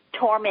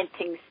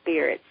 tormenting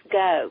spirits,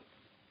 go.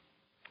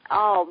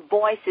 All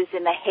voices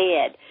in the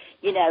head,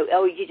 you know,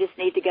 oh, you just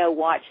need to go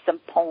watch some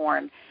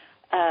porn.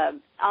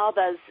 All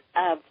those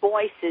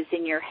voices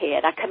in your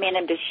head, I command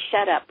them to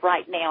shut up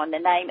right now in the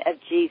name of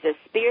Jesus.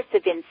 Spirits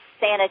of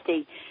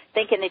insanity,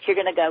 thinking that you're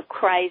going to go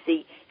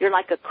crazy. You're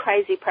like a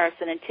crazy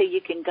person until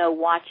you can go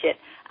watch it.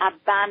 I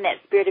bind that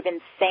spirit of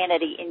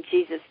insanity in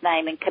Jesus'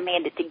 name and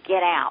command it to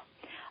get out.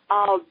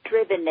 All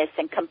drivenness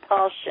and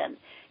compulsion,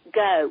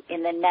 go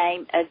in the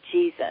name of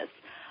Jesus.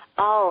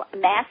 All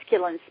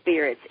masculine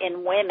spirits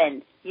in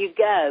women, you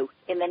go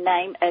in the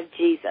name of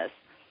Jesus.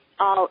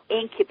 All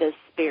incubus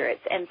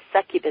spirits and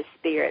succubus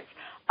spirits,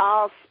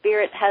 all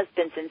spirit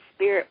husbands and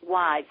spirit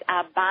wives,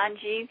 I bind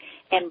you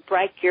and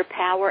break your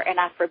power, and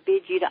I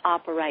forbid you to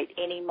operate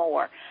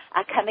anymore.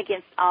 I come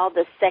against all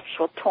the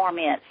sexual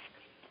torments,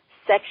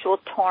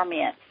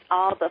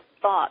 all the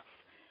thoughts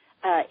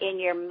in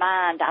your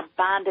mind. I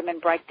bind them and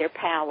break their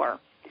power.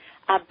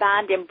 I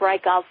bind and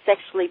break all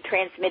sexually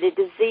transmitted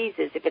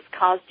diseases. If it's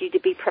caused you to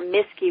be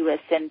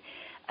promiscuous and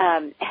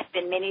have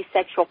been many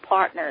sexual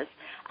partners,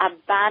 I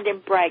bind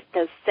and break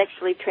those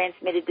sexually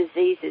transmitted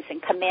diseases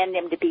and command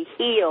them to be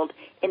healed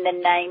in the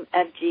name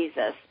of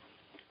Jesus.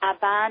 I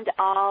bind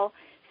all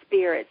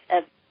spirits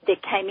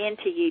that came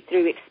into you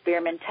through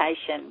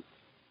experimentation.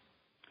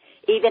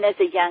 Even as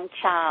a young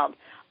child,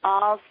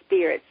 all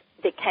spirits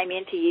that came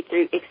into you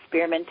through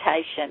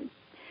experimentation.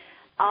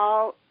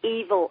 All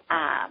evil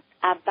eye,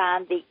 I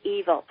bind the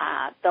evil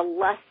eye, the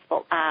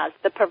lustful eyes,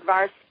 the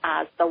perverse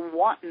eyes, the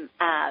wanton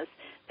eyes,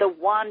 the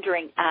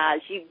wandering eyes,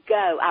 you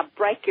go. I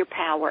break your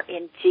power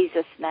in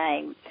Jesus'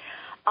 name.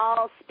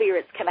 All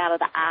spirits come out of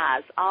the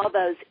eyes. All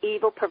those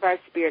evil, perverse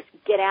spirits,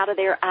 get out of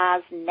their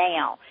eyes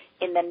now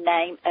in the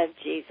name of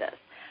Jesus.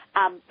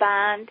 I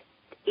bind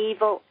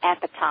evil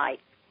appetite.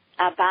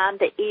 I bind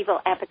the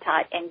evil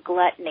appetite and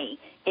gluttony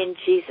in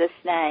Jesus'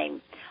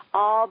 name.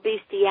 All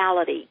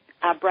bestiality,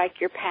 I break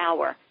your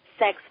power.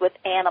 Sex with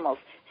animals,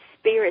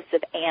 spirits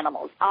of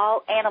animals,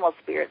 all animal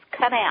spirits,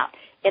 come out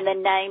in the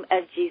name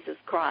of Jesus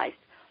Christ.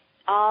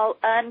 All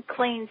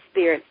unclean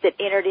spirits that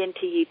entered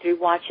into you through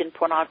watching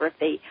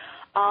pornography,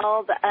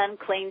 all the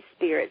unclean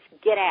spirits,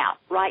 get out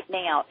right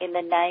now in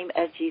the name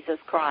of Jesus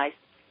Christ.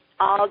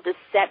 All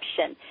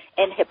deception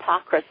and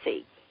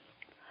hypocrisy,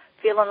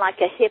 feeling like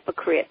a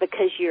hypocrite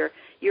because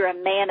you're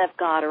a man of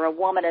God or a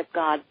woman of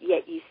God,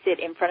 yet you sit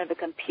in front of a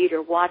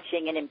computer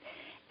watching and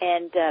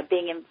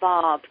being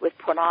involved with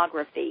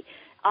pornography.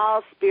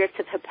 All spirits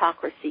of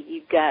hypocrisy,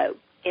 you go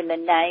in the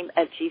name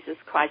of Jesus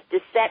Christ.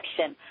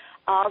 Deception,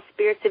 all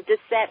spirits of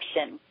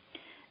deception,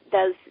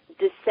 those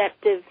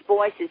deceptive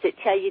voices that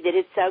tell you that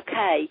it's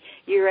okay,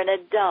 you're an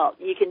adult,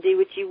 you can do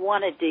what you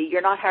want to do,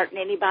 you're not hurting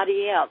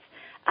anybody else.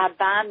 I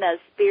bind those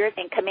spirits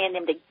and command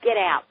them to get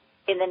out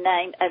in the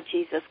name of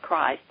Jesus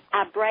Christ.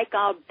 I break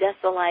all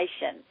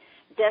desolation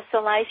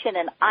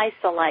and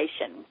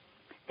isolation,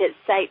 that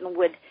Satan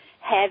would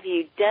have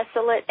you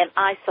desolate and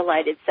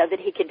isolated so that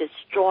he can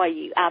destroy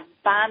you. I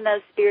bind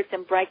those spirits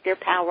and break their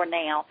power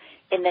now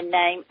in the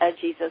name of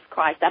Jesus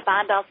Christ. I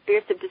bind all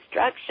spirits of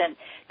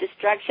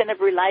destruction of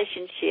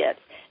relationships,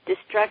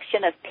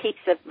 destruction of peace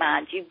of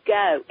mind. You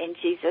go in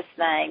Jesus'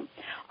 name.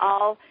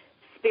 All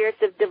spirits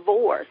of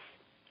divorce,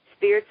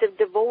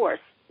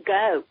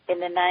 go in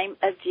the name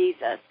of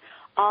Jesus.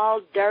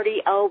 All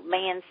dirty old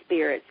man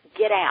spirits,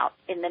 get out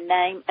in the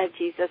name of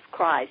Jesus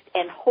Christ.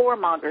 And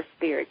whoremonger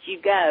spirits, you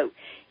go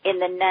in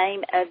the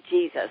name of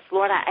Jesus.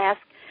 Lord, I ask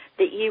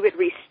that you would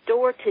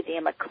restore to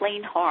them a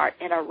clean heart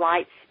and a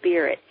right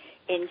spirit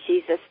in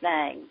Jesus'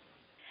 name.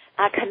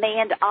 I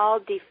command all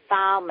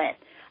defilement.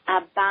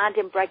 I bind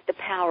and break the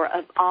power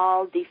of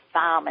all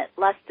defilement,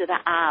 lust of the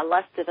eye,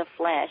 lust of the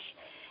flesh,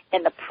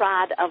 and the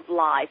pride of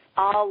life.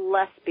 All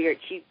lust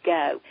spirits, you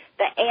go.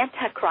 The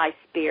Antichrist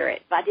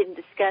spirit, I didn't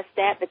discuss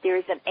that, but there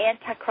is an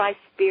Antichrist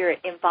spirit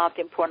involved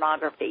in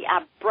pornography.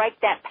 I break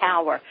that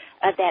power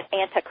of that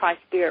Antichrist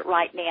spirit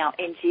right now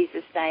in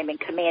Jesus' name and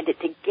command it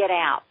to get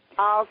out.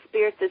 All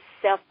spirits of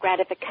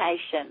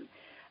self-gratification,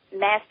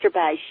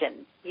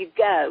 masturbation, you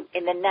go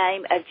in the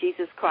name of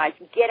Jesus Christ.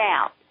 Get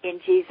out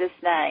in Jesus'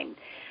 name.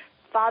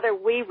 Father,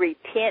 we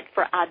repent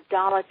for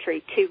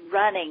idolatry, to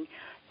running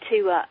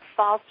to a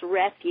false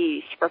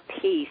refuge for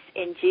peace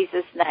in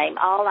Jesus' name.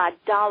 All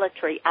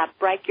idolatry, I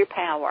break your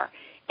power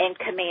and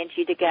command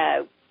you to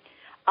go.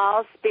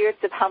 All spirits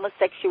of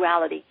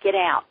homosexuality, get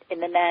out in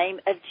the name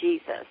of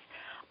Jesus.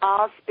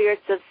 All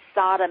spirits of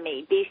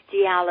sodomy,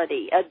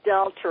 bestiality,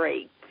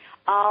 adultery,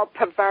 all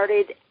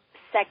perverted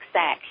sex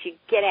acts, you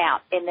get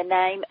out in the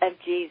name of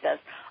Jesus.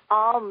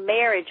 All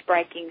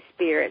marriage-breaking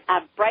spirits,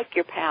 I break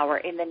your power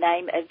in the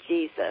name of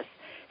Jesus.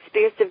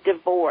 Spirits of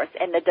divorce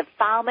and the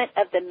defilement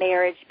of the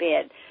marriage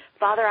bed.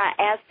 Father, I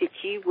ask that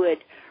you would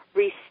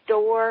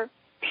restore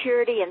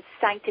purity and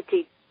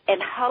sanctity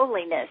and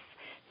holiness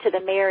to the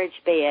marriage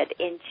bed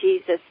in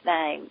Jesus'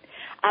 name.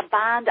 I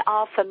bind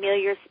all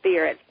familiar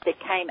spirits that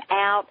came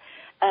out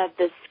of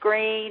the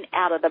screen,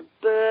 out of the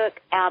book,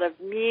 out of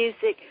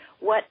music,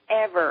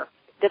 whatever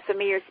the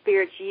familiar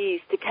spirits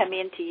use to come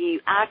into you.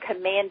 I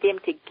command them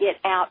to get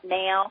out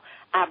now.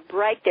 I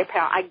break their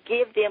power. I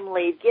give them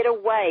leave. Get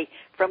away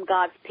from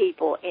God's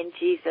people in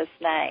Jesus'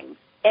 name.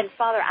 And,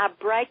 Father, I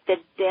break the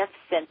death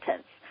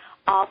sentence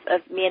off of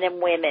men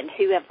and women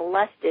who have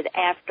lusted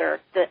after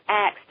the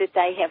acts that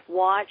they have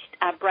watched.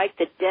 I break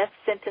the death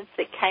sentence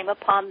that came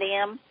upon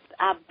them.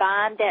 I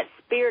bind that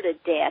spirit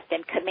of death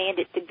and command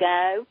it to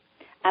go.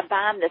 I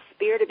bind the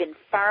spirit of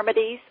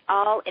infirmities,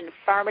 all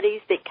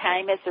infirmities that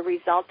came as a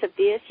result of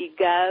this. You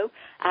go.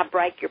 I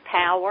break your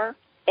power.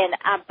 And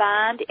I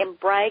bind and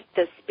break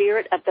the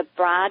spirit of the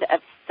bride of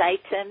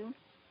Satan,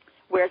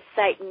 where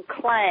Satan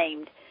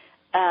claimed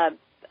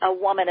a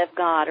woman of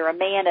God or a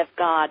man of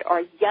God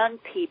or young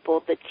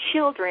people, the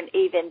children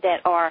even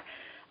that are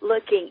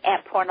looking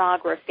at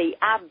pornography.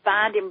 I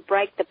bind and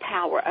break the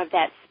power of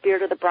that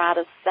spirit of the bride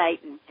of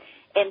Satan.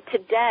 And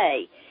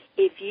today,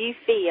 if you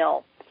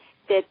feel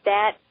that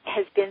that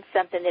has been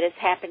something that has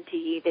happened to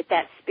you,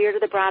 that spirit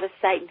of the bride of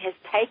Satan has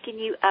taken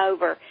you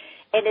over,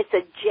 and it's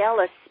a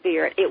jealous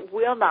spirit, it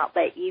will not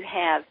let you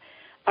have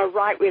a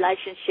right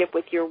relationship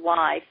with your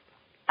wife.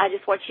 I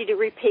just want you to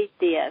repeat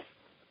this.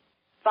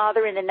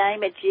 Father, in the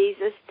name of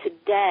Jesus,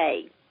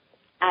 today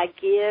I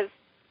give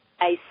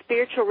a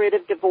spiritual writ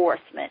of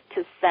divorcement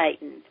to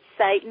Satan.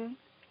 Satan,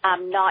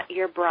 I'm not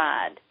your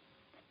bride.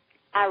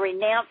 I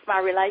renounce my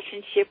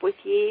relationship with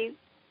you,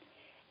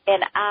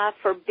 and I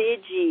forbid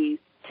you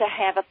to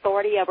have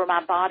authority over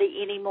my body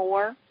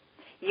anymore.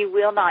 You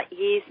will not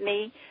use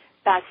me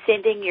by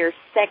sending your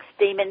sex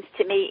demons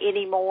to me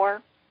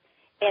anymore.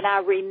 And I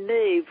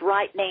remove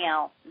right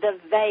now the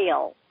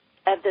veil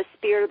of the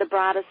spirit of the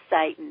bride of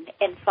Satan.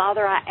 And,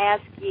 Father, I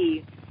ask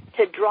you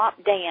to drop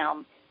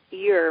down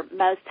your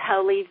most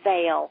holy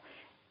veil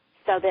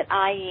so that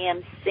I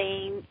am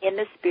seen in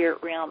the spirit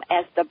realm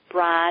as the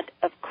bride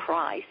of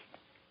Christ.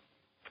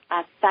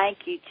 I thank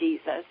you,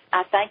 Jesus.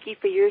 I thank you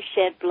for your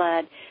shed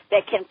blood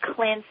that can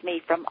cleanse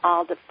me from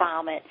all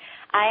defilement.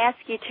 I ask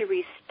you to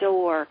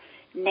restore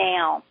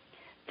now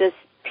the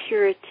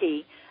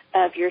purity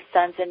of your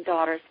sons and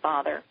daughters,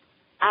 Father.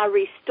 I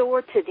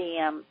restore to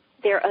them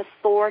their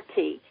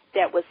authority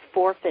that was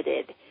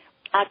forfeited.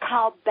 I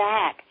call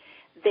back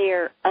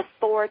their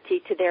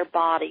authority to their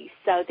bodies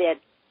so that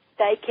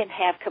they can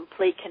have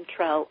complete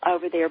control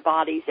over their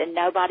bodies and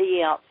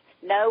nobody else.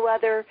 No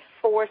other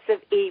force of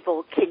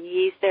evil can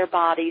use their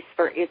bodies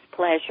for its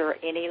pleasure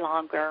any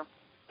longer.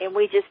 And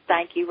we just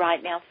thank you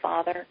right now,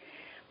 Father.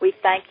 We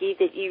thank you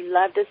that you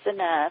loved us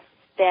enough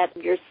that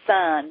your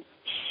Son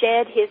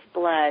shed his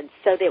blood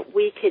so that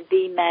we could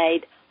be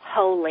made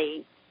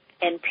holy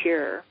and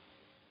pure.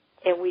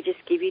 And we just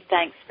give you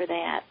thanks for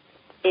that.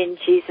 In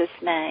Jesus'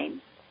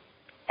 name,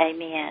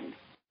 amen.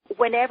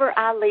 Whenever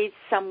I lead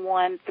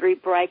someone through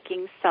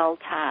breaking soul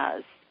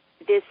ties,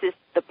 this is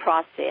the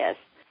process.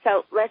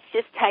 So let's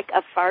just take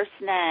a first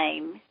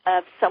name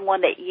of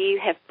someone that you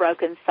have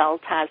broken soul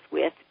ties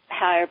with,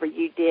 however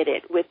you did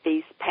it with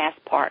these past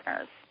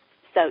partners.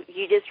 So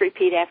you just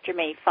repeat after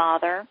me.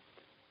 Father,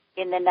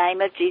 in the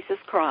name of Jesus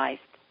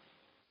Christ,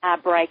 I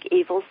break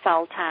evil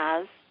soul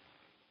ties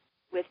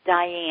with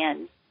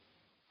Diane.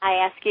 I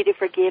ask you to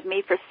forgive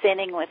me for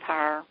sinning with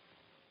her.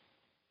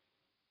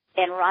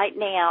 And right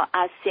now,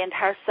 I send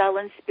her soul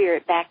and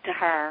spirit back to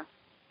her.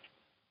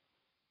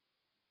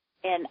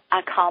 And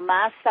I call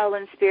my soul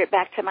and spirit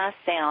back to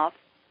myself,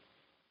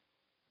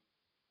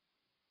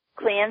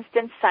 cleansed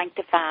and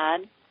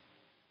sanctified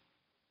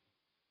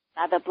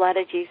by the blood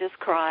of Jesus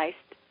Christ.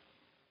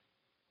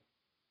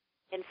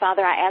 And,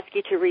 Father, I ask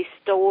you to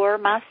restore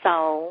my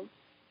soul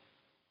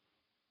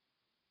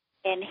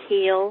and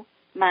heal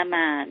my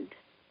mind.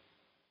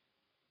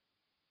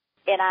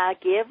 And I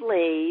give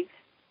leave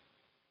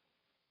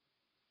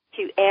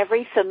to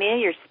every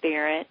familiar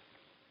spirit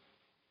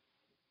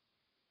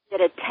that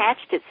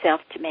attached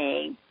itself to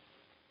me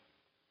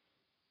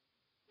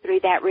through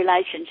that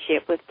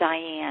relationship with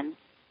Diane.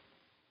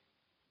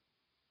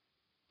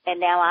 And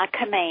now I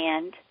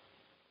command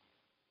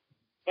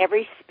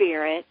every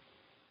spirit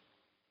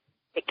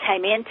that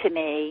came into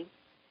me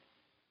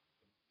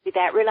through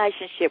that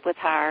relationship with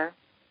her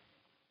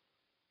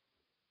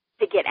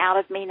to get out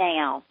of me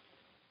now.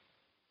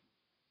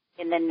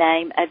 In the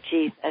name of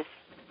Jesus.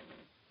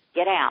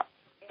 Get out.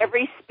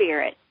 Every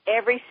spirit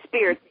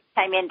that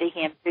came into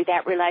him through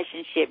that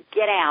relationship,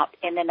 get out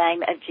in the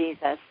name of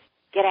Jesus.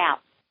 Get out.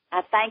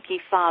 I thank you,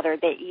 Father,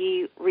 that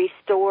you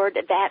restored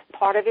that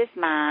part of his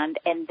mind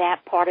and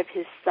that part of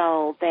his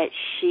soul that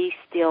she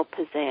still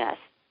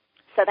possessed.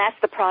 So that's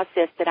the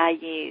process that I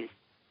use.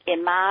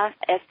 In my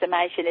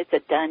estimation, it's a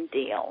done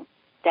deal.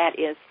 That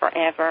is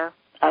forever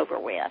over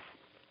with.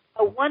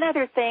 One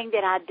other thing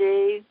that I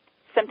do,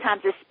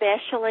 sometimes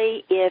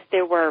especially if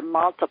there were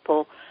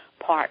multiple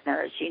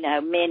partners,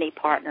 many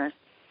partners,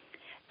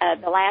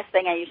 the last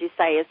thing I usually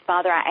say is,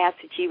 Father, I ask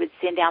that you would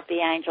send out the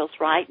angels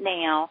right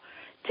now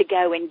to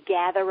go and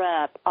gather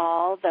up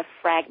all the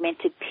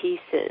fragmented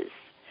pieces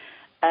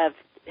of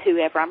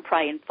whoever I'm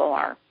praying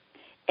for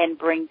and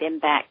bring them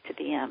back to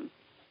them.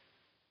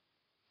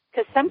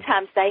 Because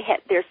sometimes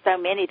there's so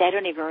many, they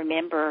don't even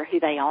remember who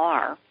they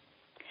are.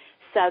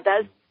 So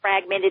those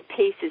fragmented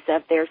pieces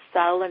of their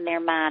soul and their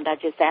mind, I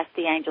just ask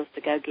the angels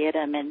to go get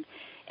them and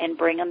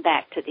bring them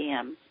back to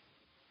them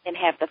and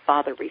have the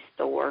Father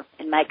restore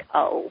and make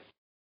whole.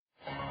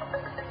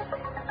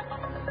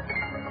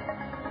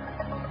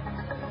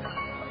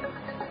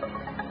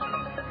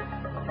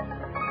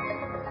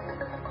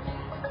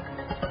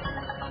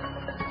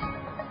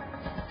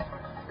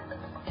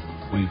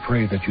 We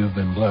pray that you have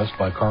been blessed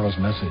by Carla's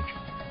message.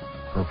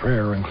 Her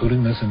prayer,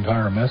 including this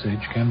entire message,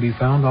 can be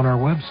found on our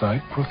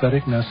website,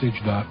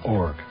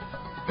 propheticmessage.org.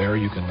 There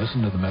you can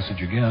listen to the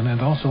message again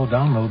and also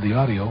download the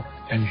audio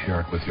and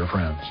share it with your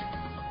friends.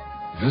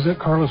 Visit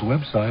Carla's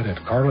website at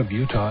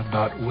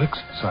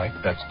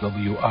carlabutaud.wixsite, that's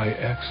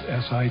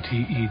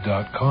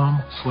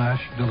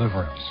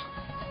wixsite.com/deliverance.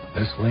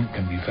 This link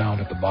can be found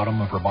at the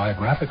bottom of her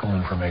biographical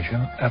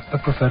information at the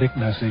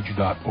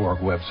propheticmessage.org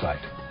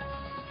website.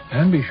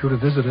 And be sure to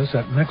visit us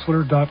at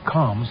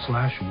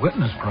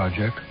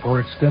mixler.com/witnessproject for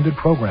extended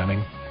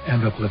programming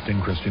and uplifting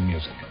Christian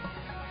music.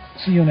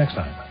 See you next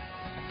time.